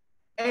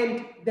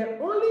 And the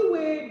only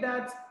way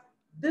that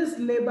this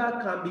labor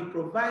can be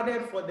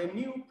provided for the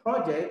new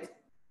project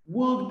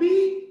will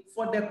be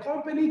for the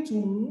company to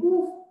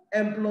move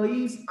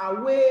employees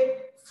away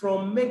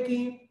from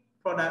making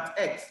product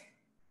X.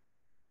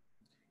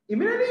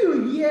 Immediately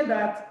you hear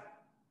that,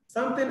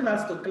 something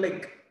has to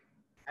click.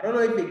 I don't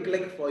know if it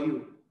clicked for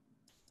you.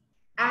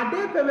 Are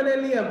they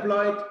permanently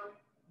employed?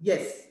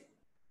 Yes.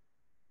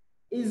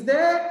 Is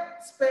there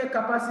spare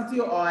capacity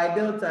or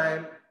ideal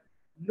time?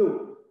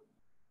 No.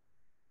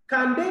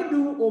 Can they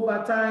do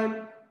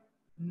overtime?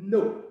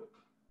 No.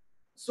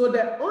 So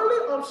the only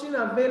option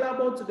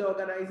available to the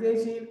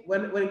organization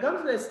when it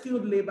comes to the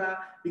skilled labor,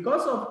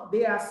 because of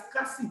their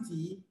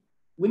scarcity,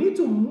 we need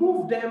to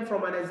move them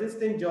from an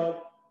existing job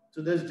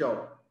to this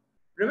job.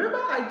 Remember,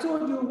 I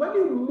told you when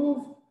you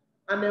move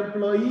an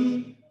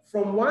employee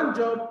from one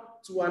job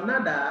to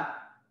another,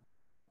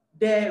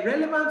 the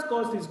relevant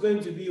cost is going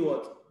to be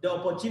what? The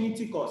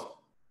opportunity cost,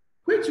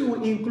 which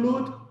will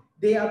include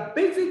their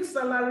basic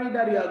salary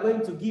that you are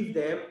going to give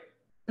them,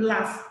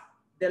 plus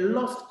the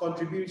lost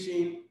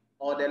contribution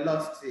or the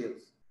lost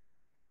sales.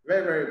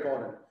 Very, very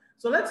important.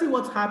 So let's see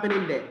what's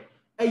happening there.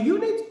 A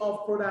unit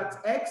of product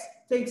X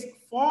takes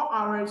 4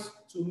 hours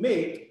to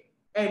make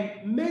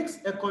and makes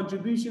a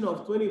contribution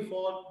of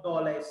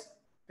 $24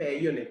 per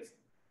unit.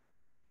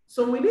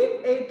 So we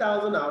need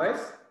 8,000 hours.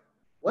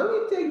 When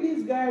we take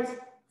these guys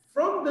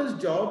from this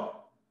job,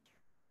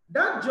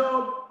 that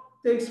job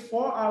takes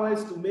 4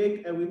 hours to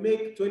make and we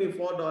make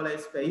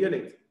 $24 per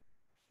unit.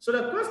 So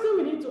the question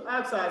we need to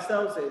ask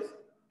ourselves is,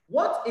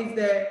 what is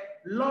the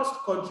lost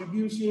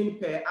contribution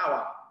per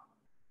hour?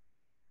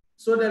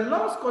 So the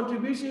lost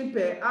contribution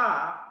per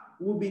hour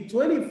will be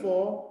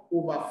 24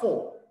 over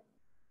 4.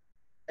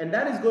 And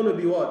that is going to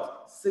be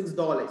what?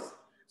 $6.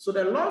 So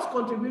the loss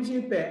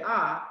contribution per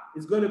hour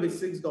is going to be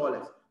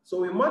 $6.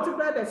 So we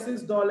multiply the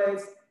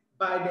 $6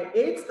 by the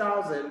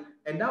 8,000,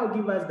 and that will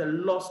give us the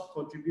loss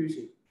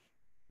contribution.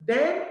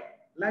 Then,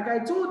 like I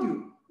told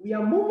you, we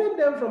are moving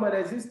them from an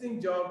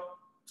existing job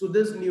to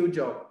this new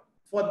job.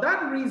 For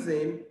that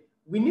reason,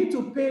 we need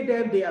to pay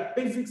them their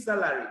basic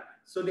salary.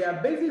 So their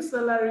basic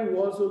salary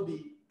will also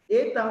be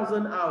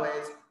 8,000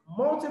 hours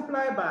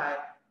multiplied by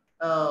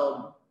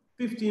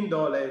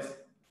 $15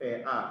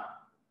 per hour.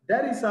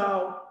 That is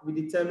how we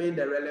determine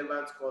the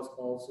relevant cost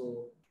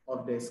also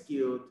of the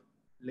skilled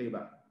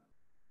labor.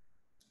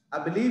 I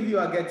believe you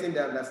are getting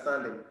the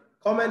understanding.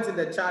 Comment in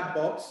the chat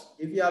box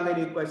if you have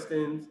any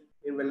questions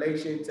in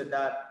relation to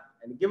that,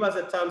 and give us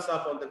a thumbs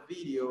up on the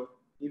video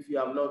if you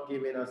have not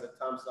given us a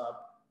thumbs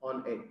up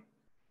on it.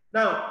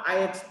 Now, I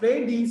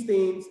explained these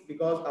things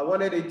because I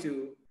wanted it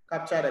to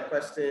capture the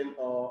question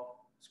or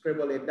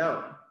scribble it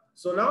down.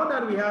 So now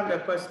that we have the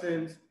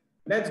questions,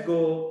 let's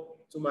go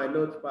to my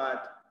notepad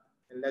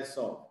and let's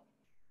solve.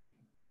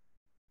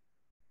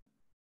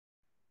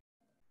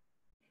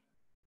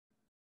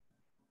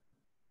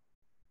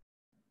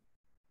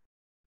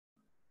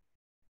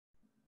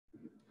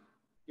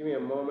 Give me a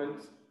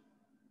moment.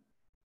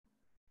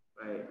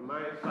 My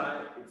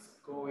Wi-Fi is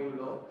going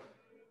low.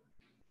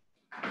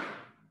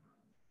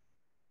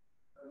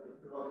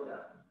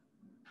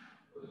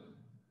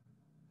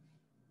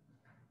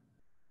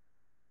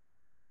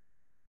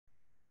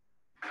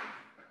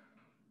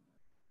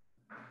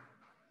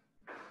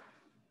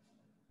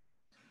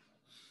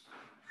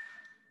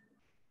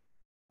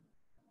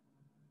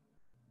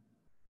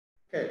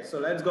 Okay, so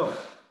let's go.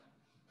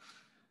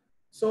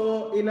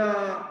 So in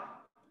our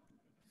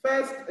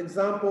first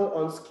example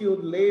on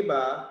skilled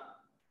labor,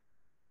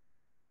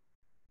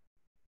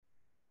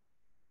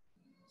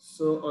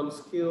 so on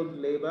skilled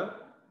labor,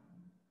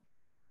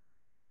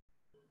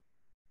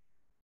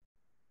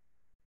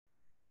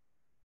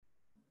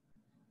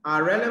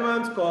 our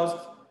relevant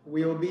cost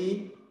will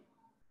be,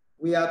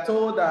 we are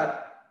told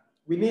that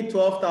we need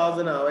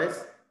 12,000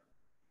 hours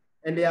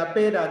and they are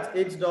paid at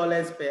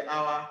 $8 per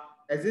hour.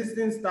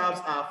 Existing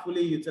staffs are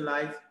fully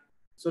utilized,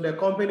 so the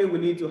company will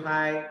need to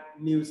hire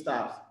new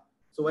staffs.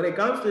 So when it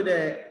comes to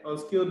the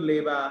unskilled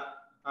labor,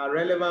 our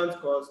relevant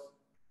cost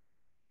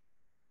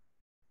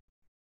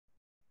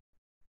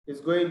is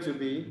going to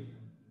be,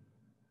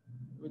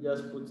 we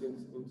just put it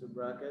into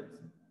brackets,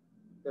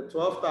 the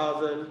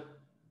 12,000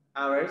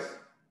 hours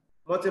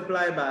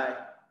multiplied by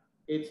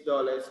 $8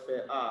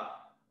 per hour.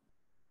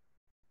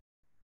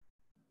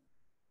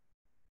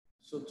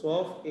 So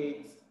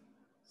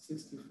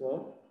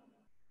 12,864,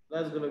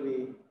 that's going to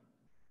be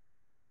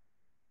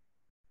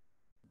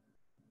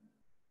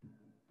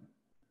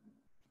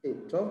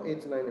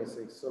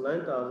 12,896, so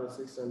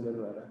 9,600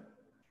 rather.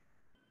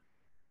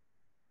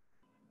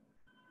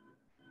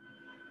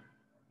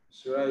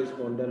 Shira is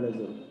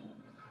condemnable.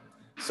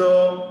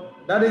 So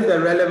that is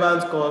the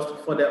relevant cost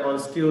for the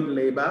unskilled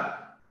labor,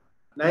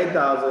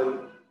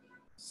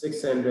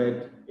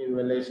 9,600 in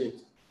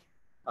relation.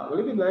 Will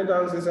it be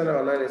 9,600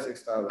 or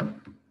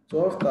 96,000?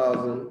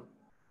 12,000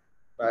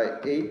 by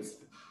 8,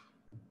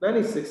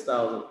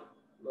 96,000,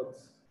 not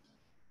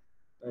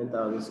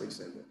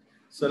 9,600.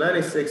 So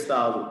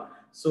 96,000.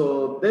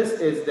 So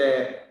this is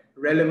the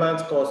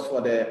relevant cost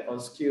for the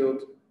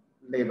unskilled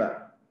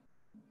labor.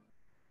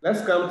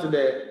 Let's come to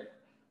the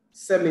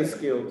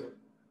semi-skilled.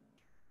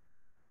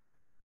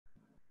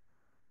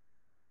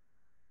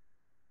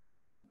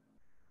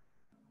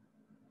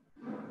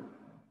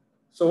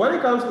 So when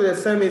it comes to the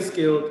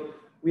semi-skilled,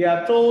 we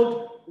are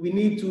told we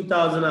need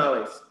 2,000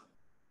 hours,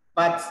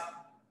 but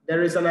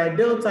there is an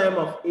ideal time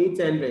of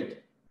 800.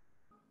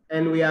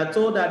 And we are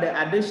told that the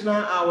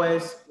additional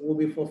hours will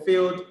be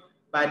fulfilled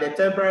by the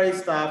temporary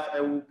staff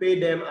and we'll pay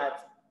them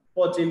at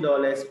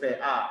 $14 per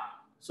hour.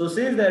 So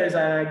since there is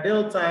an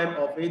ideal time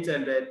of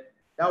 800,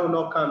 that will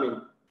not come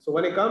in. So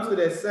when it comes to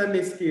the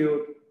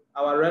semi-skilled,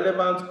 our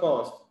relevant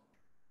cost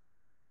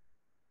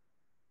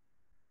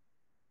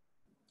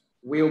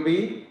will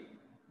be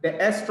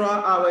the extra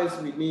hours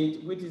we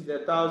need, which is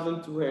the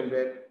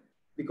 1,200,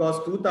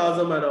 because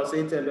 2,000 minus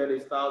 800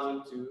 is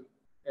 1,002,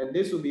 and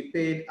this will be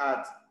paid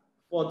at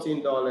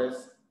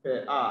 $14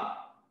 per hour.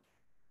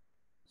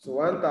 So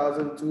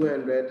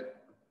 1,200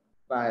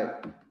 by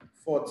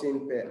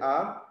 14 per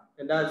hour,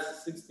 and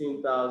that's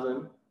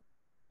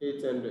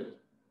 16,800.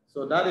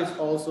 So that is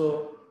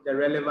also the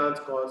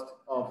relevant cost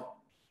of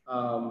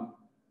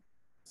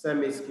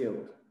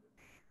semi-skilled.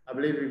 I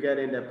believe you're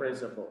getting the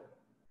principle.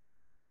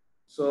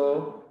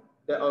 So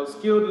the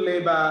unskilled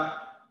labor,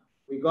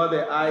 we got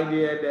the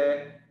idea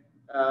there.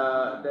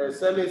 The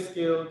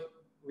semi-skilled,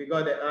 we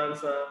got the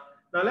answer.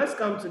 Now let's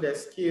come to the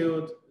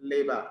skilled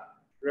labor.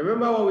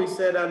 Remember what we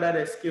said under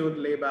the skilled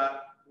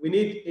labor, we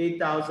need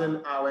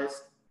 8,000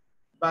 hours,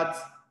 but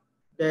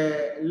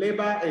the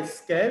labor is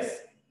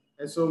scarce,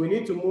 and so we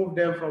need to move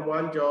them from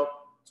one job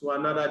to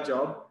another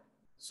job.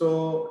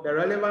 So the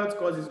relevant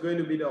cost is going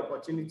to be the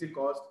opportunity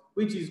cost,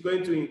 which is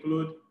going to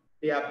include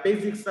their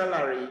basic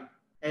salary,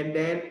 and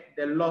then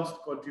the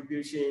lost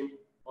contribution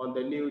on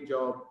the new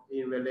job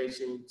in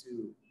relation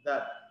to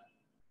that.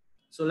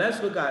 So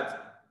let's look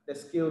at the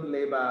skilled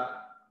labor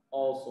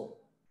also.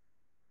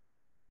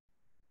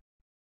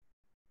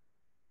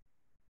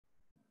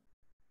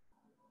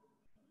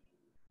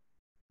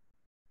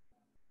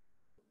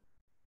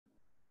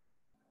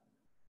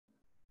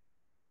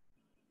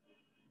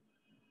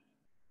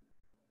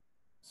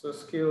 So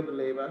skilled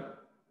labor.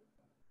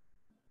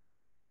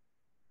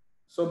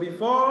 So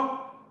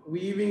before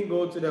we even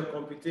go to the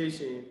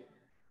computation,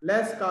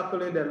 let's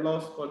calculate the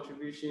lost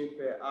contribution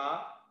per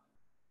hour.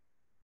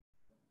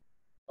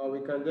 Or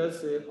we can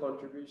just say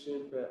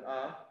contribution per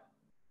hour.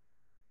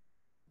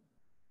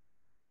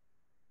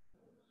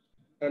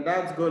 And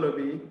that's going to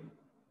be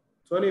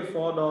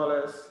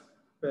 $24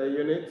 per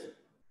unit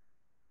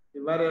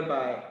divided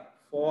by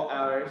 4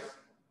 hours.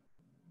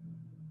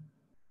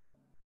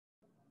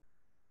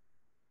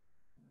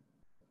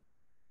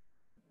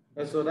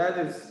 And so that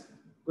is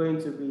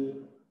going to be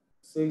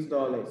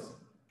 $6.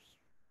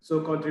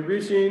 So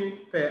contribution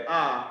per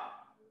hour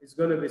is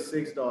going to be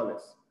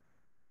 $6.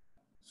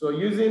 So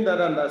using that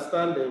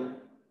understanding,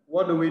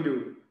 what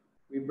do?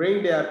 We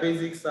bring their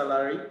basic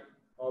salary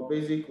or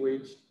basic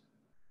wage,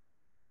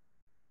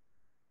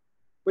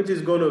 which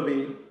is going to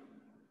be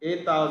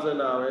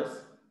 8,000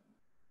 hours,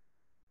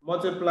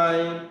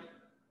 multiplying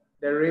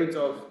the rate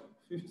of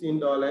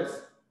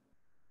 $15,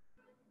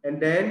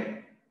 and then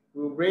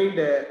we'll bring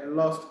the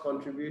lost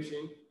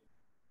contribution,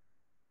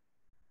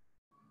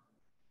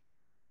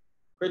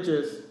 which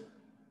is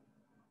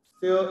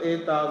still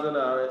 8,000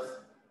 hours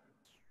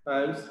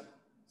times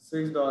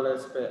 $6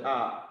 per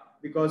hour,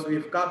 because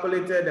we've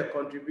calculated the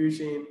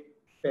contribution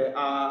per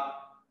hour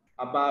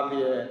above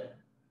here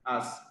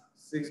as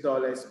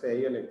 $6 per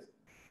unit.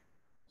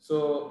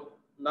 So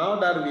now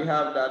that we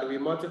have that, we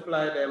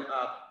multiply them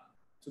up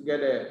to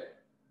get a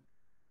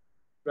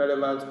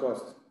relevant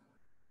cost.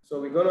 So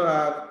we're going to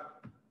have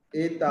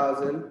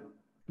 8,000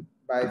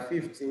 by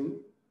 15,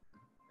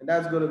 and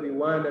that's going to be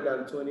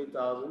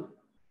 120,000.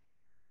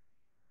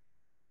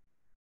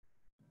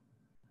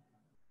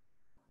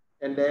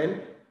 And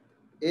then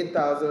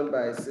 8,000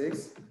 by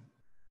 6,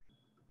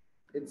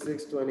 it's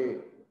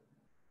 620,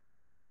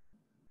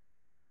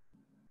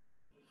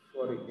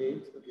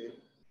 48, okay.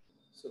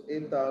 So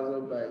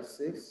 8,000 by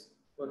 6,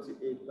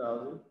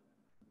 48,000.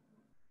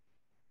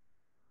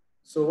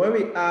 So when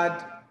we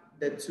add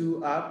the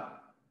two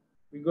up,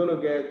 we're going to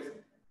get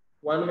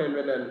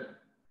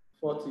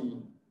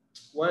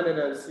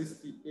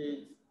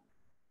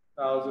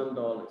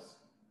 $168,000.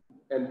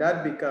 And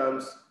that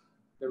becomes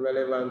the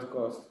relevant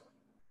cost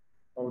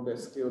of the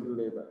skilled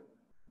labor.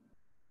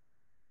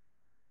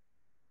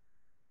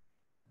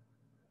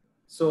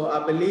 So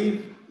I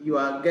believe you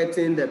are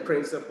getting the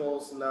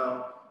principles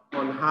now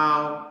on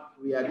how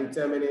we are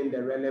determining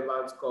the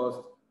relevant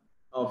cost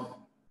of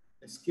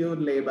the skilled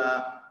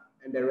labor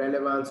and the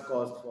relevant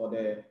cost for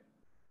the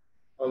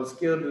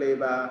unskilled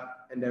labor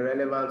and the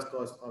relevant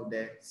cost of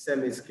the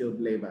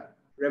semi-skilled labor.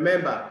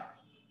 Remember,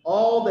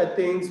 all the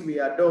things we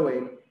are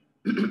doing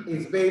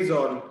is based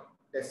on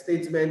the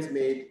statement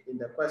made in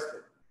the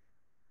question.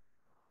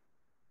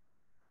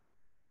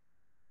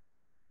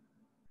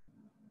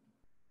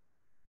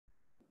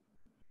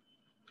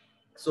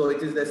 So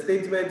it is the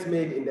statement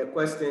made in the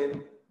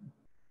question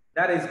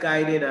that is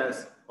guiding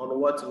us on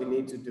what we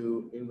need to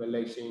do in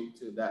relation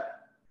to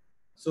that.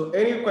 So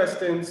any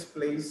questions,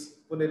 please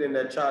put it in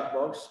the chat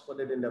box, put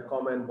it in the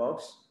comment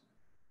box.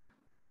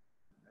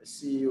 I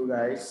see you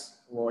guys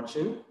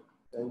watching.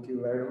 Thank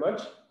you very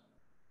much.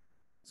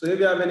 So if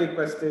you have any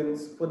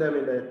questions, put them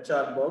in the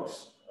chat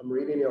box. I'm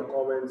reading your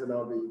comments and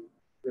I'll be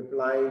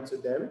replying to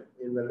them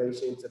in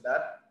relation to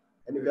that.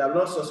 And if you have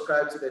not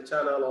subscribed to the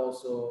channel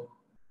also,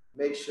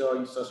 make sure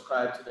you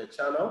subscribe to the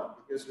channel,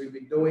 because we're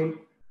going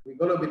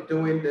to be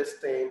doing this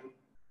thing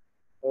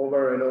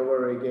over and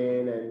over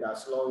again. And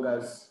as long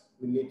as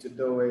we need to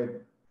do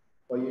it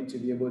for you to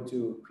be able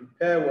to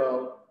prepare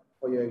well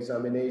for your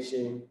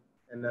examination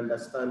and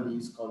understand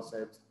these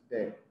concepts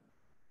there.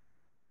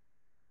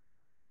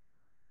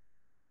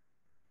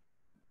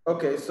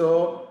 Okay,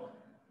 so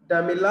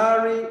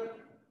Damilari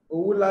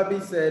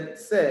Owulabi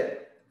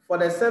said, for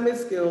the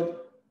semi-skilled,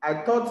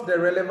 I thought the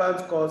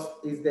relevant cost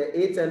is the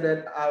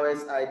 800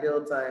 hours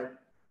ideal time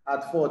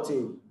at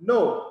 14.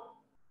 No,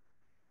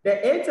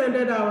 the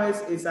 800 hours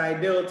is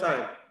ideal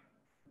time,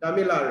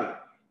 Damilari.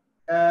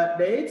 The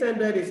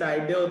 800 is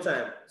ideal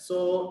time,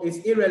 so it's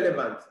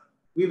irrelevant.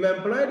 We've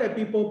employed the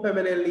people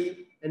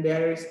permanently, and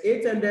there is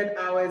 800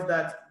 hours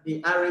that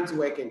they aren't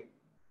working.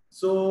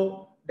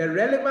 So the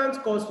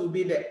relevant cost will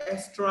be the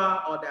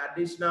extra or the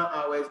additional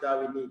hours that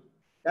we need.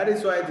 That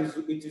is why it is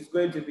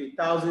going to be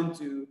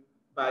 1,002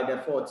 by the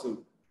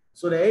 14.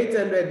 So the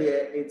 800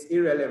 there, it's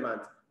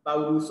irrelevant, but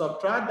we will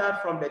subtract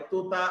that from the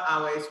total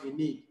hours we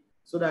need,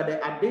 so that the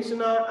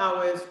additional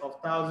hours of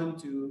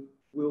 1,002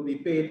 will be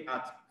paid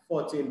at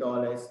 $14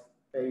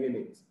 per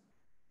unit.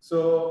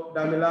 So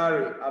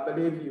Damilari, I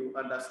believe you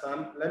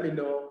understand. Let me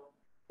know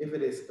if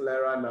it is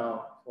clearer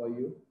now for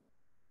you.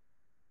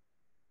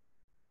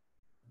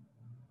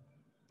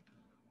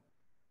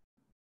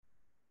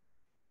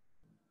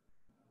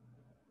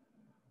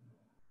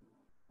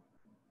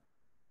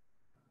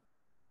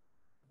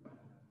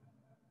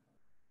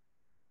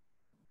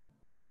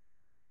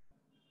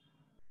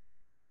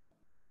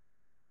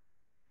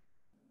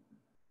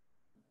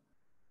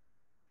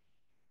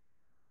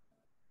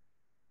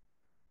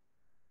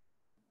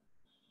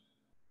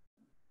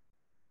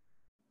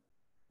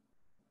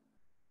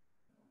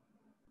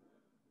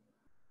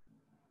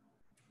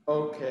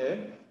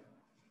 Okay.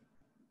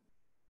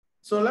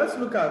 So let's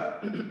look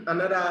at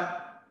another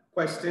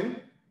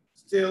question,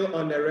 still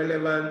on the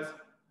relevant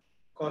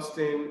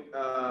costing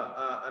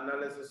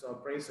analysis or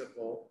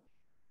principle.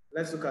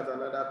 Let's look at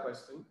another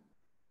question.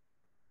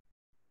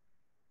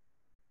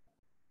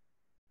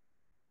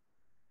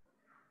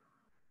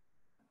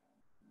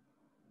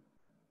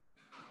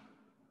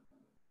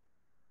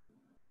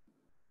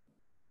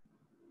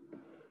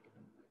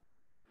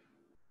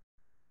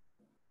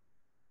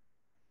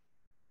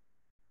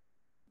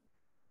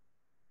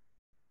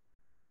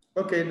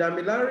 Okay,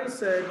 Damilari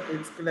said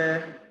it's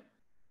clear,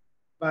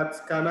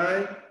 but can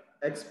I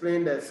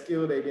explain the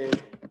skill again?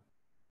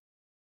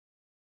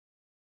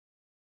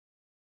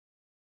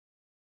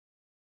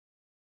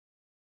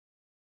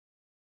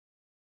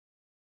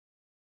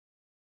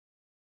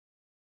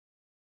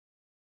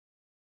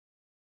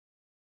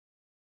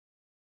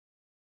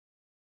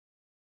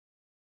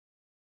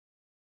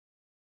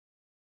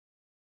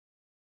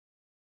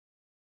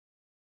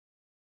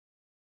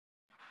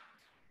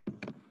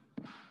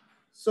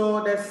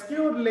 So the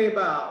skilled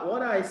labor,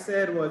 what I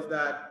said was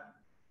that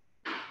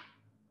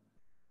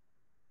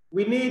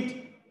we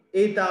need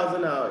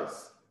 8,000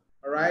 hours,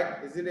 all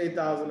right? Is it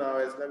 8,000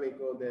 hours? Let me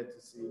go there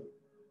to see.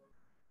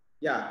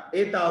 Yeah,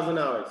 8,000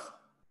 hours.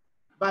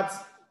 But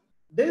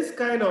this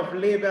kind of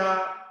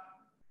labor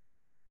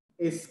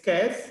is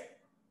scarce.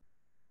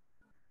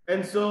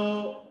 And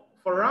so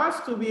for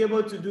us to be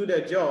able to do the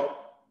job,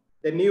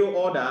 the new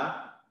order,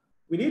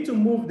 we need to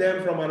move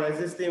them from an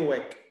existing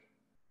work.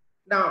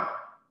 Now,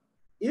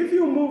 if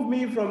you move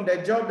me from the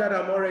job that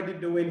I'm already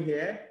doing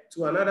here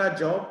to another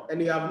job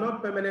and you have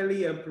not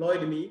permanently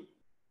employed me,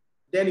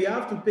 then you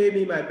have to pay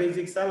me my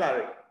basic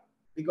salary,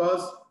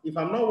 because if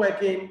I'm not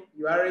working,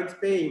 you aren't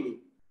paying me.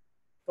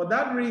 For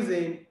that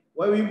reason,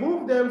 when we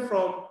move them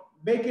from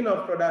making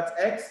of product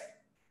X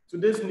to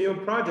this new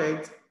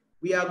project,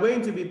 we are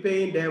going to be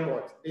paying them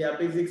what? Their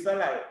basic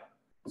salary.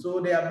 So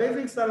their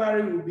basic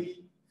salary will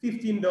be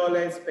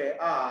 $15 per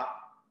hour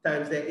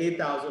times the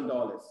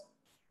 $8,000.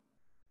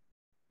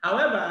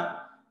 However,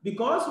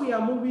 because we are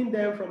moving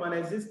them from an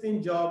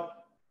existing job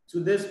to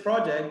this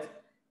project,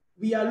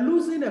 we are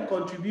losing a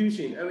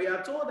contribution, and we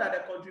are told that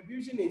the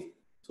contribution is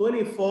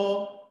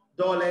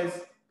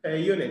 $24 per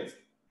unit.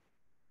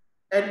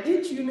 And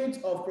each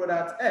unit of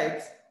product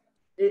X,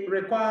 it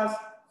requires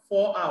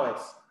 4 hours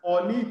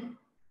or need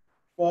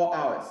 4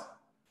 hours.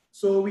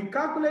 So we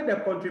calculate the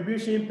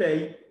contribution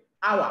per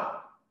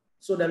hour.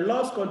 So the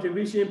lost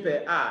contribution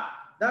per hour,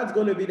 that's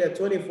going to be the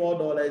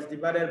 $24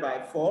 divided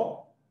by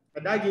 4,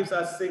 and that gives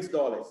us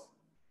 $6.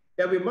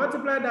 Then we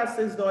multiply that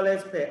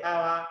 $6 per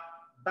hour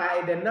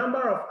by the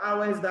number of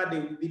hours that they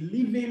will be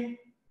leaving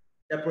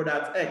the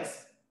product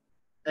X.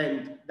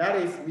 And that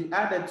is, we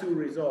add the two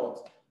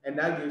results, and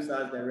that gives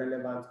us the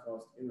relevant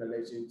cost in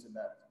relation to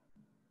that.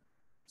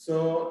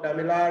 So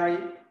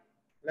Damilari,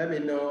 let me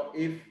know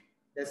if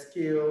the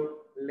skill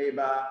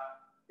labor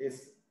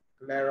is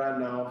clearer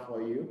now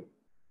for you.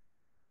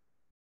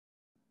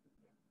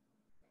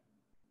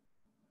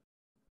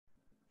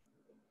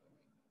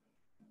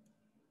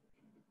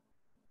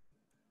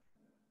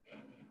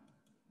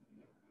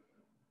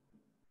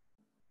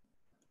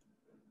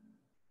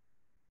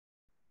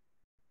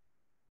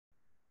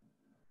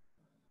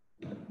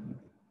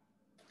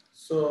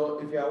 So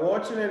if you are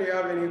watching and you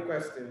have any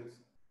questions,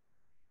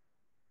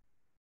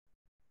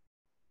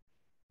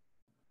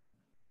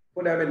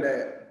 put them in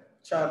the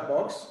chat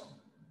box.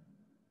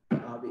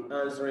 I'll be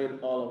answering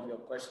all of your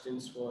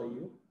questions for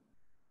you.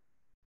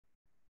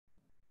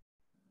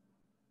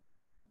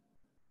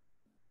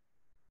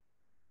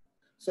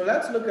 So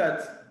let's look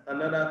at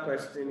another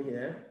question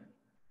here.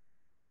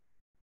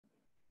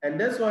 And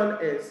this one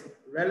is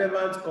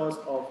relevant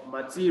cost of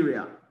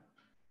material.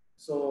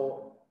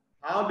 So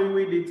how do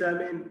we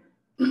determine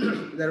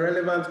the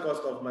relevant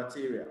cost of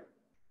material?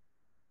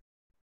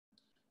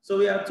 So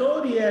we are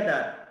told here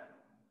that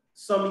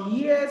some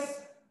years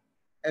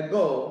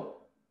ago,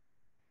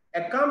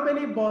 a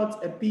company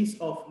bought a piece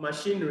of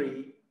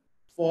machinery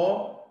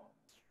for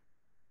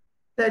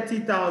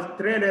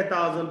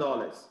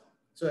 $300,000.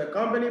 So a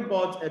company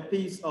bought a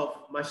piece of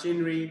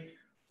machinery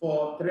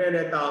for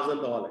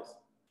 $300,000.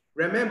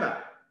 Remember,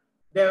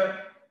 the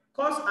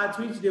cost at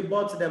which they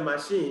bought the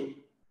machine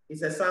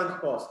is a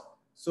sunk cost.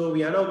 So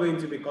we are not going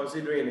to be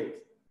considering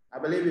it. I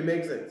believe it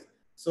makes sense.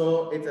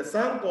 So it's a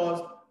sunk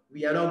cost.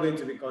 We are not going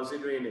to be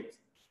considering it.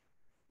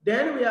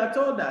 Then we are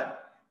told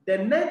that the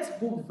net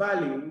book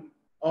value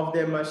of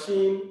the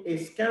machine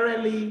is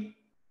currently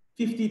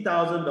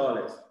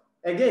 $50,000.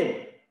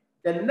 Again,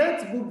 the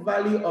net book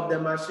value of the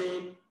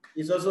machine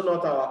is also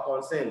not our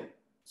concern.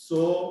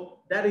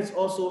 So that is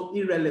also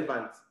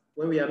irrelevant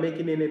when we are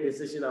making any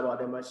decision about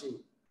the machine.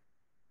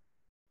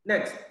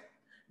 Next,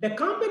 the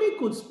company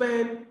could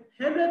spend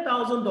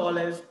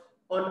 $100,000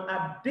 on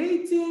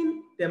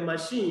updating the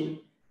machine,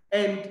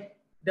 and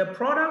the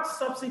product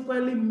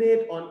subsequently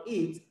made on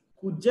it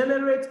could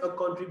generate a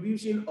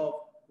contribution of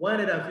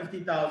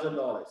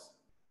 $150,000.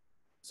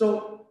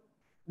 So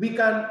we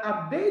can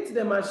update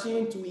the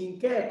machine to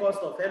incur a cost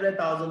of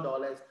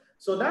 $100,000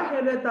 So that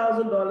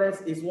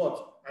 $100,000 is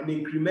what? An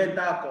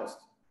incremental cost.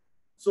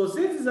 So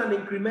since it's an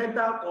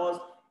incremental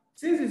cost,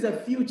 since it's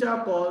a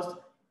future cost,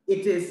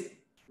 it is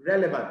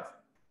relevant.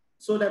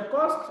 So the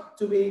cost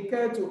to be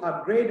incurred to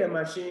upgrade the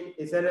machine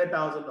is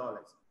 $100,000.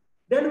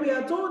 Then we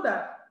are told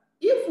that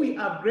if we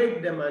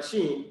upgrade the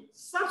machine,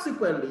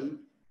 subsequently,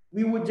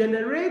 we will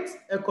generate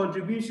a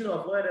contribution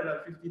of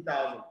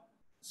 $150,000.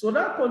 So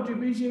that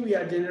contribution we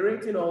are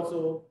generating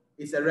also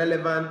is a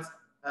relevant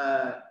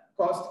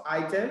cost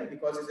item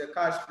because it's a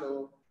cash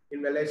flow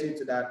in relation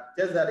to that,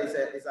 just that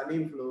it's an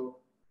inflow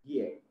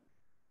here.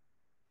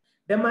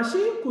 The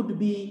machine could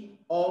be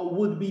or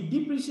would be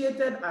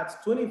depreciated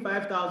at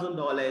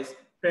 $25,000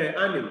 per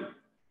annum.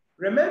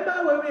 Remember,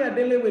 when we are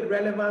dealing with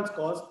relevant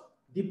cost,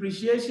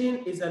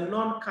 depreciation is a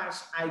non-cash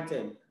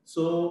item,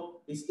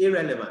 so it's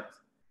irrelevant.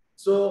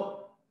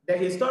 So the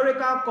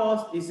historical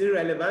cost is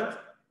irrelevant,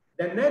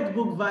 the net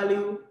book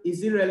value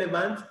is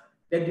irrelevant,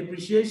 the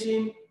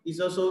depreciation is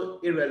also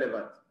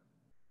irrelevant.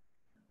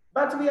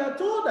 But we are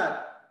told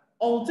that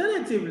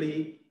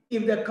alternatively,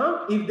 if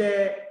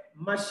the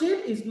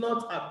machine is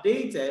not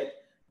updated,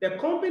 the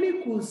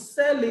company could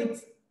sell it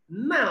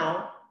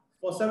now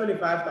for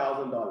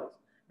 $75,000.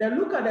 Then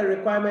look at the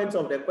requirements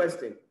of the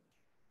question.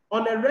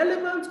 On a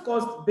relevant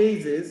cost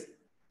basis,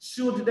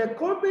 should the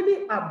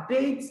company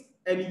update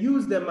and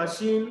use the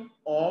machine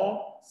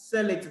or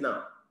sell it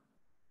now?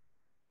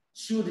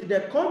 Should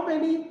the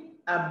company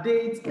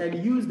update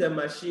and use the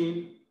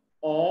machine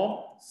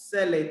or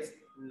sell it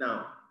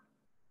now?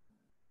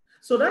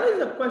 So that is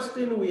the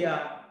question we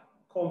are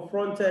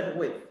confronted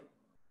with.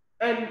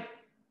 And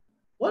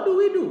what do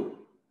we do?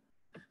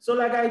 So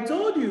like I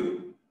told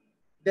you,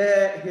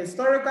 the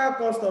historical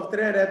cost of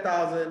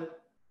 $300,000,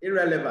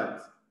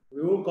 irrelevant.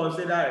 We won't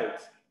consider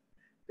it.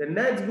 The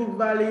net book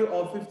value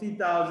of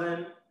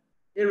 $50,000,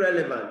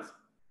 irrelevant.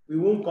 We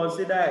won't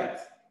consider it.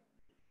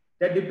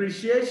 The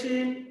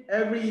depreciation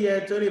every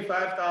year,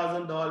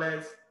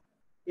 $25,000,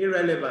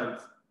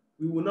 irrelevant.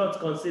 We will not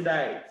consider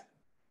it.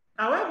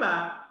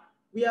 However,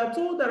 we are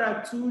told there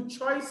are two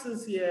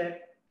choices here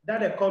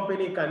that a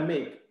company can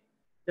make.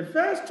 The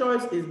first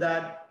choice is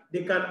that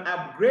they can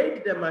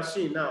upgrade the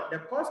machine. Now, the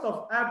cost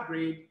of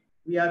upgrade,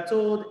 we are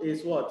told,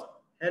 is what?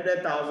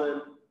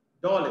 $100,000.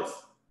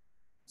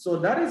 So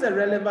that is a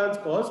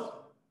relevant cost.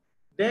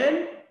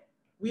 Then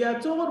we are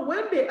told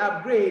when they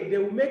upgrade, they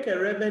will make a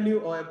revenue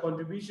or a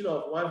contribution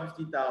of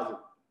 $150,000.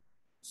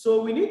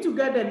 So we need to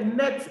get the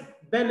net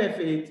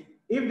benefit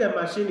if the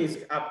machine is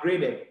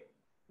upgraded.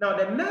 Now,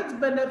 the net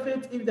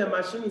benefit if the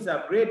machine is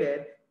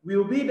upgraded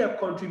will be the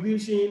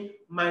contribution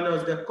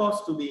minus the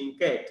cost to be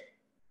incurred.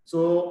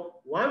 So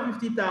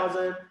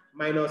 150,000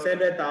 minus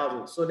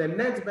 100,000. So the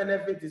net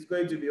benefit is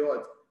going to be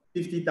what?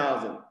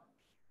 50,000.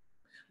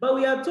 But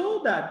we are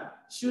told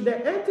that should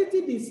the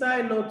entity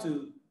decide not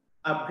to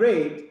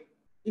upgrade,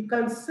 it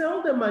can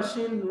sell the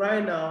machine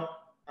right now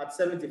at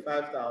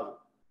 75,000.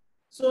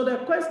 So the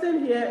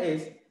question here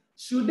is,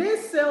 should they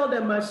sell the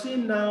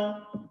machine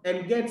now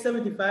and get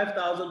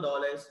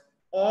 $75,000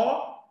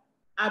 or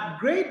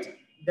upgrade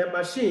the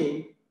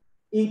machine,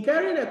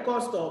 incurring a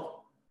cost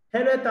of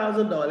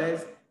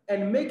 $100,000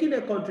 and making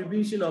a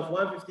contribution of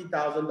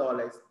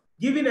 $150,000,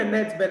 giving a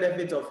net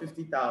benefit of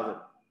 $50,000?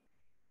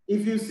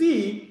 If you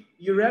see,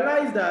 you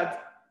realize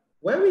that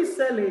when we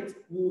sell it,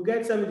 we will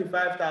get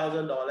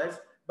 $75,000,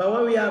 but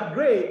when we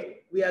upgrade,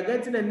 we are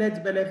getting a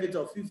net benefit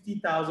of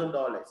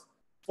 $50,000.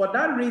 For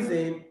that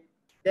reason,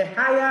 the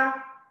higher,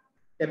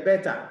 the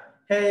better.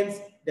 Hence,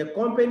 the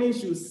company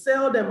should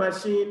sell the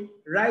machine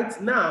right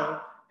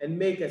now and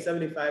make a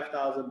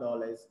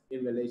 $75,000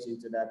 in relation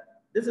to that.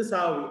 This is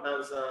how we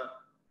answer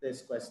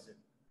this question.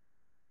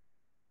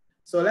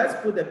 So let's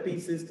put the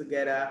pieces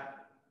together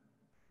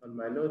on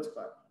my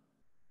notepad.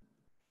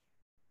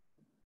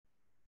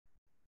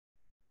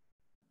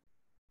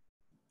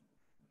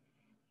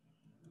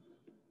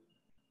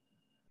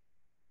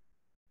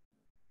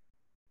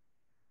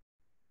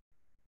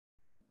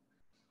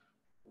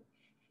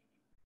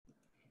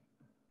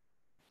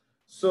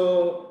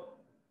 So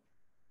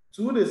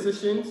two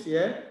decisions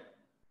here.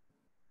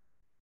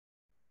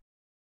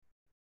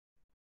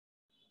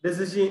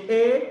 Decision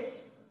A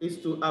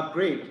is to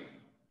upgrade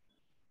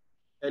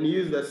and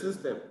use the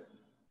system.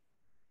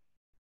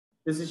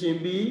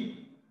 Decision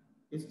B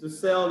is to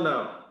sell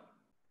now.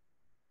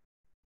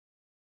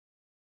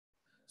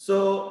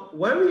 So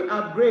when we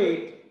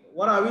upgrade,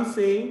 what are we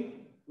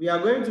saying? We are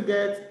going to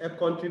get a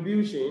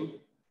contribution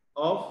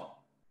of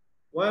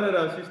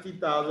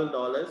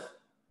 $150,000,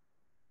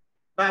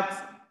 but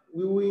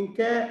we will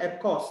incur a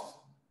cost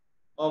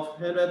of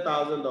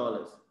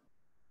 $100,000.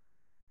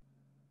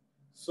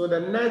 So the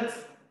net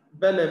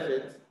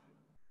benefit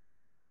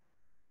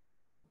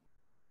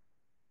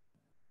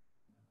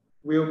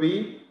will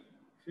be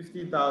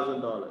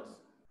 $50,000,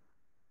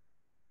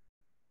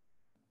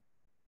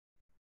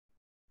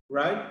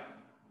 right?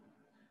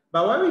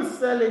 But when we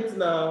sell it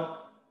now,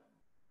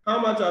 how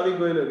much are we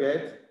going to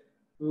get?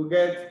 We'll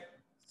get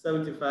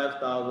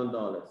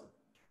 $75,000.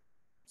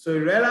 So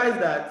you realize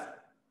that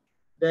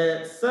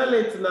the sell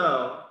it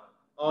now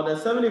or the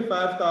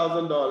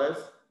 $75,000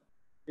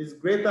 is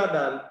greater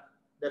than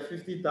the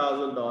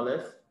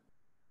 $50,000.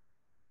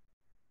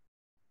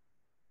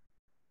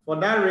 For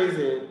that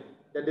reason,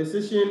 the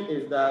decision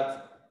is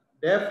that,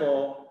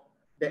 therefore,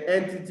 the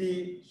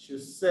entity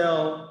should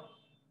sell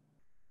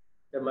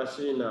the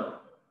machine now.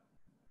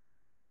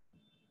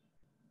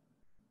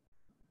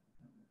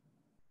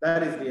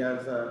 That is the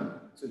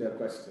answer to the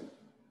question.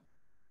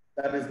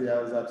 That is the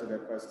answer to the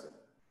question.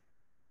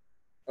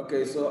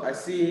 Okay, so I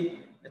see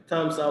a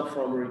thumbs up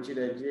from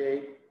Richard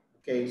J.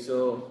 Okay,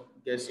 so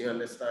guess you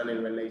understand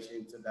in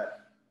relation to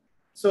that.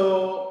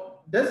 So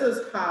this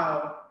is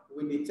how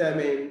we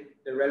determine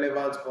the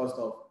relevant cost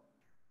of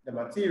the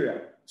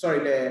material, sorry,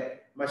 the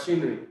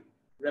machinery.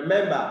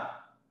 Remember,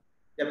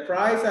 the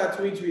price at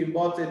which we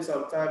bought it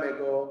some time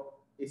ago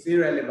is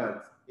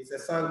irrelevant. It's a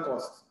sunk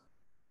cost.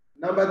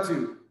 Number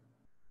two,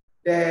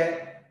 the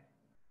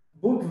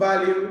book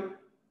value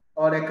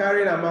or the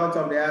carrying amount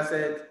of the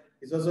asset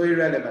is also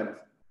irrelevant.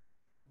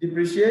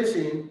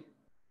 Depreciation,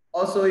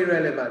 also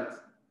irrelevant.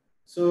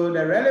 So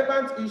the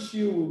relevant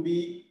issue will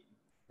be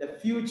the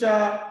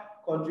future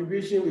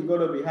contribution we're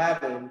going to be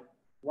having,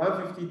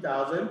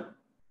 150,000,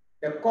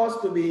 the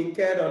cost to be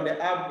incurred on the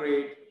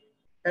upgrade,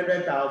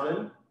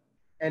 100,000,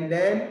 and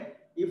then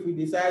if we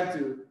decide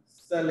to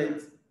sell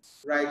it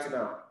right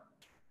now.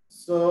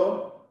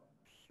 So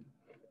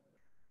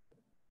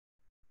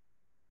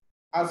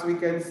as we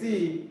can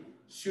see,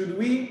 should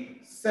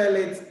we sell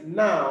it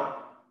now,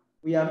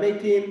 we are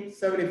making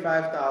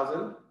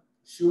 75,000.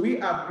 Should we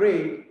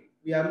upgrade,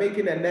 we are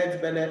making a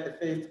net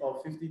benefit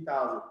of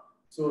 50,000.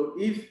 So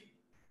if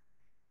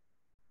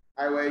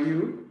I were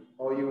you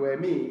or you were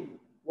me,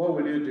 what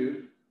will you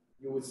do?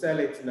 You would sell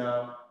it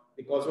now,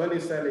 because when you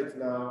sell it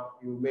now,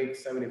 you make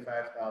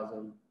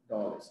 $75,000.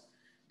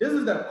 This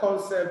is the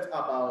concept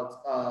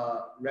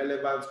about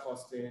relevant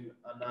costing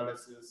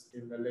analysis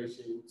in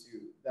relation to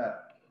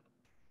that.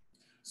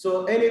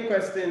 So any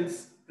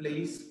questions,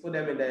 please put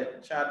them in the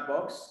chat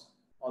box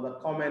or the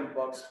comment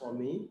box for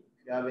me.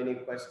 If you have any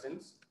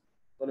questions,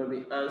 I'm going to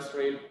be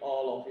answering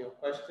all of your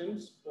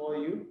questions for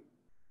you.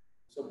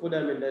 So put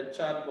them in the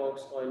chat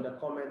box or in the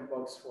comment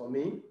box for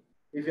me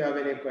if you have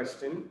any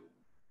question.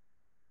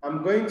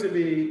 I'm going to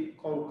be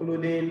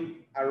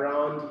concluding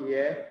around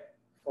here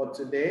for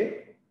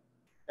today.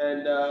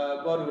 And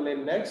God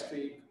willing, next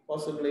week,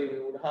 possibly we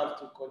would have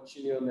to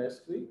continue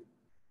next week,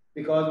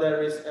 because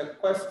there is a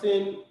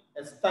question,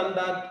 a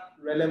standard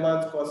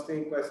relevant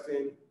costing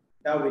question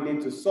that we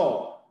need to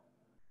solve,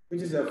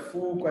 which is a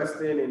full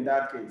question in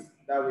that case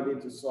that we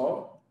need to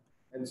solve.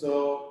 And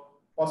so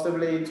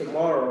possibly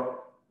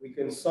tomorrow we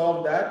can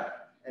solve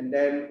that, and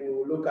then we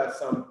will look at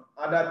some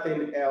other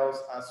thing else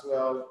as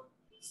well,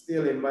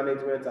 still in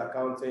management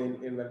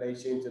accounting in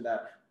relation to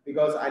that,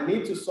 because I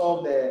need to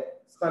solve the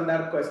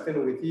standard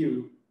question with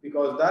you,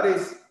 because that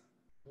is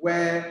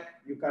where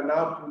you can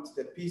now put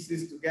the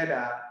pieces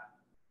together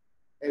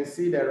and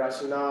see the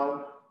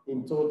rationale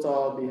in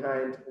total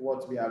behind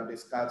what we have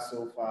discussed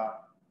so far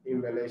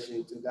in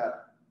relation to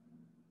that.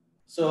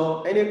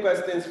 So any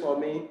questions for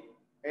me?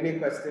 Any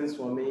questions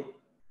for me?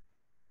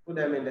 Put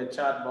them in the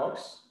chat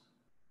box.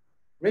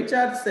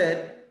 Richard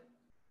said,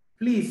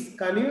 please,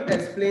 can you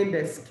explain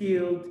the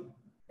skilled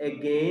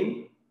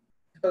again?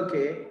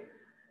 Okay.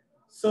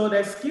 So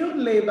the skilled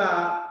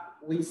labor,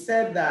 we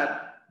said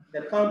that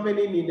the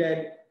company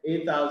needed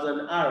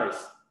 8,000 hours,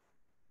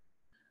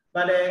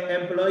 but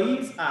the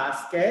employees are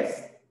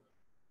scarce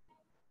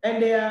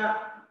and they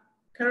are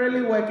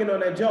currently working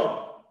on a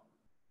job.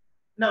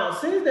 Now,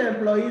 since the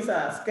employees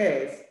are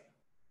scarce,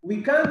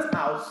 we can't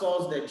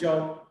outsource the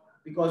job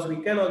because we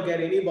cannot get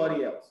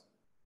anybody else.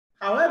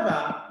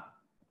 However,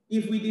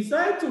 if we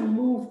decide to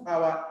move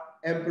our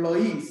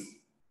employees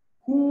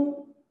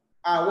who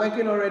are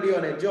working already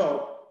on a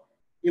job,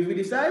 if we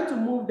decide to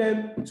move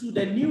them to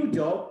the new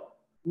job,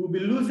 we'll be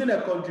losing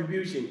a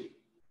contribution.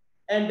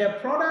 And the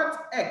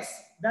product X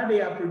that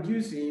they are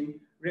producing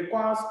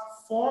requires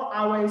 4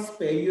 hours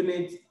per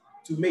unit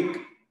to make.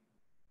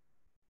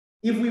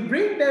 If we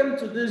bring them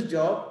to this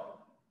job,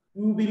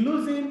 we'll be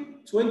losing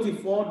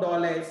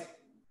 $24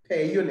 per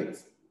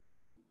unit.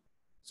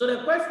 So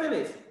the question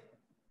is,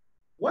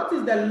 what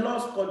is the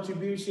lost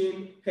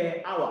contribution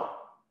per hour?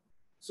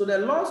 So the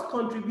lost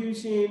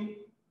contribution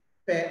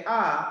per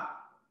hour,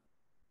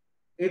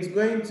 it's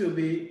going to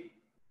be,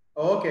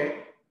 okay,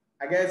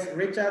 I guess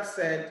Richard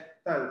said,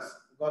 thanks,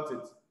 got it.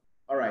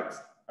 All right,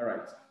 all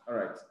right, all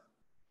right.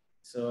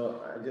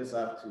 So I just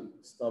have to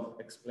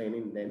stop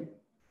explaining then.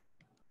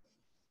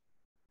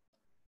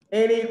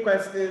 Any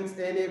questions,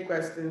 any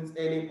questions,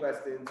 any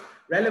questions?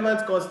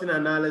 Relevant costing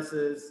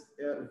analysis,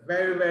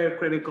 very, very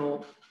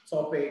critical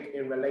topic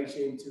in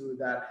relation to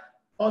that.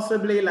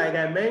 Possibly, like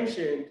I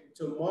mentioned,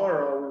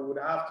 tomorrow we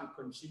would have to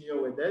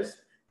continue with this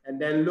and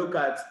then look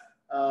at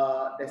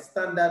the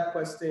standard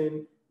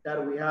question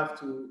that we have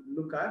to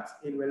look at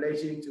in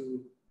relation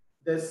to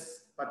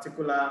this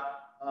particular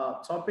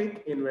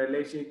topic in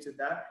relation to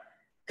that,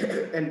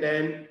 and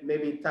then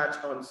maybe touch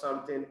on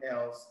something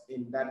else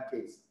in that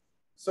case.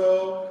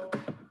 So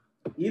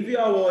if you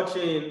are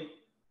watching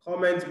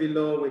comment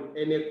below with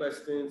any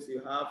questions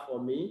you have for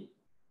me.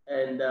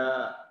 And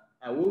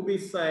I will be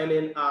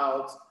signing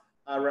out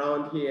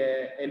around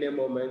here any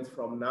moment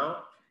from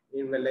now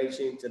in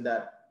relation to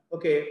that.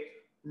 Okay,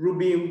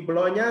 Rubin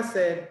Blonya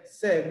said,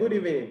 "Sir, good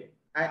evening.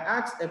 I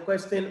asked a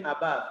question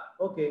above."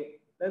 Okay,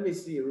 let me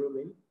see,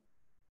 Rubin.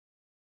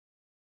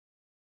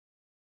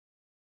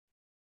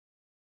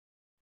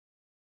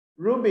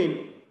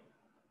 Rubin,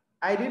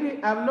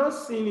 I've not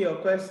seen your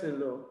question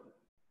though.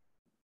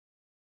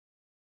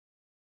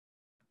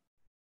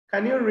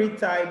 Can you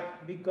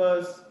retype,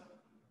 because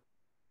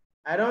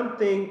I don't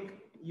think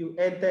you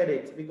entered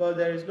it, because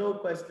there is no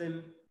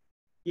question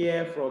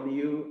here from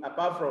you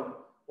apart from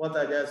what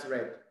I just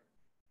read.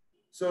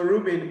 So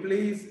Ruben,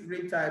 please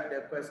retype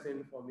the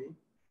question for me.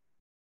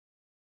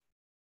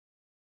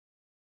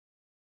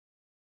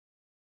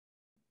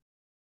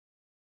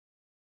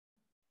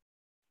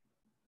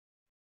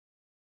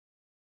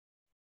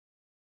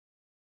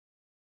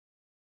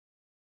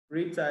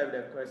 Retype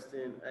the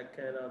question. I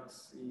cannot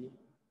see.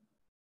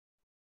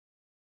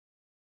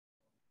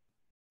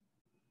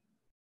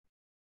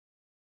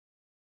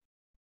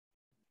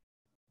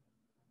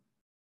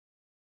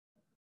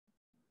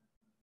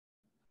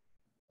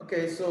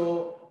 Okay,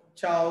 so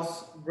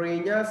Charles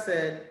Brainer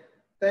said,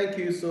 "Thank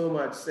you so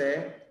much,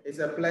 sir. It's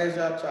a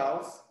pleasure,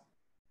 Charles.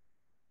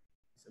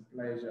 It's a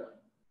pleasure."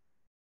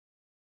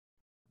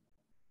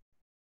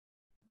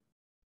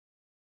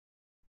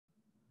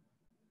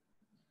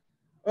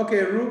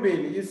 Okay,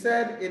 Ruben, you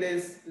said it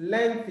is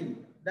lengthy.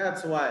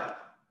 That's why.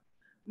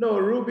 No,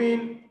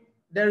 Ruben,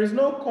 there is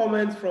no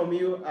comment from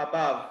you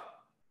above,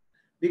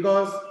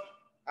 because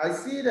I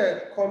see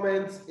the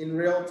comments in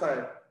real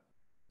time.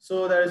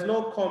 So there is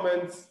no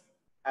comments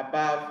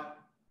above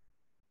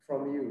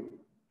from you.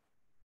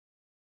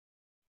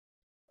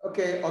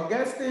 Okay,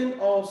 Augustine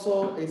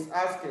also is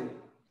asking,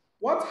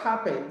 what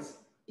happens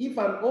if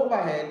an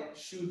overhead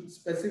should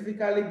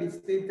specifically be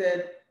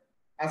stated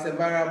as a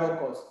variable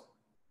cost?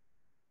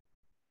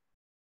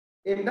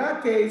 In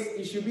that case,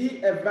 it should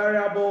be a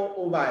variable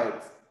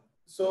overhead.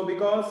 So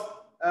because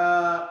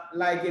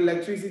like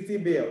electricity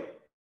bill,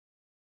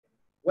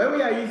 when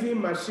we are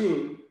using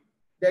machine,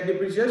 the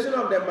depreciation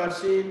of the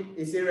machine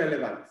is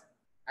irrelevant.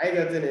 Are you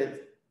getting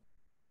it?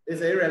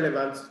 It's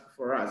irrelevant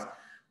for us.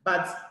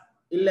 But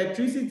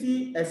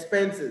electricity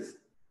expenses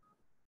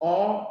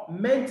or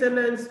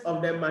maintenance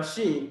of the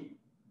machine,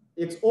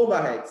 it's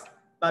overheads.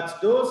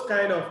 But those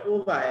kind of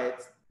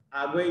overheads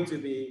are going to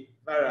be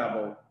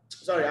variable.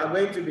 Sorry, are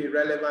going to be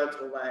relevant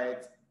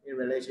overheads in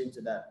relation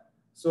to that.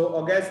 So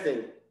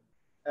Augustine,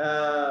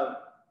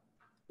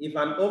 if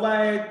an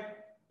overhead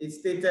is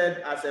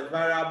stated as a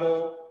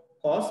variable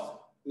cost,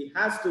 it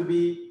has to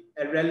be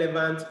a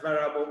relevant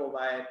variable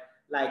overhead,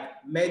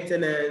 like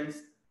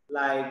maintenance,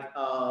 like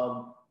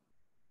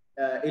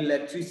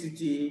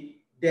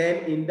electricity.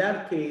 Then in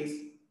that case,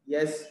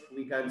 yes,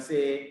 we can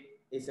say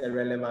it's a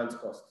relevant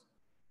cost.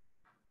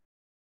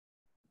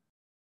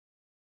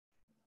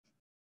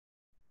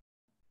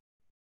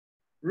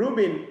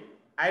 Ruben,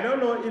 I don't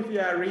know if you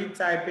are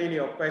retyping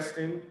your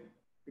question,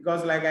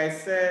 because like I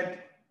said,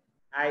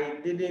 I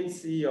didn't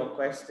see your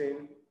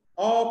question.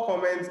 All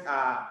comments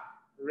are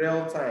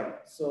real time.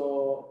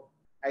 So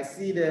I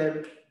see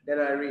them, then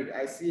I read.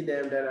 I see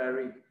them, then I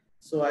read.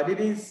 So I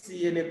didn't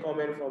see any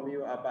comment from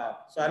you above.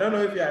 So I don't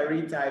know if you are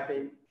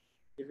retyping.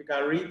 If you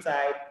can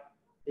retype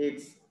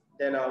it,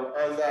 then I'll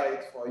answer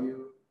it for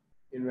you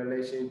in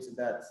relation to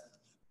that.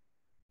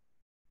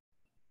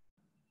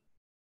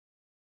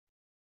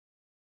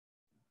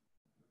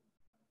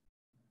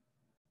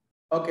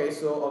 Okay,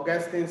 so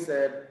Augustine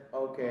said,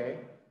 okay,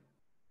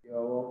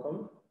 you're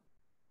welcome.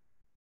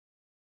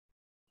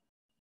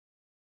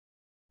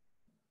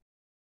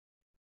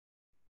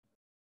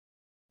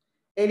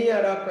 Any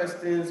other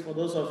questions for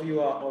those of you who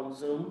are on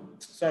Zoom?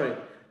 Sorry,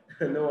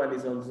 no one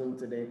is on Zoom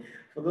today.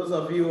 For those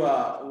of you who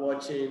are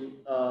watching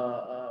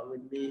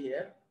with me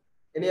here,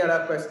 any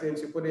other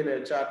questions, you put in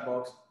a chat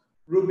box.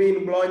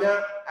 Rubin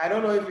Blonya, I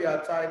don't know if you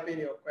are typing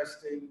your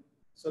question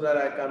so that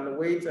I can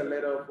wait a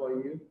little for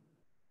you.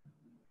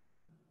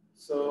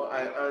 So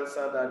I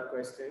answer that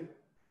question.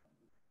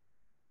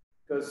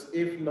 Because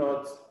if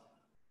not,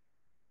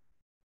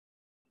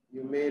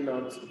 you may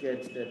not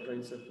get the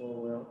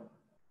principle well.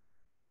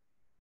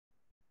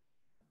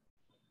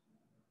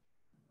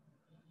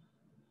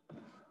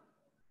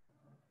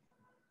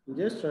 I'm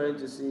just trying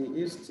to see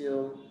if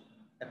still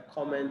a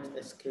comment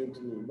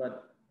escaped me,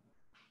 but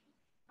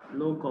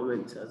no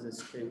comment has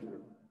escaped me.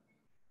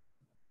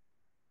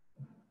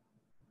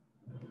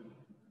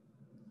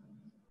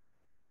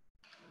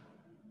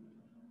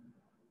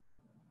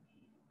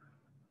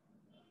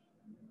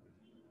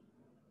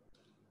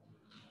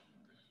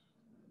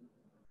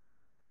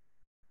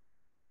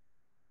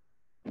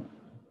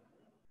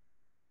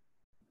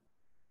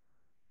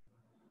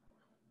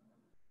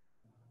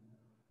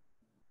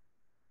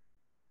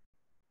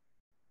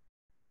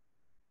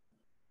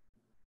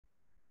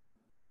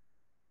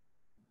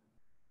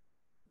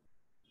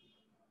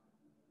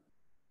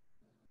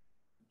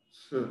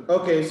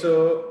 Okay,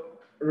 so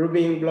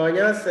Rubin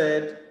Blonya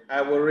said,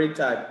 I will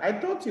retype. I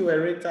thought you were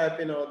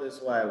retyping all this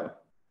while.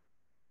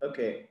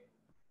 Okay,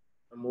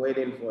 I'm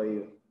waiting for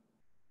you.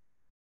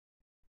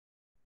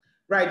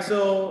 Right,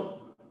 so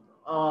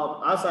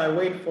as I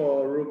wait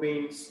for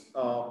Ruben's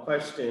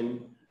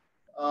question,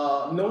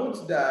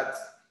 note that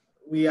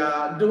we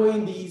are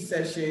doing these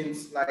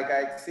sessions, like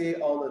I say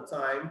all the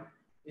time,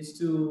 is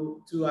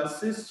to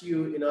assist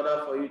you in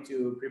order for you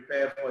to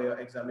prepare for your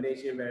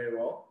examination very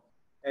well.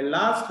 And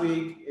last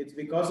week, it's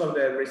because of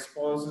the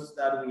responses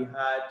that we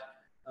had.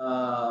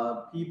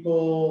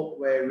 People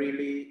were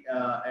really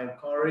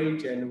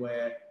encouraged and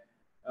were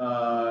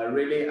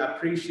really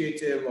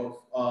appreciative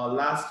of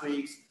last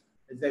week's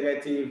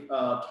executive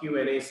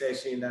Q&A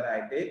session that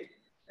I did.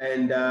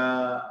 And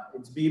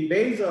it's been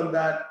based on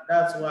that.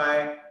 That's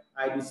why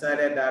I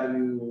decided that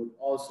we would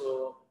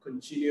also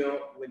continue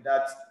with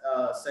that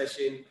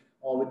session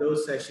or with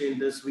those sessions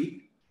this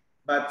week.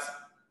 But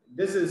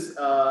this is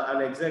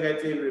an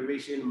executive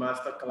revision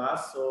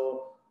masterclass.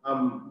 So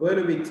I'm going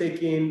to be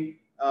taking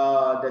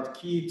the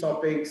key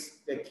topics,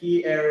 the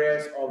key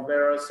areas of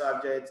various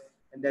subjects,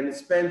 and then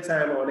spend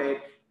time on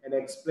it and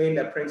explain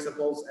the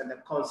principles and the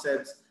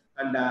concepts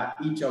under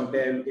each of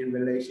them in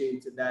relation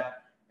to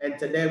that. And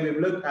today we've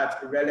looked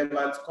at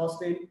relevant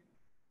costing.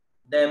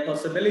 The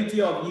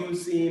possibility of you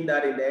seeing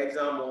that in the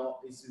exam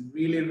hall is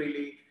really,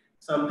 really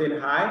something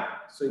high.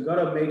 So you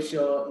gotta make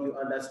sure you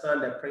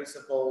understand the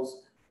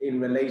principles in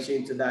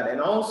relation to that.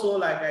 And also,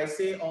 like I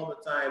say all the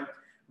time,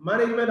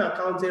 management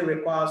accounting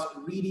requires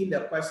reading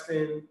the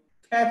question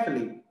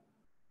carefully.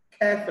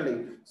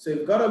 So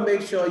you've got to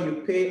make sure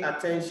you pay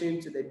attention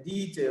to the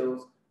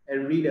details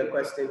and read the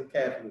question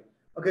carefully.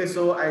 Okay,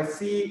 so I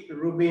see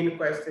Ruben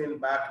question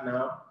back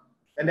now.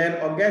 And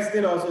then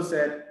Augustine also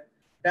said,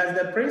 does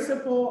the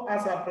principle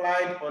as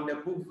applied on the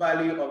book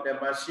value of the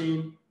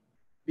machine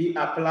be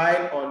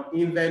applied on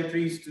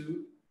inventories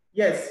too?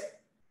 Yes,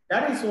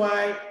 that is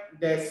why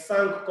the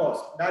sunk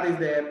cost, that is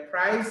the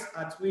price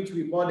at which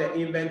we bought the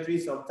inventory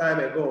some time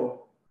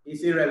ago,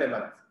 is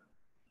irrelevant.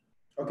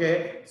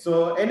 Okay,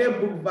 so any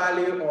book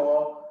value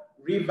or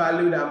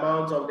revalued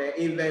amount of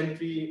the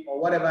inventory or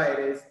whatever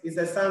it is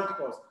a sunk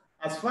cost.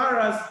 As far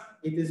as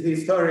it is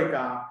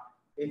historical,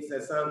 it's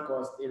a sunk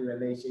cost in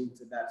relation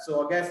to that.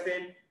 So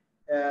Augustine,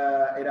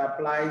 it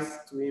applies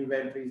to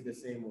inventories the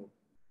same way.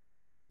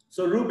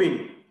 So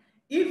Ruben,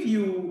 if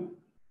you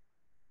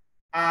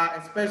are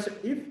a special,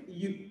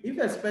 if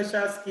a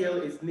special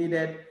skill is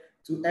needed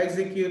to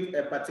execute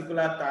a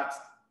particular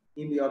task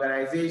in the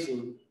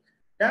organization,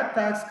 that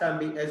task can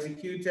be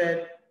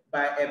executed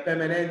by a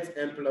permanent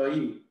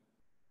employee.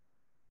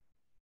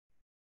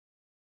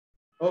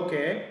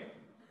 Okay,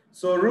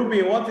 so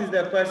Ruby, what is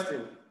the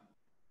question?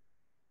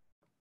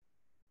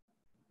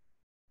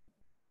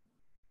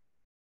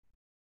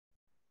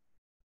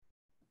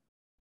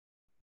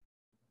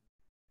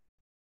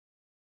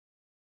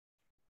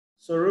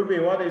 So Ruby,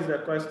 what is the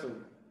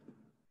question?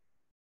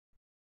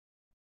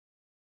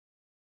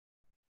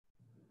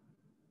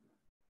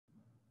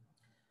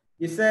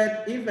 You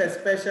said if a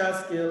special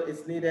skill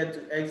is needed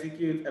to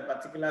execute a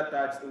particular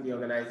task in the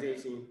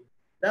organization,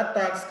 that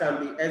task can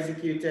be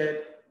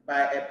executed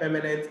by a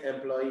permanent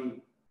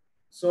employee.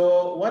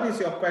 So what is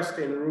your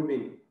question,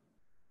 Ruben?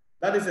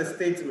 That is a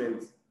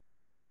statement.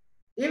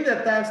 If the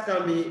task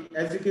can be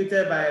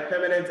executed by a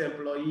permanent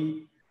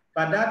employee,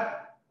 but that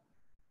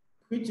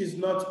which is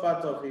not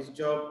part of his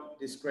job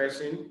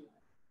discretion,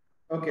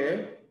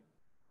 okay.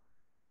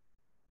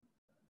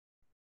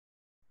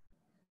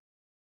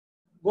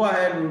 Go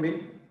ahead,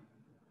 Ruben.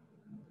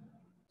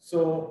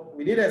 So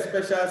we need a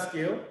special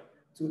skill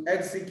to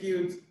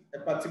execute a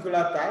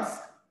particular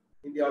task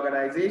in the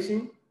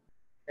organization,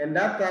 and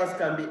that task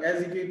can be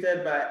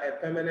executed by a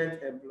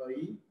permanent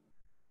employee,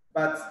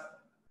 but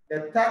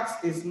the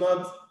task is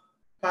not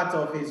part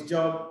of his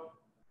job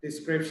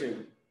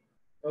description.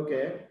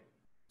 Okay,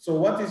 so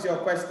what is your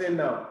question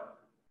now?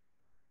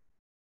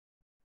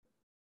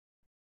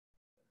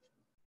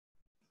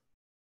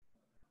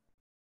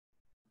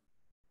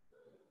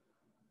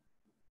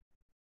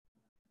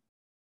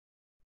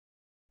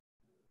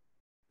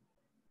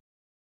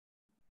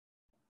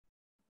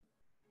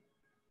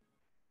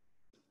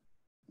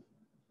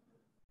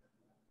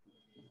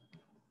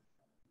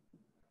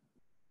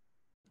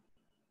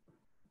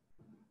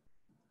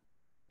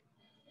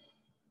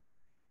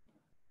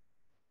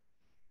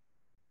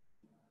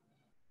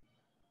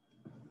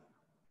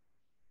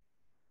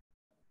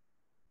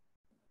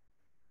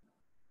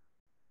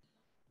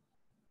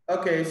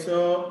 Okay,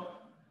 so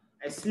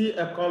I see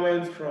a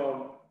comment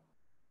from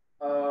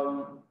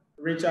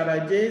Richard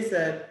Ajay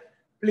said,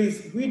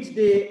 please, which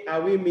day are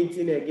we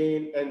meeting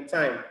again and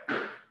time?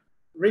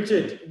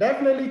 Richard,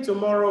 definitely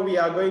tomorrow we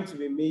are going to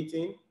be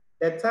meeting.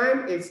 The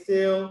time is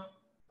still,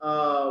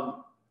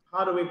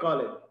 how do we call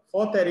it?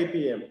 4:30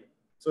 p.m.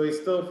 So it's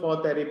still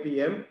 4:30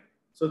 p.m.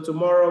 So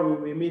tomorrow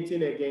we'll be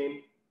meeting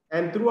again.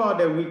 And throughout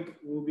the week,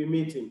 we'll be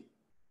meeting.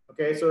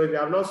 Okay, so if you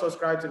have not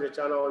subscribed to the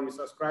channel, you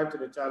subscribe to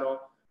the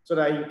channel so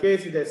that in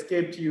case it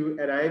escaped you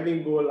and I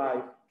even go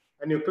live,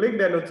 and you click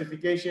the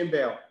notification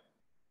bell,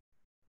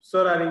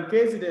 so that in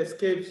case it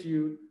escapes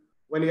you,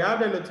 when you have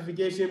the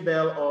notification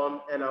bell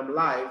on and I'm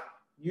live,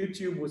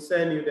 YouTube will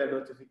send you the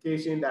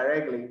notification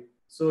directly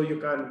so you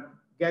can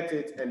get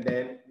it and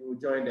then you will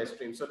join the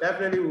stream. So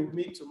definitely we'll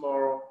meet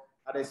tomorrow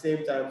at the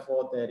same time,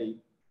 4:30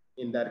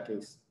 in that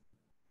case.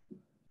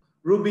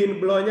 Rubin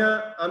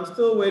Blonya, I'm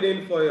still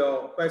waiting for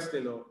your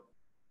question.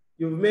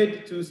 You've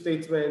made 2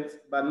 statements,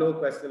 but no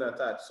question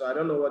attached. So I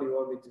don't know what you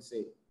want me to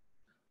say.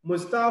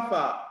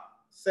 Mustafa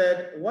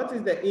said, what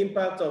is the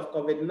impact of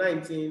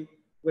COVID-19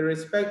 with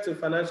respect to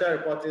financial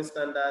reporting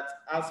standards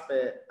as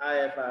per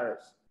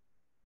IFRS?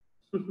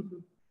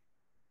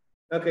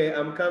 Okay,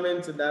 I'm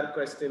coming to that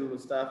question,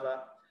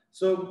 Mustafa.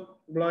 So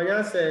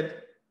Blonya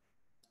said,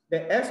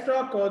 the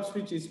extra cost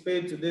which is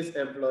paid to this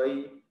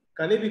employee,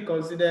 can it be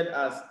considered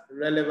as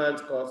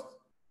relevant cost?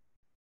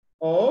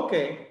 Oh,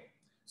 okay.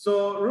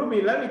 So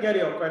Ruby, let me get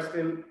your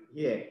question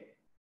here.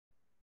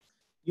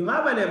 You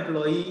have an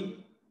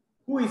employee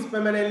who is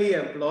permanently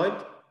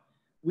employed.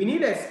 We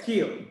need a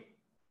skill,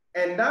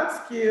 and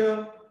that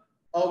skill,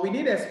 or we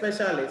need a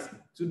specialist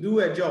to do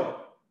a job.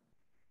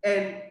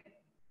 And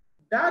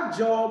that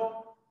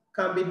job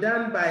can be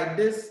done by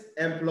this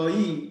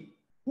employee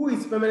who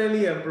is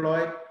permanently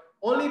employed,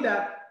 only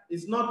that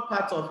is not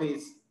part of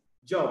his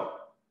job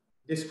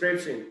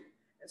description.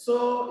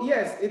 So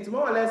yes, it's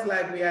more or less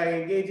like we are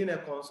engaging a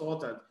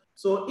consultant.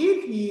 So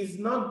if he is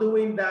not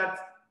doing that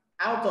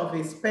out of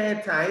his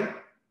spare time,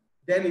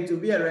 then it will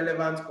be a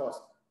relevant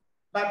cost.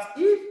 But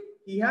if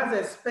he has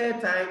a spare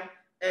time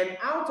and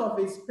out of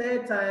his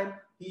spare time,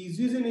 he is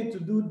using it to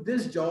do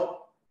this job,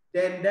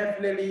 then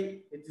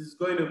definitely it is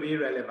going to be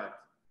relevant.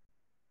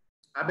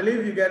 I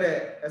believe you get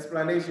an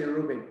explanation,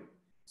 Ruben.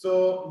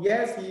 So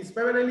yes, he is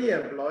permanently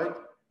employed.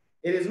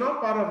 It is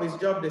not part of his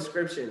job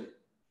description.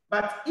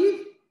 But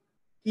if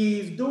he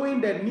is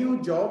doing the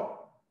new job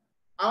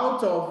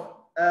out of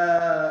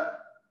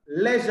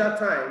leisure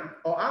time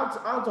or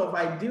out of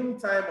ideal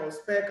time or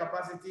spare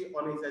capacity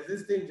on his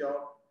existing job,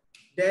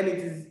 then it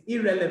is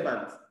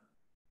irrelevant.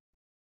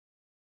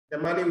 The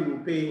money we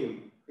will pay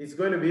him is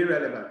going to be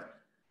irrelevant.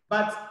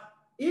 But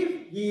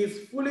if he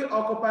is fully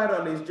occupied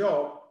on his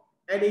job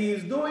and he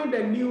is doing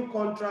the new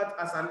contract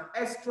as an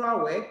extra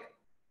work,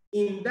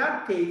 in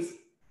that case,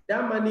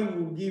 that money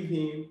will give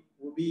him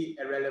will be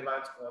a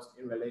relevant cost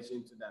in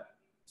relation to that.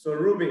 So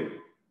Ruben,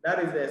 that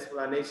is the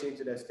explanation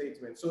to the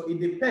statement. So it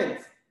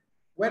depends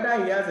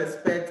whether he has a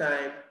spare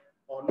time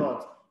or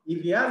not.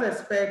 If he has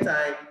a spare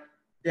time,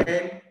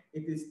 then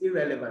it is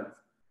irrelevant.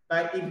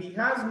 But if he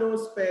has no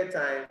spare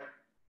time,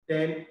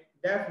 then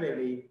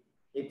definitely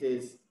it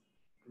is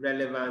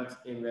relevant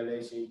in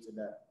relation to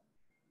that.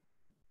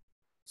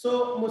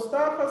 So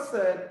Mustafa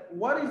said,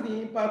 what is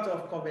the impact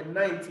of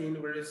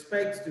COVID-19 with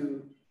respect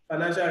to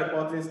financial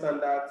reporting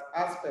standards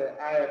as per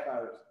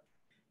IFRS?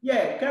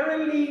 Yeah,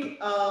 currently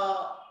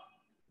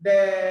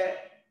the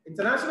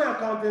International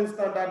Accounting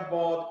Standard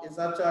Board is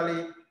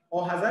actually,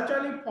 or has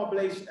actually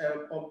published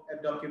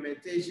a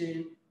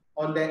documentation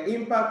on the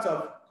impact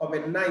of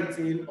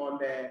COVID-19 on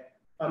the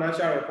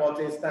financial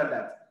reporting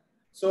standards.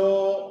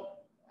 So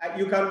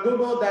you can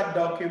Google that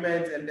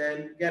document and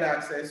then get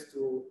access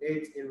to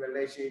it in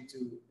relation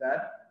to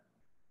that.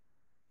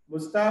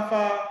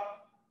 Mustafa,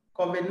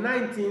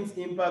 COVID-19's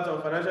impact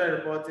on financial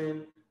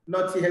reporting,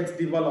 not yet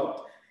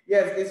developed.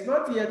 Yes, it's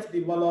not yet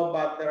developed,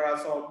 but there are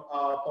some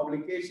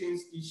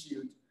publications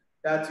issued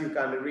that you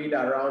can read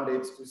around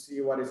it to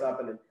see what is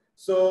happening.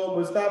 So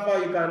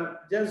Mustafa, you can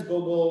just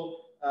Google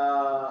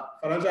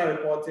financial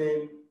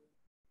reporting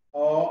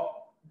or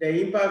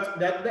the impact,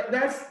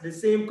 that's the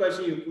same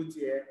question you put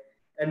here.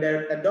 And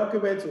then a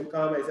document will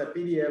come as a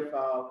PDF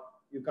file.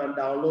 You can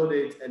download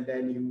it and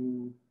then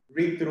you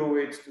read through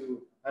it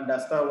to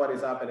understand what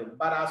is happening.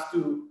 But as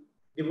to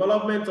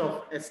development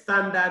of a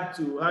standard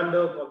to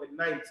handle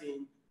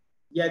COVID-19,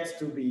 yet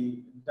to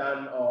be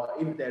done, or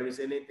if there is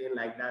anything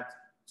like that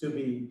to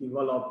be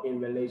developed in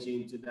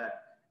relation to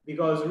that.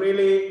 Because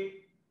really,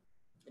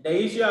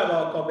 the issue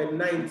about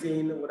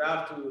COVID-19 would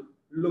have to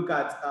look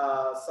at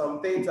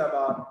some things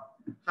about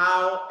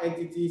how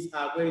entities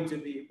are going to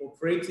be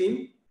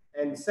operating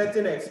and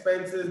certain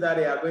expenses that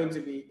they are going to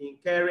be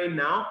incurring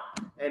now,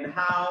 and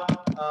how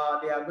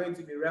they are going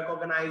to be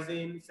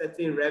recognizing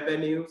certain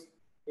revenues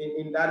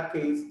in that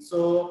case.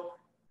 So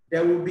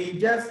there will be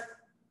just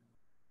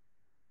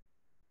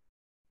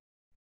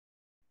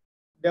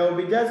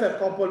a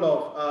couple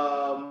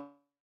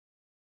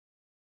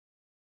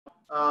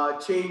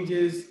of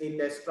changes in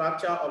the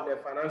structure of the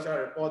financial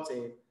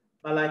reporting.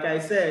 But like I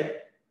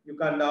said, you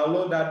can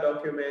download that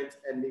document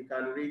and you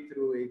can read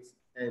through it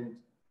and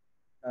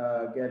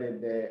get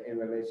it there in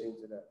relation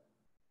to that.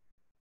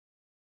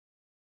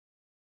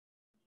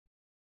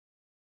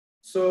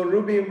 So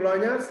Ruby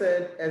Blonya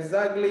said,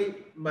 exactly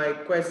my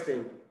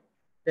question.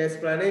 The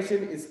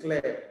explanation is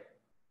clear.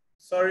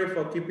 Sorry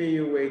for keeping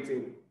you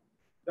waiting.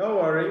 Don't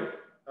worry,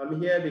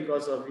 I'm here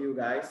because of you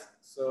guys.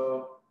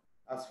 So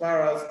as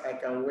far as I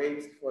can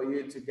wait for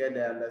you to get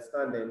the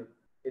understanding,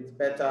 it's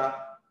better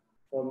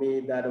for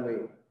me that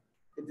way.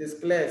 It is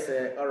clear,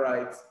 sir. All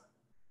right,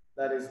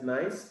 that is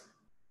nice.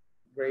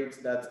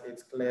 great that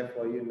it's clear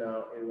for you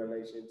now in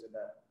relation to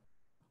that.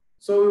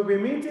 So we'll be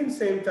meeting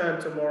same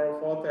time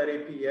tomorrow,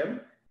 4:30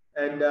 p.m.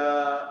 And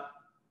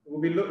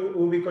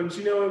we'll be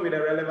continuing with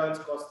the relevant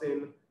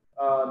costing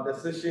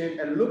decision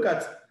and look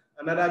at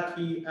another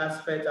key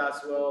aspect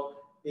as well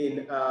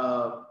in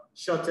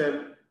short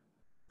term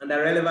and the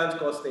relevant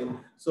costing.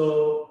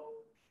 So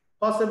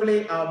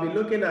possibly I'll be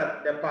looking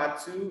at the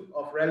part 2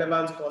 of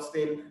relevant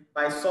costing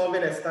by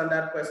solving a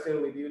standard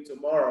question with you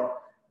tomorrow.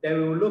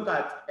 Then we will look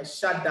at a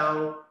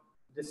shutdown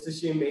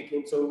decision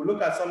making. So we'll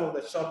look at some of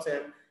the short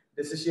term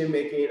decision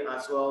making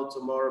as well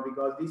tomorrow,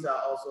 because these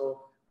are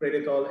also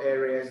critical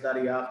areas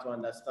that you have to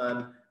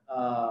understand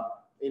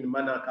in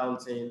management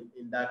accounting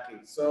in that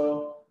case.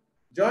 So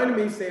join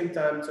me same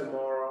time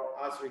tomorrow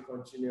as we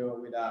continue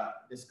with our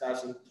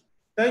discussion.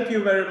 Thank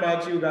you very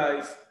much, you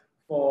guys,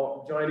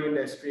 for joining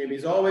the stream.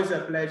 It's always a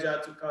pleasure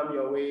to come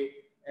your way,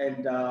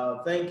 and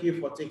thank you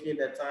for taking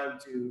the time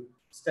to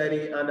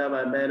study under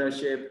my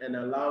mentorship and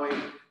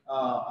allowing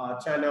our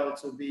channel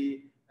to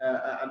be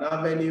an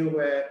avenue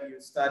where you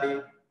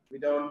study. We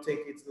don't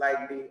take it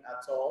lightly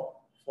at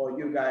all for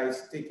you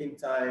guys taking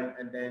time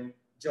and then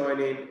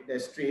joining the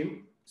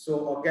stream.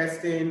 So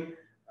Augustine,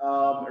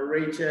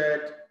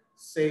 Richard,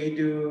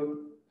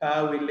 Seidu,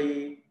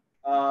 Pawili,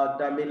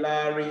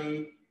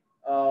 Damilari,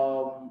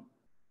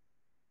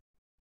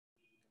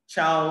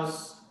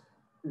 Charles,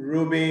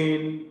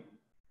 Ruben,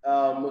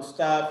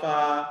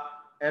 Mustafa,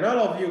 and all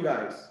of you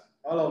guys,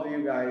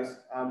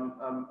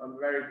 I'm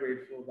very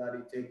grateful that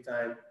you take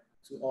time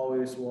to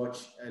always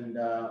watch and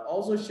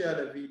also share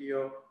the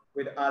video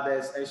with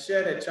others and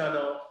share the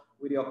channel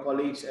with your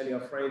colleagues and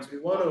your friends. We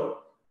want to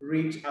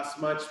reach as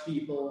much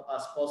people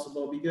as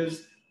possible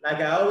because, like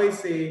I always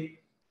say,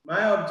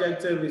 my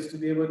objective is to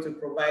be able to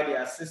provide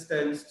the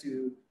assistance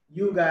to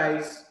you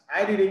guys.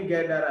 I didn't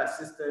get that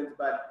assistance,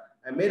 but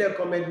I made a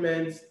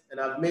commitment, and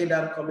I've made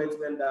that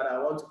commitment that I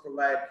want to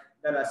provide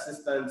that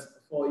assistance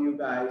for you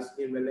guys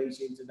in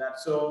relation to that.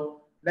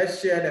 So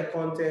let's share the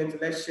content,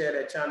 let's share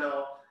the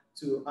channel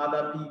to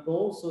other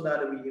people so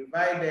that we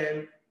invite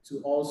them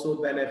to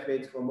also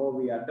benefit from what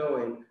we are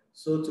doing.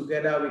 So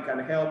together we can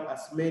help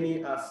as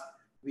many as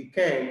we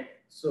can,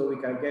 so we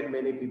can get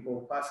many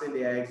people passing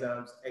their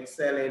exams,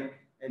 excelling,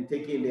 and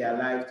taking their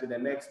life to the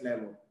next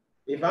level.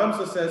 If I'm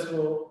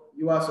successful,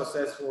 you are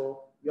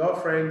successful, your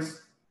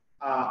friends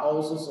are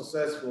also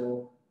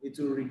successful, it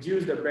will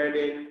reduce the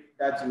burden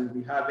that you'll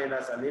be having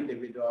as an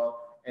individual,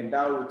 and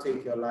that will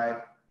take your life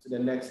to the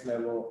next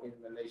level in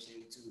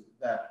relation to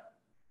that.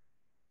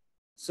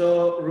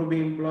 So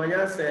Ruben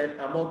Blonya said,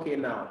 I'm okay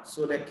now.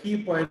 So the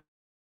key point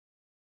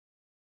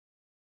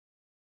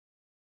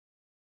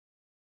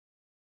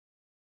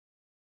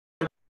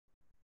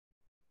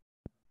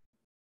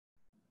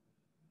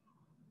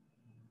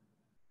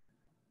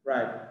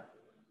right.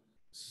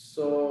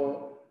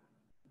 So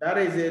that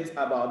is it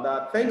about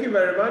that. Thank you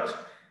very much.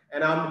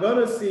 And I'm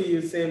going to see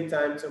you same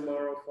time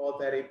tomorrow,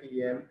 4:30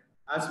 p.m.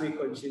 as we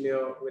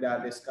continue with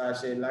our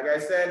discussion. Like I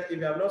said, if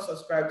you have not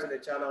subscribed to the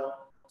channel,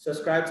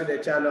 subscribe to the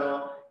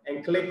channel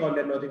and click on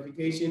the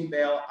notification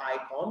bell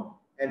icon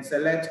and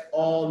select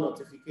all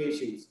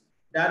notifications.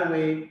 That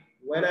way,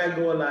 when I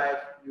go live,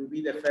 you'll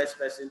be the first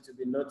person to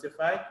be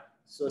notified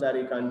so that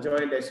you can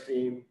join the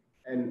stream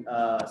and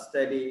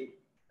study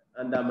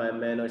under my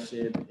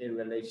mentorship in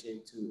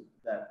relation to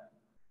that.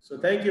 So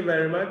thank you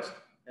very much,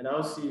 and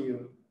I'll see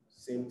you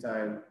same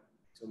time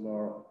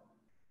tomorrow.